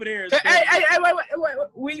patch over there.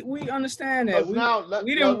 Wait. We understand that.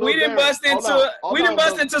 We didn't bust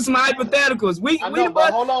into some hypotheticals.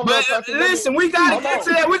 Listen, we got to get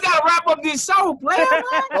to that. We got to wrap up this show, player.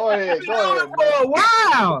 Go ahead. For a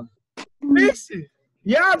while. Listen,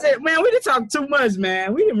 y'all, man, we didn't talk too much,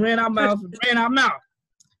 man. We didn't ran our mouth.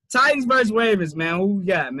 Titans versus Ravens, man. Who we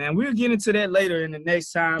got, man? We'll get into that later in the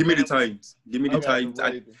next time. Give me the Titans.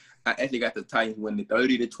 I actually got the Titans winning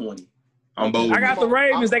 30-20. I got the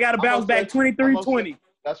Ravens. They got to bounce back 23-20.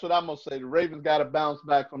 That's what I'm going to say. The Ravens got to bounce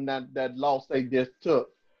back from that loss they just took.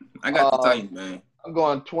 I got the Titans, man. I'm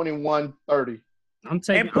going 21-30. And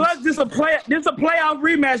plus, this is a playoff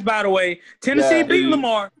rematch, by the way. Tennessee beat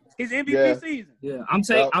Lamar. His MVP season. Yeah, I'm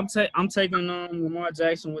taking Lamar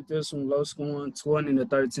Jackson with this one, low scoring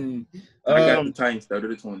 20-13. I got the Titans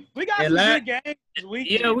 30-20. We got some good games this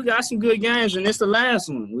week. Yeah, we got some good games, and it's the last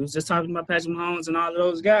one. We was just talking about Patrick Mahomes and all of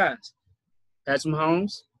those guys. Patrick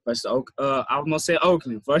Mahomes versus I was gonna say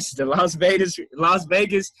Oakland versus the Las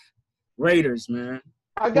Vegas Raiders, man.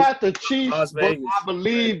 I got the Chiefs, but I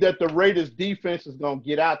believe that the Raiders defense is gonna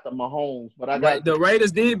get out the Mahomes. But the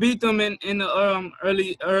Raiders did beat them in the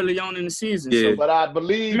early on in the season. Yeah. So, but I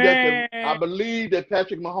believe that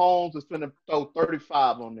Patrick Mahomes is gonna throw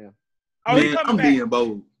 35 on them. Man, I'm being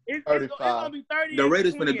bold. It's gonna be 30. The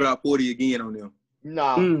Raiders gonna drop 40 again on them.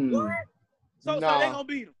 Nah. What? So they gonna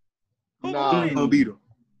beat them. Who gonna beat them?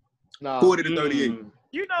 40-38.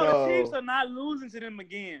 You know the Chiefs are not losing to them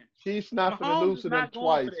again. Chiefs not going to lose to them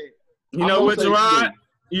twice. You know what, Gerard?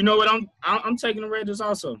 You know what? I'm taking the Raiders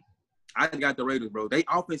also. I got the Raiders, bro. They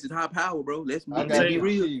offense is high power, bro. Let's be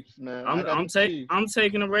real, Chiefs, man. I'm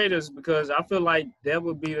taking the Raiders because I feel like that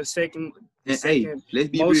would be the second. Let's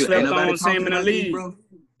be most real. Ain't nobody talking about this, bro.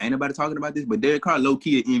 Ain't nobody talking about this, but Derek Carr low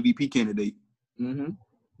key an MVP candidate. Mm-hmm.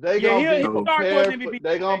 They're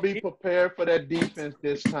gonna be prepared for that defense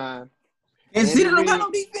this time. And Zito don't got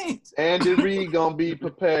no defense. Andy Reid gonna be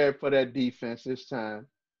prepared for that defense this time.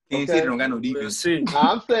 Kansas City don't got no defense.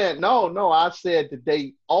 I'm saying no. I said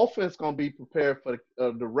the offense gonna be prepared for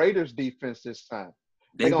the Raiders defense this time.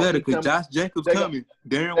 They better because Josh Jacobs coming.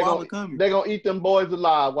 Darren Waller coming. They're gonna eat them boys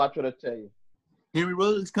alive. Watch what I tell you. Henry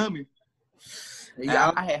Ruggs coming.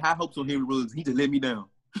 Yeah, I had high hopes on Henry Ruggs. He just let me down.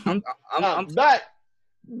 I'm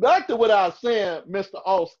back to what I was saying, Mr.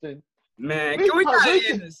 Austin. Man, we gotta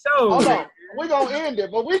end the show. Hold on. We're gonna end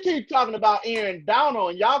it, but we keep talking about Aaron Donald,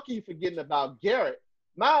 and y'all keep forgetting about Garrett.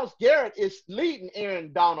 Myles Garrett is leading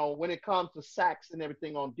Aaron Donald when it comes to sacks and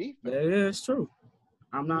everything on defense. That is true.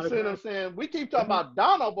 I'm not. You see what I'm saying? We keep talking about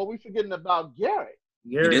Donald, but we're forgetting about Garrett.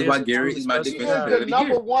 That's why Garrett is my defensive player. The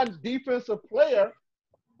number one defensive player.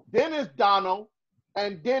 Then it's Donald,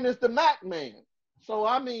 and then it's the Mac man. So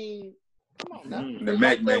I mean, come on now. The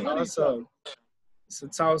Mac man. It's a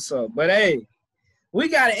toss-up. But hey, we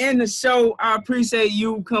gotta end the show. I appreciate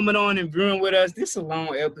you coming on and viewing with us. This is a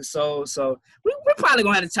long episode, so we're probably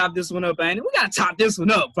gonna have to top this one up, ain't it? We gotta top this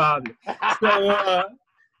one up, probably.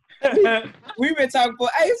 So we've been talking for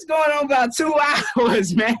it's going on about 2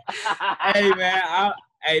 hours, man. Hey man,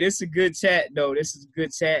 this is a good chat though. This is a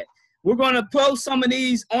good chat. We're gonna post some of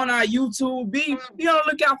these on our YouTube. Be on the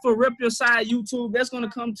lookout for Rip Your Side YouTube. That's gonna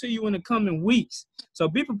come to you in the coming weeks. So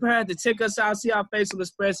be prepared to check us out, see our facial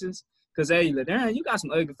expressions. Cause hey, Darren, you got some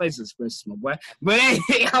ugly facial expressions, my boy. But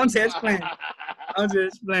hey, I'm just playing.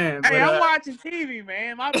 Hey, I'm watching TV,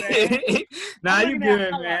 man. My bad. Nah, you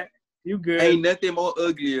good, man. You good. Ain't nothing more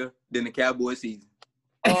uglier than the Cowboy season.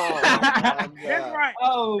 Oh, my God. That's right.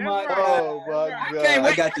 Oh, my God. Oh, my God.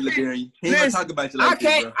 I got you, Ladarian. He ain't gonna talk about you like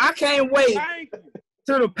this, bro. I can't wait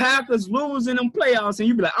till the Packers lose in them playoffs, and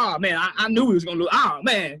you be like, oh, man, I knew we was going to lose. Oh,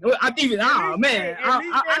 man. I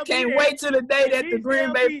can't wait till the day that the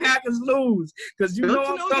Green Bay Packers lose, because you know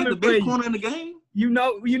I'm coming for you. In the game? You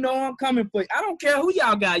know I'm coming for you. I don't care who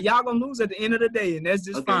y'all got. Y'all going to lose at the end of the day, and that's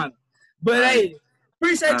just fine. But, hey,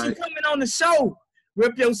 appreciate you coming on the show.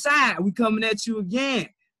 Rip Your Side. We coming at you again.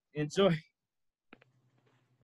 Enjoy.